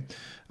that team.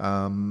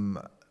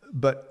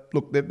 But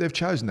look, they've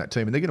chosen that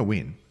team and they're going to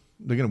win.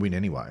 They're going to win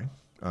anyway.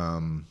 We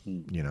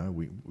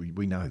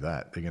know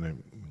that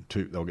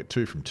they'll get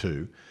 2 from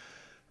 2,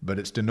 but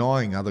it's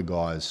denying other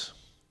guys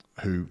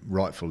who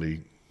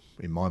rightfully,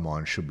 in my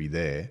mind, should be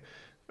there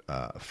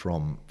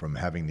from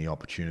having the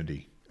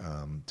opportunity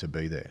to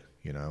be there.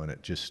 And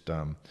it just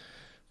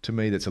to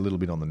me that's a little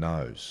bit on the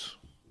nose.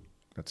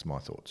 That's my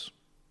thoughts.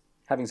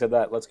 Having said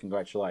that, let's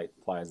congratulate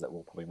players that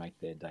will probably make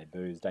their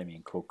debuts.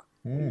 Damien Cook,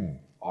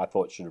 I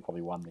thought should have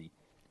probably won the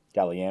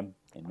Dally M,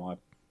 in my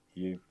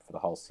view, for the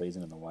whole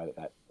season and the way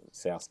that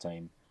South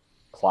team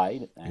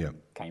played and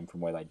came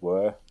from where they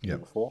were the year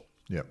before.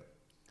 Yep.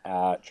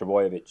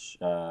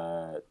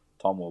 Trebojevic,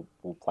 Tom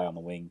will play on the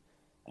wing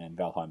and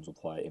Val Holmes will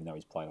play, even though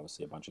he's played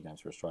obviously a bunch of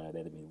games for Australia,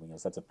 they're to be the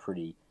wingers. That's a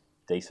pretty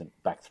decent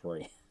back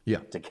three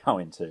to go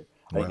into.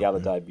 I think the other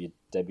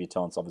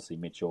debutants, obviously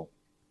Mitchell.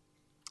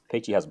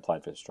 Peachy hasn't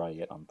played for Australia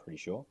yet, I'm pretty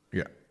sure.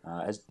 Yeah.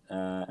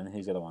 And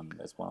who's the other one?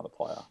 There's one other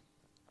player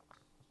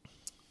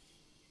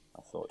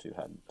I thought who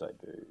hadn't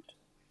debuted.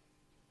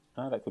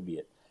 No, that could be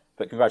it.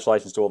 But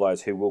congratulations to all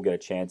those who will get a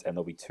chance, and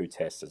there'll be 2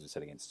 tests, as we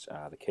said, against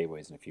the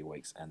Kiwis in a few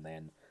weeks, and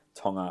then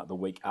Tonga the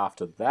week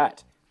after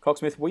that.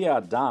 Cocksmith, we are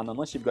done,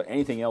 unless you've got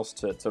anything else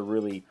to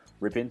really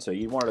rip into.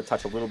 You wanted to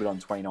touch a little bit on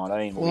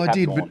 2019. Well, I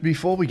did, but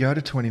before we go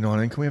to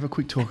 2019, can we have a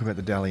quick talk about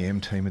the Dally M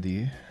Team of the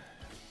Year,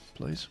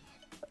 please?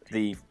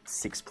 The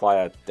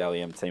 6-player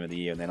Dally M Team of the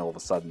Year, and then all of a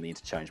sudden the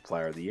Interchange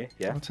Player of the Year.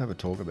 Yeah, let's have a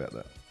talk about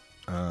that.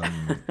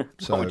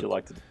 What would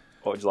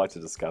you like to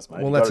discuss,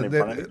 mate? Well, there's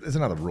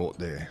another rort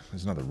there.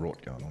 There's another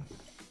rort going on.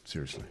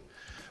 Seriously.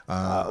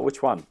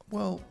 Which one?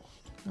 Well,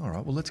 all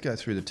right. Well, let's go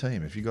through the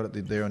team. If you got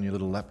it there on your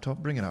little laptop,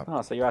 bring it up.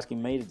 Oh, so you're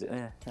asking me to do?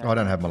 I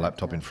don't have my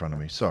laptop in front of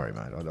me. Sorry,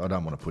 mate. I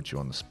don't want to put you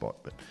on the spot,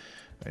 but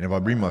if I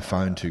bring my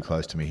phone too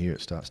close to me here,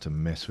 it starts to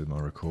mess with my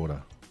recorder.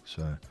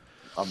 So.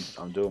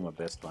 I'm doing my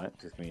best, mate.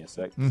 Just give me a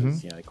sec.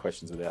 Mm-hmm.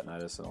 Questions without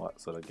notice and all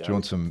that sort of. Do you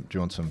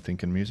want some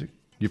thinking music?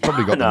 You've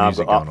probably got the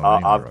music going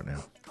on right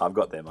now. I've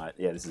got there, mate.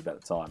 Yeah, this is about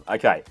the time.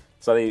 Okay,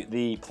 so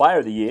the Player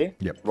of the Year,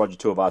 Roger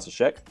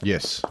Tuivasa-Sheck.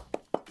 Yes.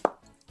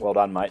 Well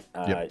done, mate.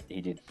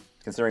 He did,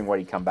 considering what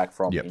he'd come back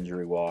from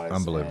injury-wise.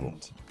 Unbelievable.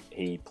 And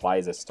he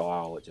plays a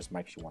style that just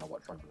makes you want to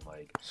watch rugby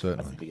league. Certainly.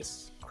 That's the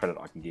biggest credit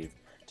I can give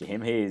to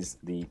him. He is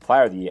the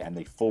Player of the Year and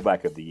the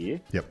Fullback of the Year.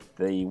 Yep.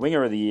 The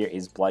Winger of the Year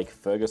is Blake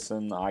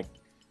Ferguson.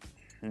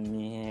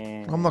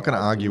 I'm not going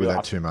to argue with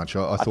that too much.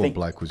 I thought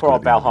Blake was good. Poor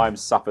old Val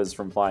Holmes suffers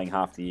from playing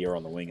half the year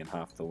on the wing and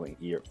half the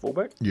year at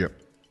fullback. Yep.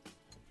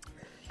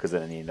 Because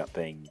then he ended up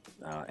being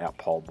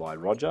outpolled by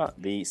Roger.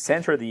 The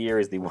Centre of the Year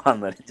is the one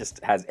that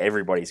just has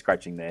everybody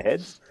scratching their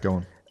heads. Go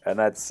on. And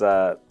that's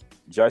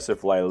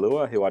Joseph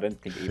Leilua, who I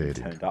don't think even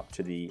turned up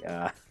to the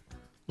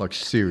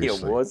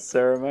seriously awards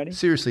ceremony.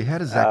 Seriously, how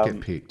does that get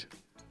picked?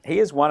 He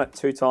has won it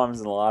 2 times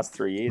in the last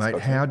 3 years. Mate,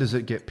 how does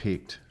it get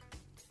picked?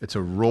 It's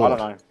a raw. I don't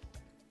know.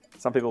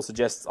 Some people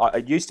suggest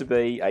it used to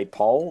be a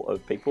poll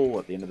of people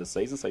at the end of the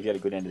season. So if you had a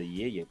good end of the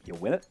year, you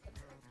win it.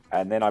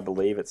 And then I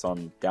believe it's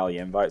on Dally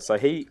M votes. So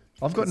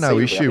I've got no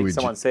issue with.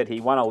 Someone said he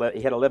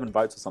had 11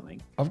 votes or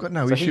something. I've got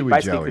no issue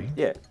with Joey.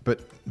 Yeah,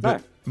 but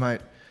mate,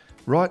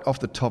 right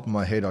off the top of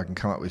my head, I can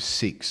come up with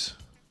 6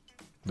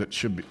 that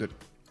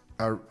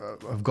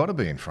have got to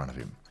be in front of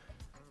him.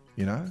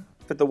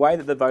 But the way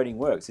that the voting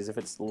works is if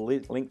it's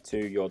linked to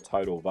your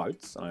total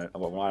votes. From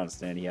what I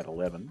understand, he had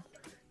 11.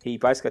 He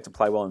basically had to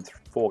play well in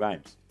 4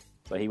 games.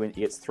 So he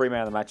gets 3 man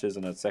of the matches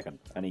and a second,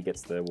 and he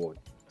gets the award.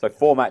 So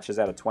 4 matches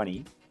out of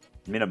 20,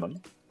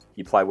 minimum,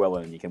 you play well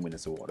and you can win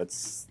this award.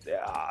 It's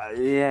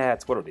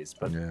what it is.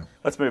 But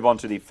let's move on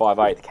to the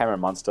 5'8", Cameron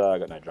Munster. I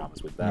got no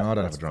dramas with that. No, I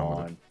don't have a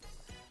drama with it.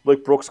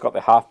 Luke Brooks got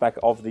the halfback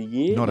of the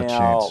year. Not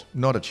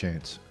a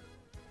chance.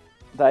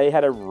 They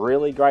had a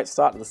really great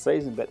start to the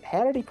season, but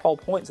how did he poll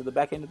points at the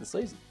back end of the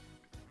season?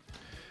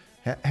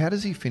 How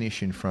does he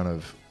finish in front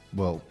of?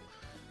 Well.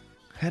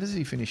 How does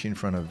he finish in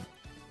front of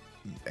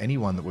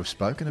anyone that we've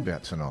spoken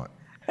about tonight?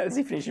 How does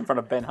he finish in front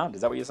of Ben Hunt?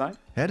 Is that what you're saying?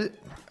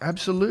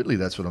 Absolutely,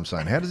 that's what I'm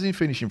saying. How does he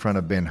finish in front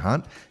of Ben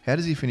Hunt? How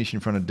does he finish in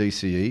front of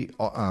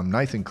DCE,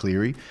 Nathan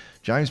Cleary,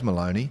 James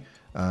Maloney?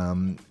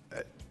 Any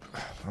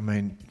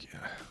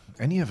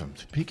of them.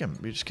 Pick them.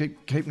 You just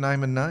keep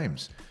naming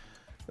names.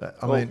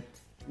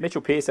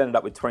 Mitchell Pearce ended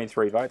up with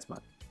 23 votes, mate.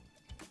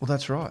 Well,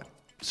 that's right.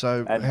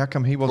 So And how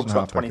come he wasn't Brooks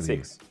got halfback of the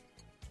year? 26.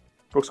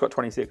 Brooks got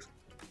 26.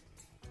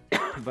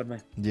 Pardon me.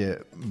 Yeah,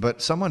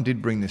 but someone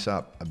did bring this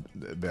up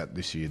about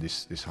this year,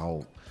 this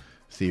whole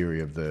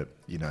theory of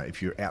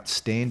if you're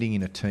outstanding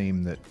in a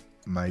team that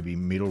may be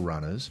middle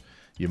runners,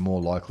 you're more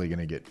likely going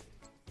to get,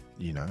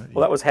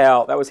 Well, that was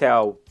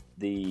how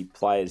the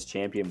Players'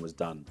 Champion was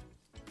done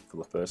for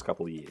the first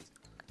couple of years.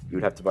 You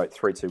would have to vote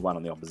 3-2-1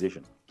 on the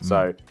opposition.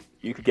 So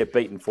you could get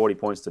beaten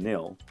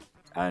 40-0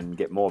 and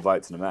get more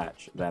votes in a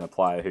match than a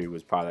player who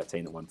was part of that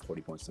team that won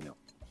 40-0.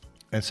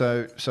 And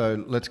so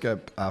let's go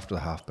after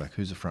the halfback.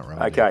 Who's the front row?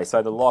 Okay,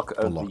 so the lock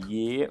of the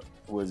year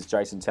was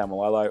Jason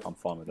Taumalolo. I'm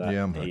fine with that.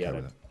 Yeah, I'm okay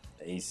with that.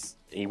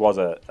 He was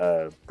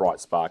a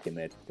bright spark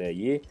in their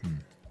year.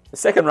 The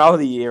second row of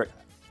the year,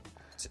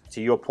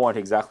 to your point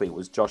exactly, it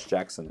was Josh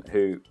Jackson,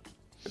 who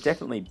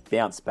definitely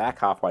bounced back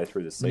halfway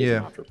through the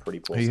season after a pretty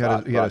poor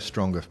start. He had a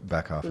stronger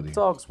back half of the year.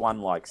 The Dogs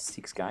won like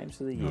 6 games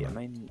for the year.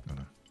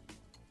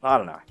 I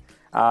don't know.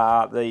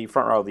 The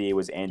front row of the year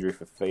was Andrew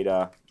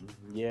Fafita.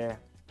 Yeah,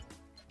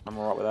 I'm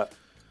all right with that,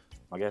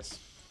 I guess.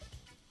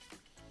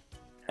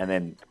 And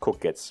then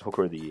Cook gets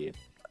Hooker of the Year.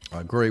 I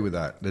agree with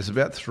that. There's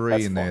about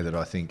 3 in there that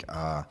I think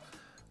are,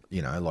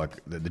 like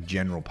the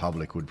general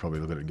public would probably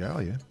look at it and go, oh,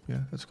 yeah,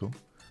 that's cool.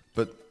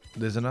 But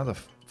there's another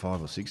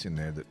 5 or 6 in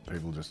there that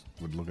people just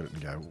would look at it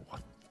and go,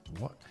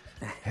 what?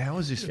 How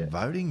is this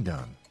voting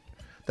done?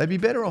 They'd be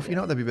better off, you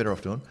know what they'd be better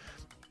off doing?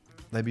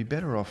 They'd be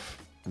better off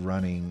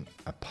running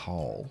a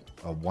poll,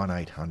 a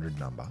 1-800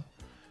 number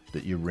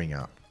that you ring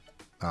up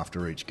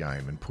after each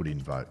game and put in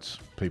votes.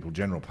 People,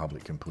 general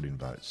public, can put in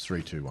votes,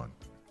 3-2-1.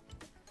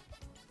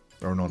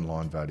 Or an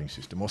online voting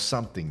system or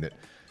something that,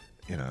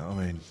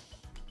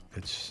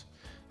 it's,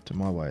 to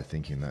my way of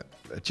thinking, that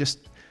it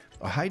just,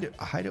 I hate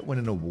it when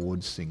an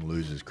awards thing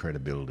loses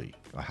credibility.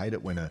 I hate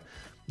it when a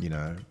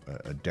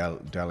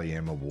Dally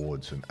M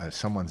Awards and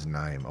someone's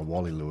name, a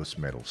Wally Lewis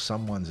medal,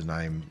 someone's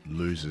name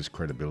loses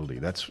credibility.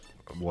 That's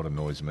what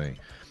annoys me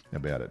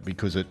about it,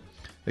 because it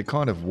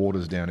kind of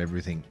waters down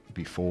everything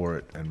before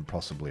it and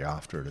possibly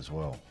after it as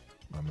well.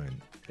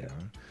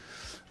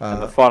 And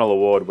the final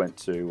award went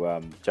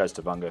to Joe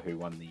Stavunga, who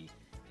won the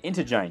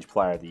Interchange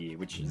Player of the Year,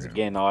 which is,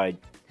 again,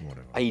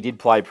 he did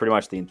play pretty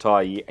much the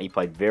entire year. He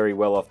played very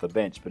well off the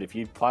bench, but if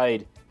you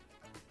played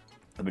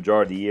the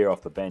majority of the year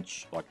off the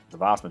bench, like the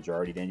vast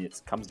majority, then it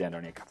comes down to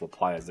only a couple of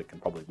players that can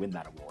probably win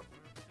that award.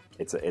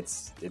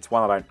 It's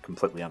one I don't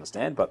completely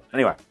understand, but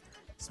anyway,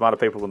 smarter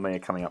people than me are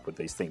coming up with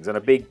these things. And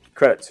a big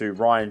credit to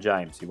Ryan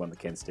James, who won the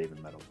Ken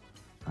Stephen Medal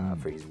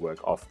for his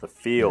work off the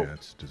field. Yeah,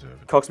 it's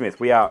deserved. Cocksmith,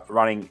 we are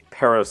running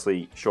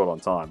perilously short on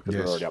time because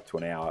we're already up to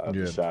an hour of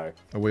the show.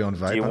 Are we on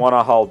vapor? Do you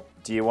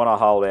want to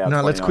hold our?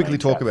 No, let's quickly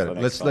talk about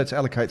it. Let's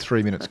allocate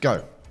 3 minutes.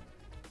 Go.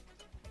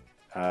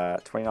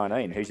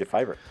 2019. Who's your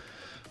favourite?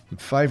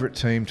 Favourite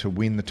team to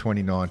win the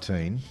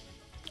 2019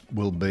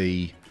 will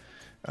be,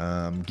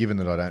 given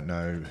that I don't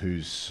know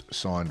who's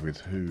signed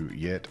with who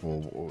yet,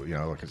 or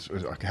I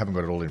haven't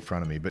got it all in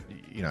front of me, but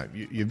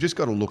you've just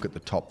got to look at the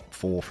top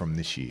 4 from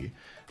this year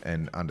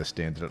and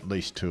understand that at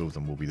least 2 of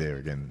them will be there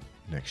again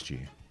next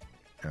year.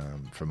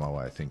 From my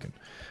way of thinking,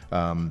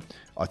 I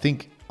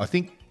think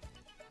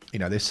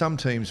there's some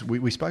teams.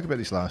 We spoke about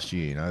this last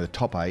year. The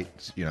top 8.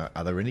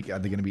 Are there going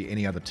to be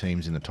any other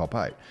teams in the top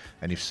 8?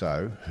 And if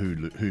so,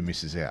 who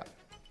misses out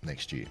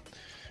next year?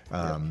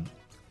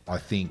 I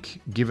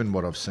think, given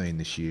what I've seen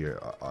this year,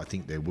 I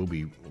think there will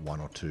be 1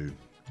 or 2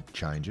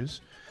 changes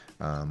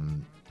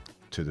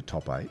to the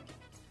top 8,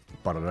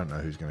 but I don't know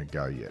who's going to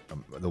go yet.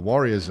 The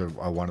Warriors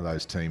are one of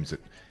those teams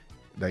that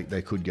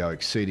they could go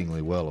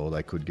exceedingly well, or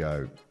they could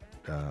go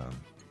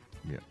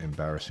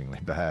embarrassingly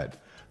bad.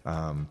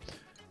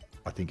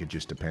 I think it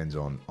just depends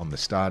on the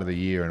start of the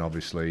year, and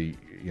obviously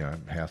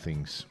how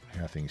things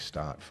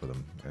start for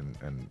them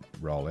and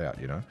roll out.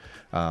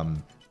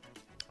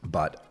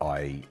 But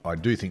I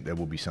do think there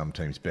will be some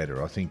teams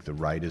better. I think the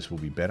Raiders will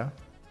be better,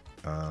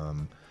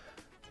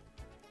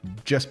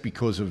 just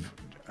because of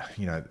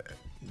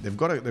they've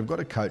got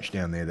a coach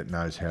down there that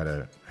knows how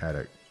to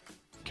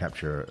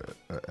capture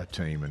a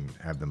team and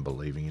have them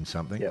believing in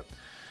something. Yep.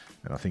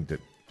 And I think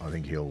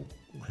he'll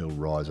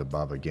rise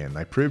above again.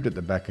 They proved at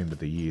the back end of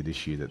the year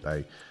this year that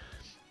they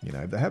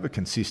have a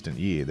consistent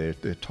year. They're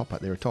a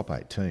top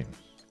 8 team.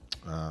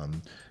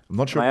 I'm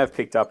not sure. They have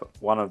picked up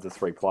one of the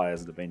 3 players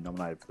that have been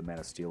nominated for the Man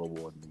of Steel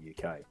award in the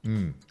UK.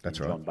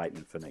 That's right. John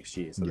Bateman for next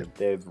year. So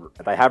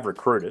they have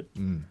recruited.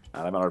 They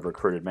might not have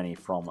recruited many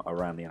from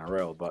around the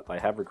NRL, but they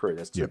have recruited.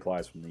 There's 2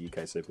 players from the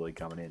UK Super League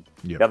coming in.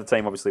 Yep. The other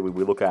team, obviously,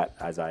 we look at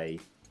as a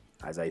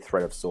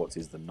threat of sorts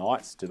is the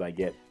Knights. Do they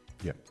get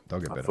they'll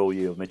get better. Full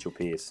year of Mitchell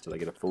Pearce? Do they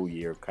get a full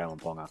year of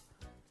Kalen Ponga?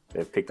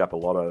 They've picked up a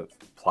lot of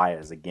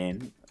players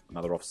again.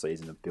 another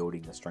off-season of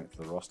building the strength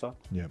of the roster.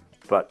 Yeah.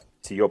 But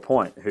to your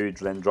point, who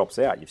then drops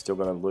out? You've still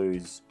got to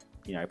lose.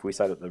 If we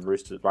say that the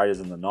Raiders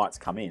and the Knights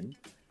come in,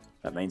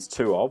 that means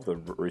 2 of the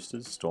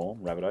Roosters, Storm,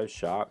 Rabbitohs,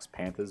 Sharks,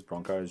 Panthers,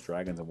 Broncos,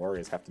 Dragons, and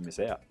Warriors have to miss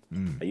out.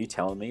 Are you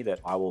telling me that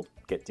I will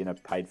get dinner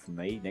paid for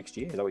me next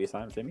year? Is that what you're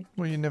saying to me?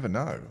 Well, you never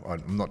know.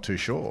 I'm not too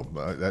sure.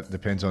 But that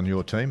depends on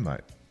your team,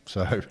 mate.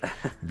 So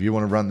if you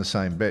want to run the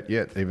same bet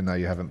yet, even though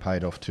you haven't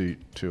paid off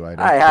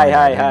 280.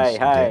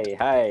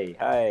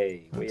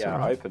 Hey. We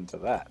are open to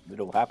that.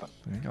 It'll happen.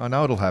 I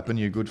know it'll happen.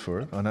 You're good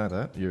for it. I know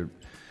that. You're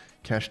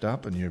cashed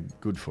up and you're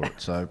good for it.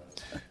 So,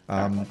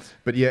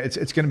 but yeah, it's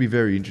going to be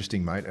very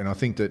interesting, mate. And I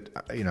think that,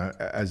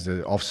 as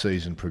the off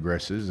season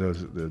progresses,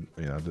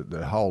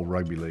 the whole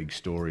rugby league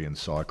story and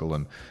cycle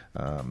and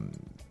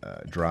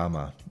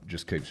drama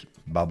just keeps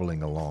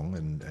bubbling along,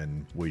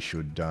 and we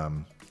should,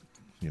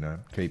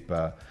 keep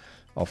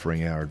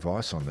offering our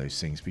advice on these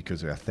things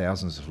because our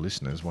thousands of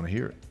listeners want to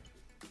hear it.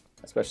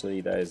 Especially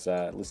those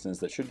listeners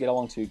that should get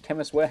along to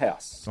Chemist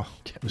Warehouse. Oh,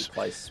 Chemist. A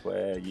place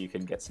where you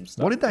can get some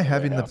stuff. What did they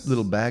have in the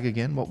little bag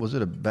again? What was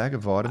it, a bag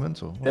of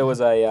vitamins? Or there was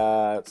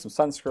some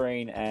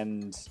sunscreen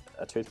and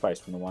a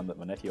toothpaste from the one that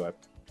my nephew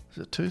opened.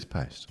 Was it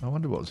toothpaste? I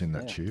wonder what was in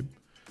that tube.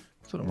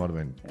 I thought it might have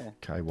been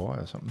KY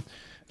or something.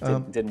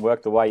 Didn't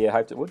work the way you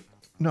hoped it would?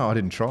 No, I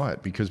didn't try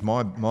it because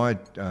my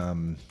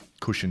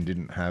cushion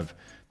didn't have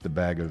the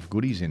bag of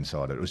goodies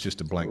inside it. It was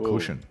just a blank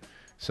cushion.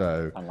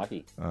 So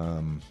unlucky.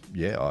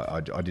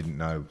 I didn't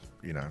know,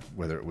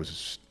 whether it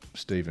was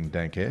Stephen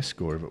Dank-esque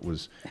or if it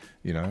was,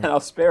 And I'll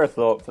spare a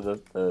thought for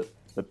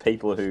the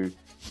people who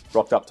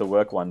rocked up to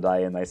work one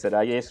day and they said,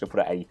 "Oh, yeah, it's going to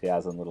put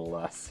 80,000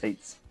 little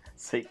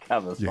seat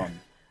covers on."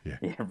 Yeah.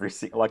 Every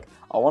like,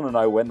 I want to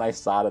know when they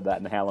started that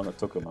and how long it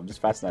took them. I'm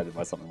just fascinated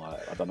by something like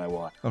that. I don't know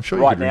why. I'm sure.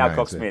 Right now,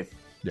 Cocksmith.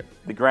 Yep.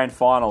 The grand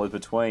final is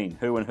between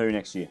who and who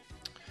next year?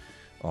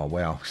 Oh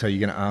wow! So you're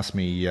going to ask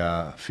me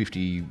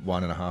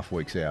 51 and a half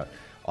weeks out.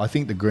 I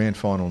think the grand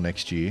final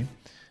next year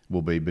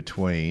will be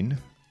between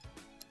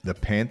the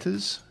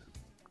Panthers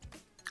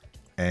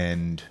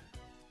and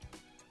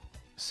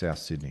South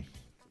Sydney.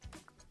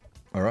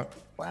 All right?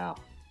 Wow.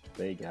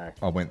 There you go.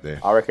 I went there.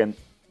 I reckon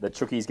the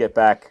Chookies get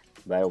back.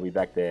 They'll be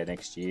back there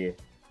next year,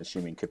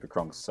 assuming Cooper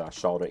Cronk's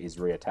shoulder is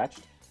reattached.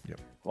 Yep.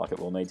 Like it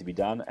will need to be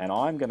done. And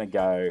I'm going to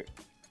go...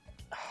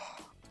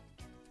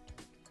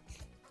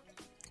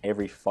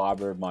 Every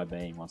fibre of my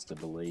being wants to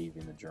believe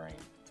in the dream.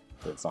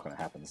 But it's not going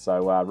to happen.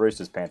 So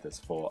Roosters Panthers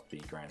for the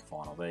grand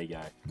final. There you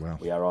go. Wow.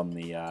 We are on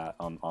the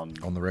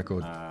on the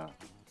record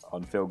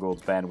on Phil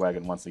Gould's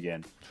bandwagon once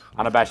again.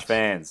 Unabashed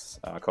fans,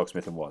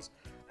 Cocksmith and Was.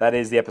 That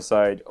is the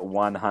episode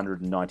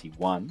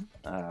 191.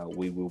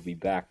 We will be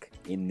back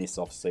in this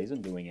off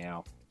season doing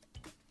our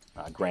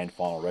grand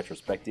final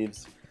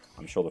retrospectives.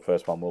 I'm sure the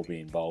first one will be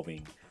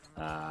involving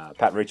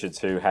Pat Richards,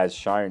 who has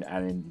shown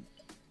an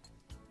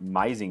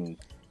amazing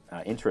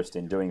interest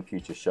in doing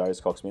future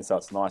shows, Cocksmith. So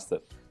it's nice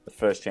that the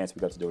first chance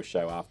we got to do a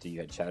show after you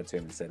had chatted to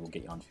him and said, we'll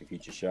get you on for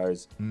future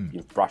shows.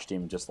 You've brushed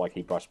him just like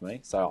he brushed me.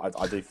 So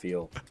I do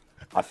feel,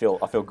 I feel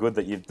good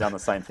that you've done the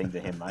same thing to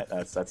him, mate.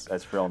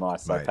 That's real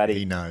nice. So mate, Paddy,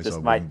 he knows just,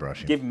 I mate, wouldn't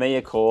brush him. Give me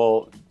a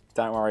call.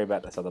 Don't worry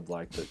about this other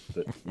bloke,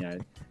 but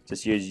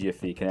just use you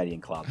for your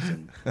Canadian clubs,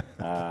 and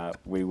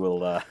we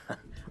will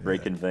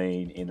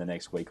reconvene in the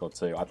next week or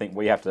two. I think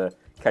we have to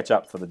catch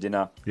up for the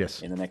dinner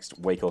in the next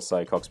week or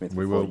so, Cocksmith,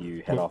 before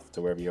you head off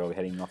to wherever you're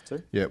heading off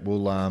to. Yeah, we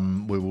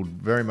will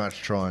very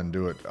much try and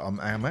do it.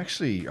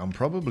 I'm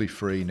probably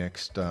free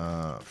next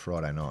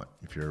Friday night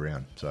if you're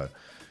around. So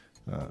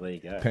there you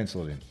go.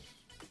 Pencil it in.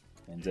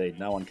 Indeed,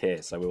 no one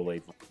cares, so we'll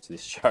leave to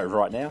this show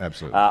right now.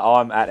 Absolutely.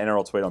 I'm at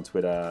NRL Tweet on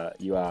Twitter.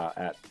 You are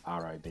at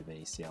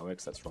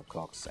ROBBCOX. That's Rob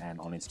Cox. And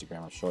on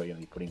Instagram, I'm sure you're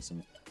going to be putting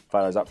some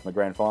photos up from the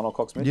grand final,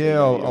 Cocksmith. Yeah,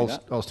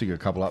 I'll stick a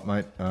couple up,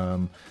 mate.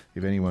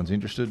 If anyone's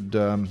interested,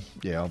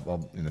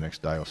 I'll in the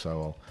next day or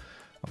so,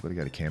 I've got to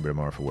go to Canberra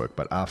tomorrow for work.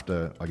 But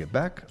after I get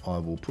back, I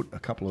will put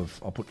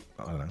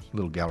a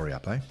little gallery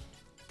up, eh?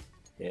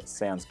 Yeah,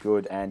 sounds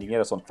good. And you can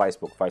get us on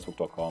Facebook,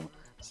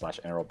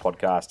 facebook.com/NRL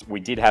Podcast. We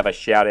did have a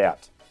shout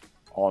out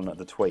on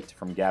the tweet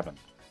from Gavin,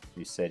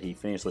 who said he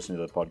finished listening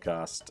to the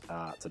podcast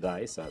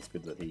today, so it's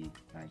good that he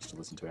managed to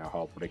listen to our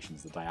whole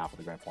predictions the day after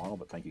the grand final,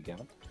 but thank you,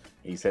 Gavin.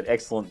 He said,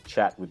 excellent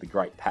chat with the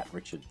great Pat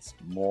Richards.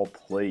 More,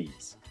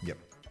 please. Yep.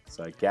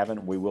 So,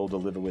 Gavin, we will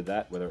deliver with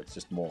that, whether it's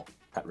just more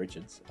Pat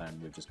Richards,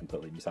 and we've just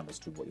completely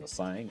misunderstood what you're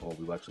saying, or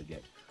we will actually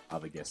get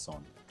other guests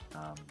on.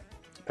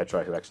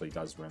 Petro, who actually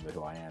does remember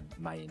who I am,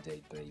 may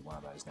indeed be one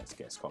of those next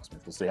guests,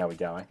 Cocksmith. We'll see how we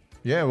go, eh?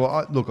 Yeah,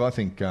 well, I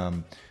think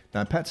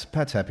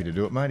Pat's happy to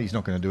do it, mate. He's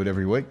not going to do it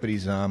every week, but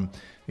he's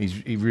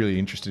really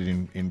interested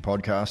in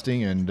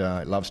podcasting and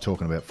loves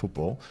talking about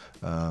football.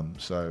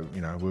 So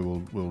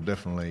we'll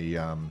definitely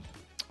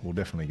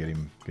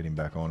get him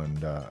back on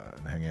and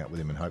hang out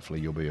with him, and hopefully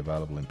you'll be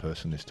available in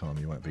person this time.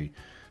 You won't be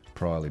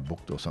priorly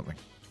booked or something.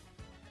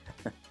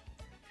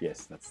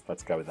 Yes,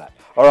 let's go with that.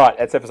 All right,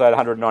 that's episode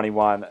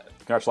 191.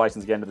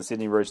 Congratulations again to the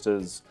Sydney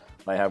Roosters.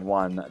 They have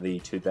won the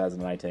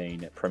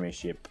 2018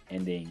 Premiership,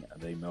 ending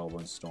the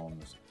Melbourne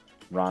Storm's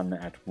run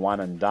at one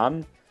and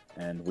done.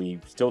 And we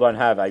still don't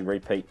have a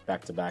repeat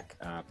back-to-back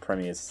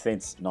premiers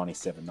since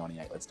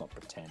 97-98. Let's not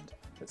pretend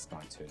it's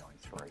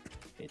 92-93.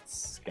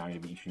 It's going to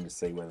be interesting to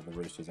see whether the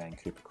Roosters and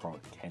Cooper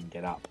Cronk can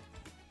get up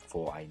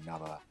for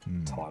another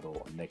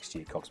title next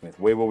year, Cocksmith.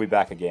 We will be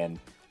back again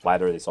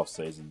later this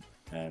off-season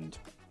and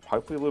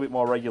hopefully a little bit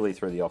more regularly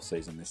through the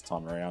off-season this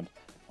time around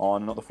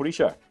on Not the Footy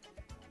Show.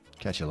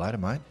 Catch you later,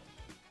 mate.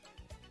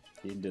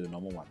 You didn't do the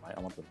normal one, mate. I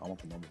want the normal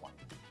one.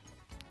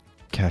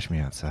 Cash me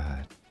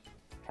outside.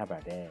 How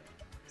about that?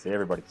 See you,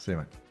 everybody. See you,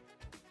 mate.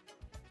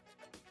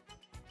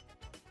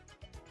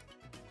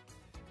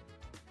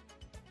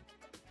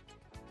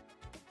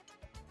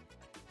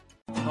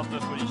 Not the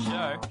Footy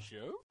Show.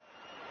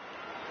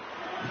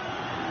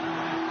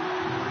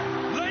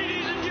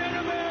 Ladies and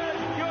gentlemen,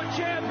 your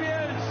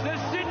champions, the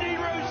Sydney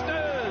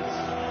Roosters.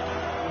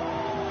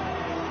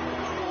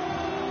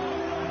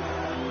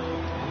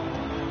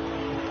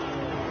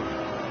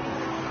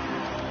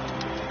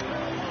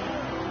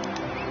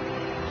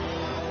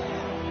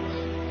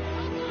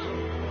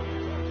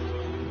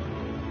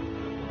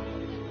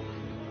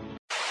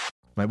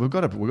 Mate, we've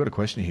got a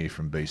question here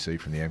from BC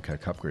from the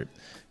AMCO Cup group.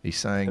 He's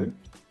saying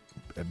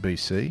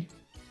BC.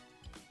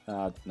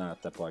 No,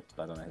 that bloke.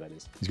 I don't know who that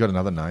is. He's got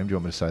another name. Do you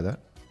want me to say that?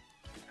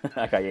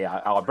 Okay,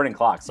 yeah. Oh, Brendan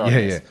Clark.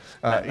 Sorry.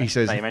 Yeah. He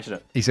says. No, you mentioned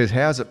it. He says,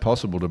 "How is it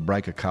possible to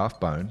break a calf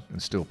bone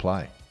and still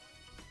play?"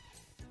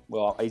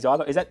 Well, is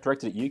that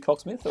directed at you,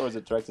 Cocksmith, or is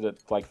it directed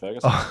at Blake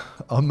Ferguson?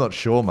 I'm not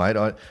sure, mate.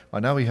 I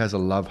know he has a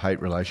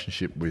love-hate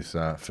relationship with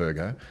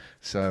Fergo,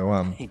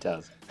 so he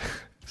does.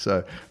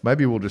 So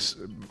maybe we'll just.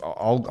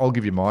 I'll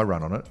give you my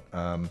run on it.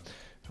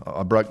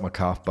 I broke my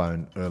calf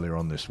bone earlier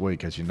on this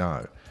week, as you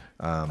know.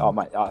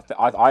 Mate,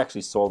 I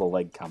actually saw the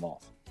leg come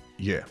off.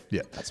 Yeah.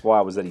 That's why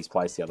I was at his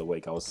place the other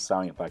week. I was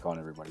sewing it back on,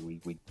 everybody. We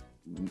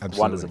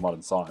wonders of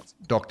modern science.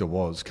 Dr.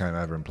 Woz came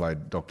over and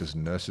played doctors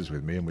and nurses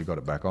with me, and we got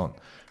it back on.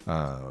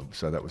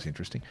 So that was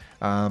interesting.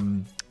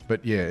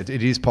 But yeah, it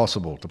is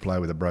possible to play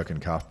with a broken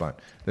calf bone.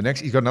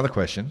 He's got another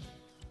question.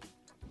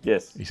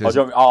 Yes. He says,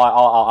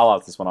 I'll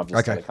ask this one. I've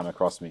just had it come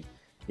across me.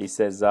 He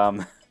says,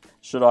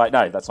 should I...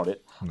 No, that's not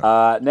it.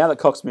 No. Now that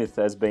Cocksmith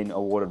has been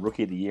awarded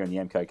Rookie of the Year in the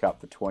MCO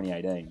Cup for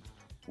 2018,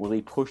 will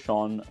he push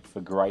on for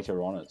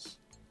greater honours?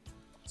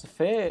 It's a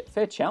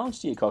fair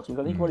challenge to you, Cocksmith.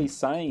 I think what he's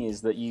saying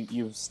is that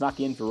you've snuck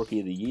in for Rookie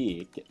of the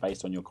Year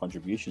based on your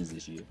contributions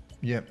this year.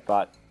 Yeah.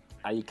 But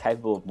are you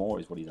capable of more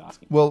is what he's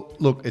asking. Well,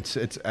 look, it's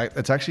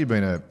actually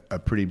been a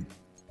pretty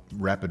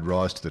rapid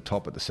rise to the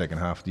top at the second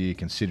half of the year,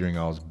 considering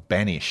I was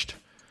banished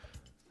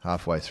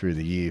halfway through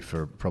the year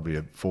for probably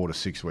a 4 to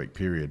 6 week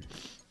period,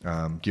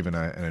 given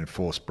an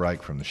enforced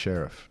break from the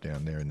sheriff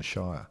down there in the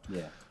Shire.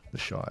 Yeah. The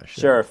Shire.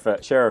 Sheriff for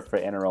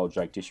NRL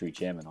judiciary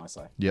chairman, I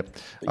say. Yep.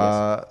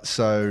 Yes.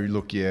 So,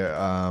 look,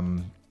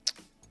 am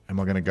I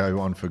going to go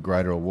on for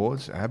greater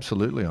awards?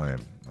 Absolutely I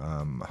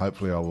am.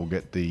 Hopefully I will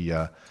get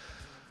the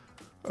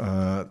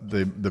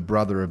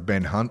Brother of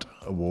Ben Hunt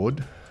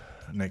award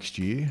next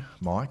year,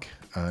 Mike,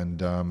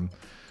 and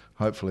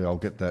hopefully I'll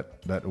get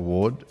that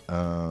award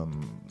for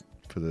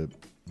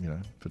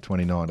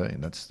 2019.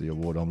 That's the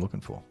award I'm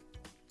looking for.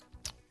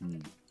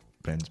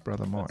 Ben's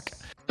brother, Mike.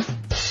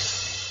 Yes.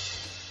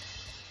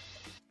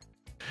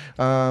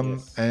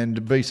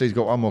 And BC's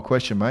got one more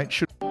question,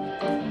 mate.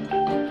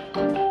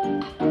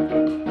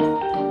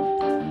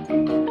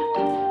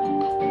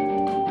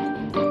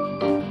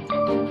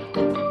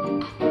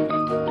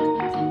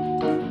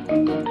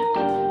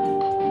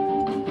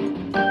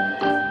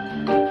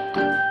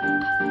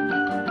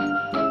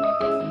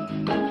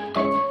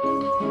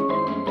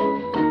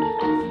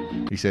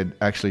 He said,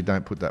 actually,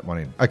 don't put that one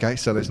in. Okay,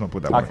 so let's not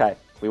put that one in. Okay,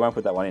 we won't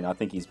put that one in. I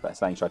think he's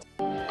saying try to...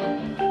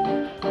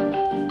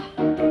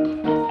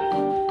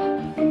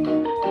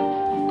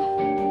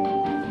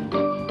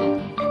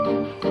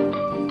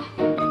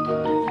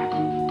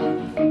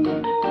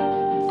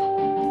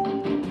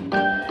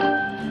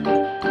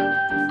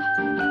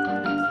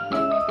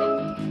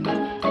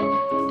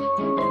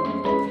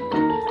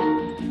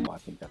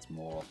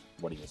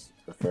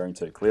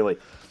 To. Clearly,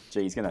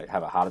 he's going to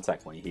have a heart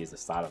attack when he hears the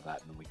start of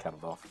that and then we cut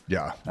it off.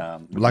 Yeah.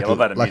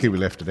 Lucky we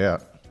left it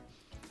out.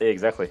 Yeah,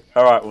 exactly.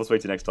 All right, we'll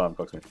speak to you next time,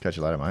 Cocksmith. Catch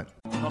you later, mate.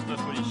 Not the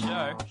Footy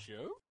Show.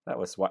 That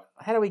was what?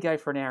 How do we go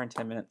for an hour and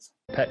 10 minutes?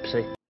 Pepsi.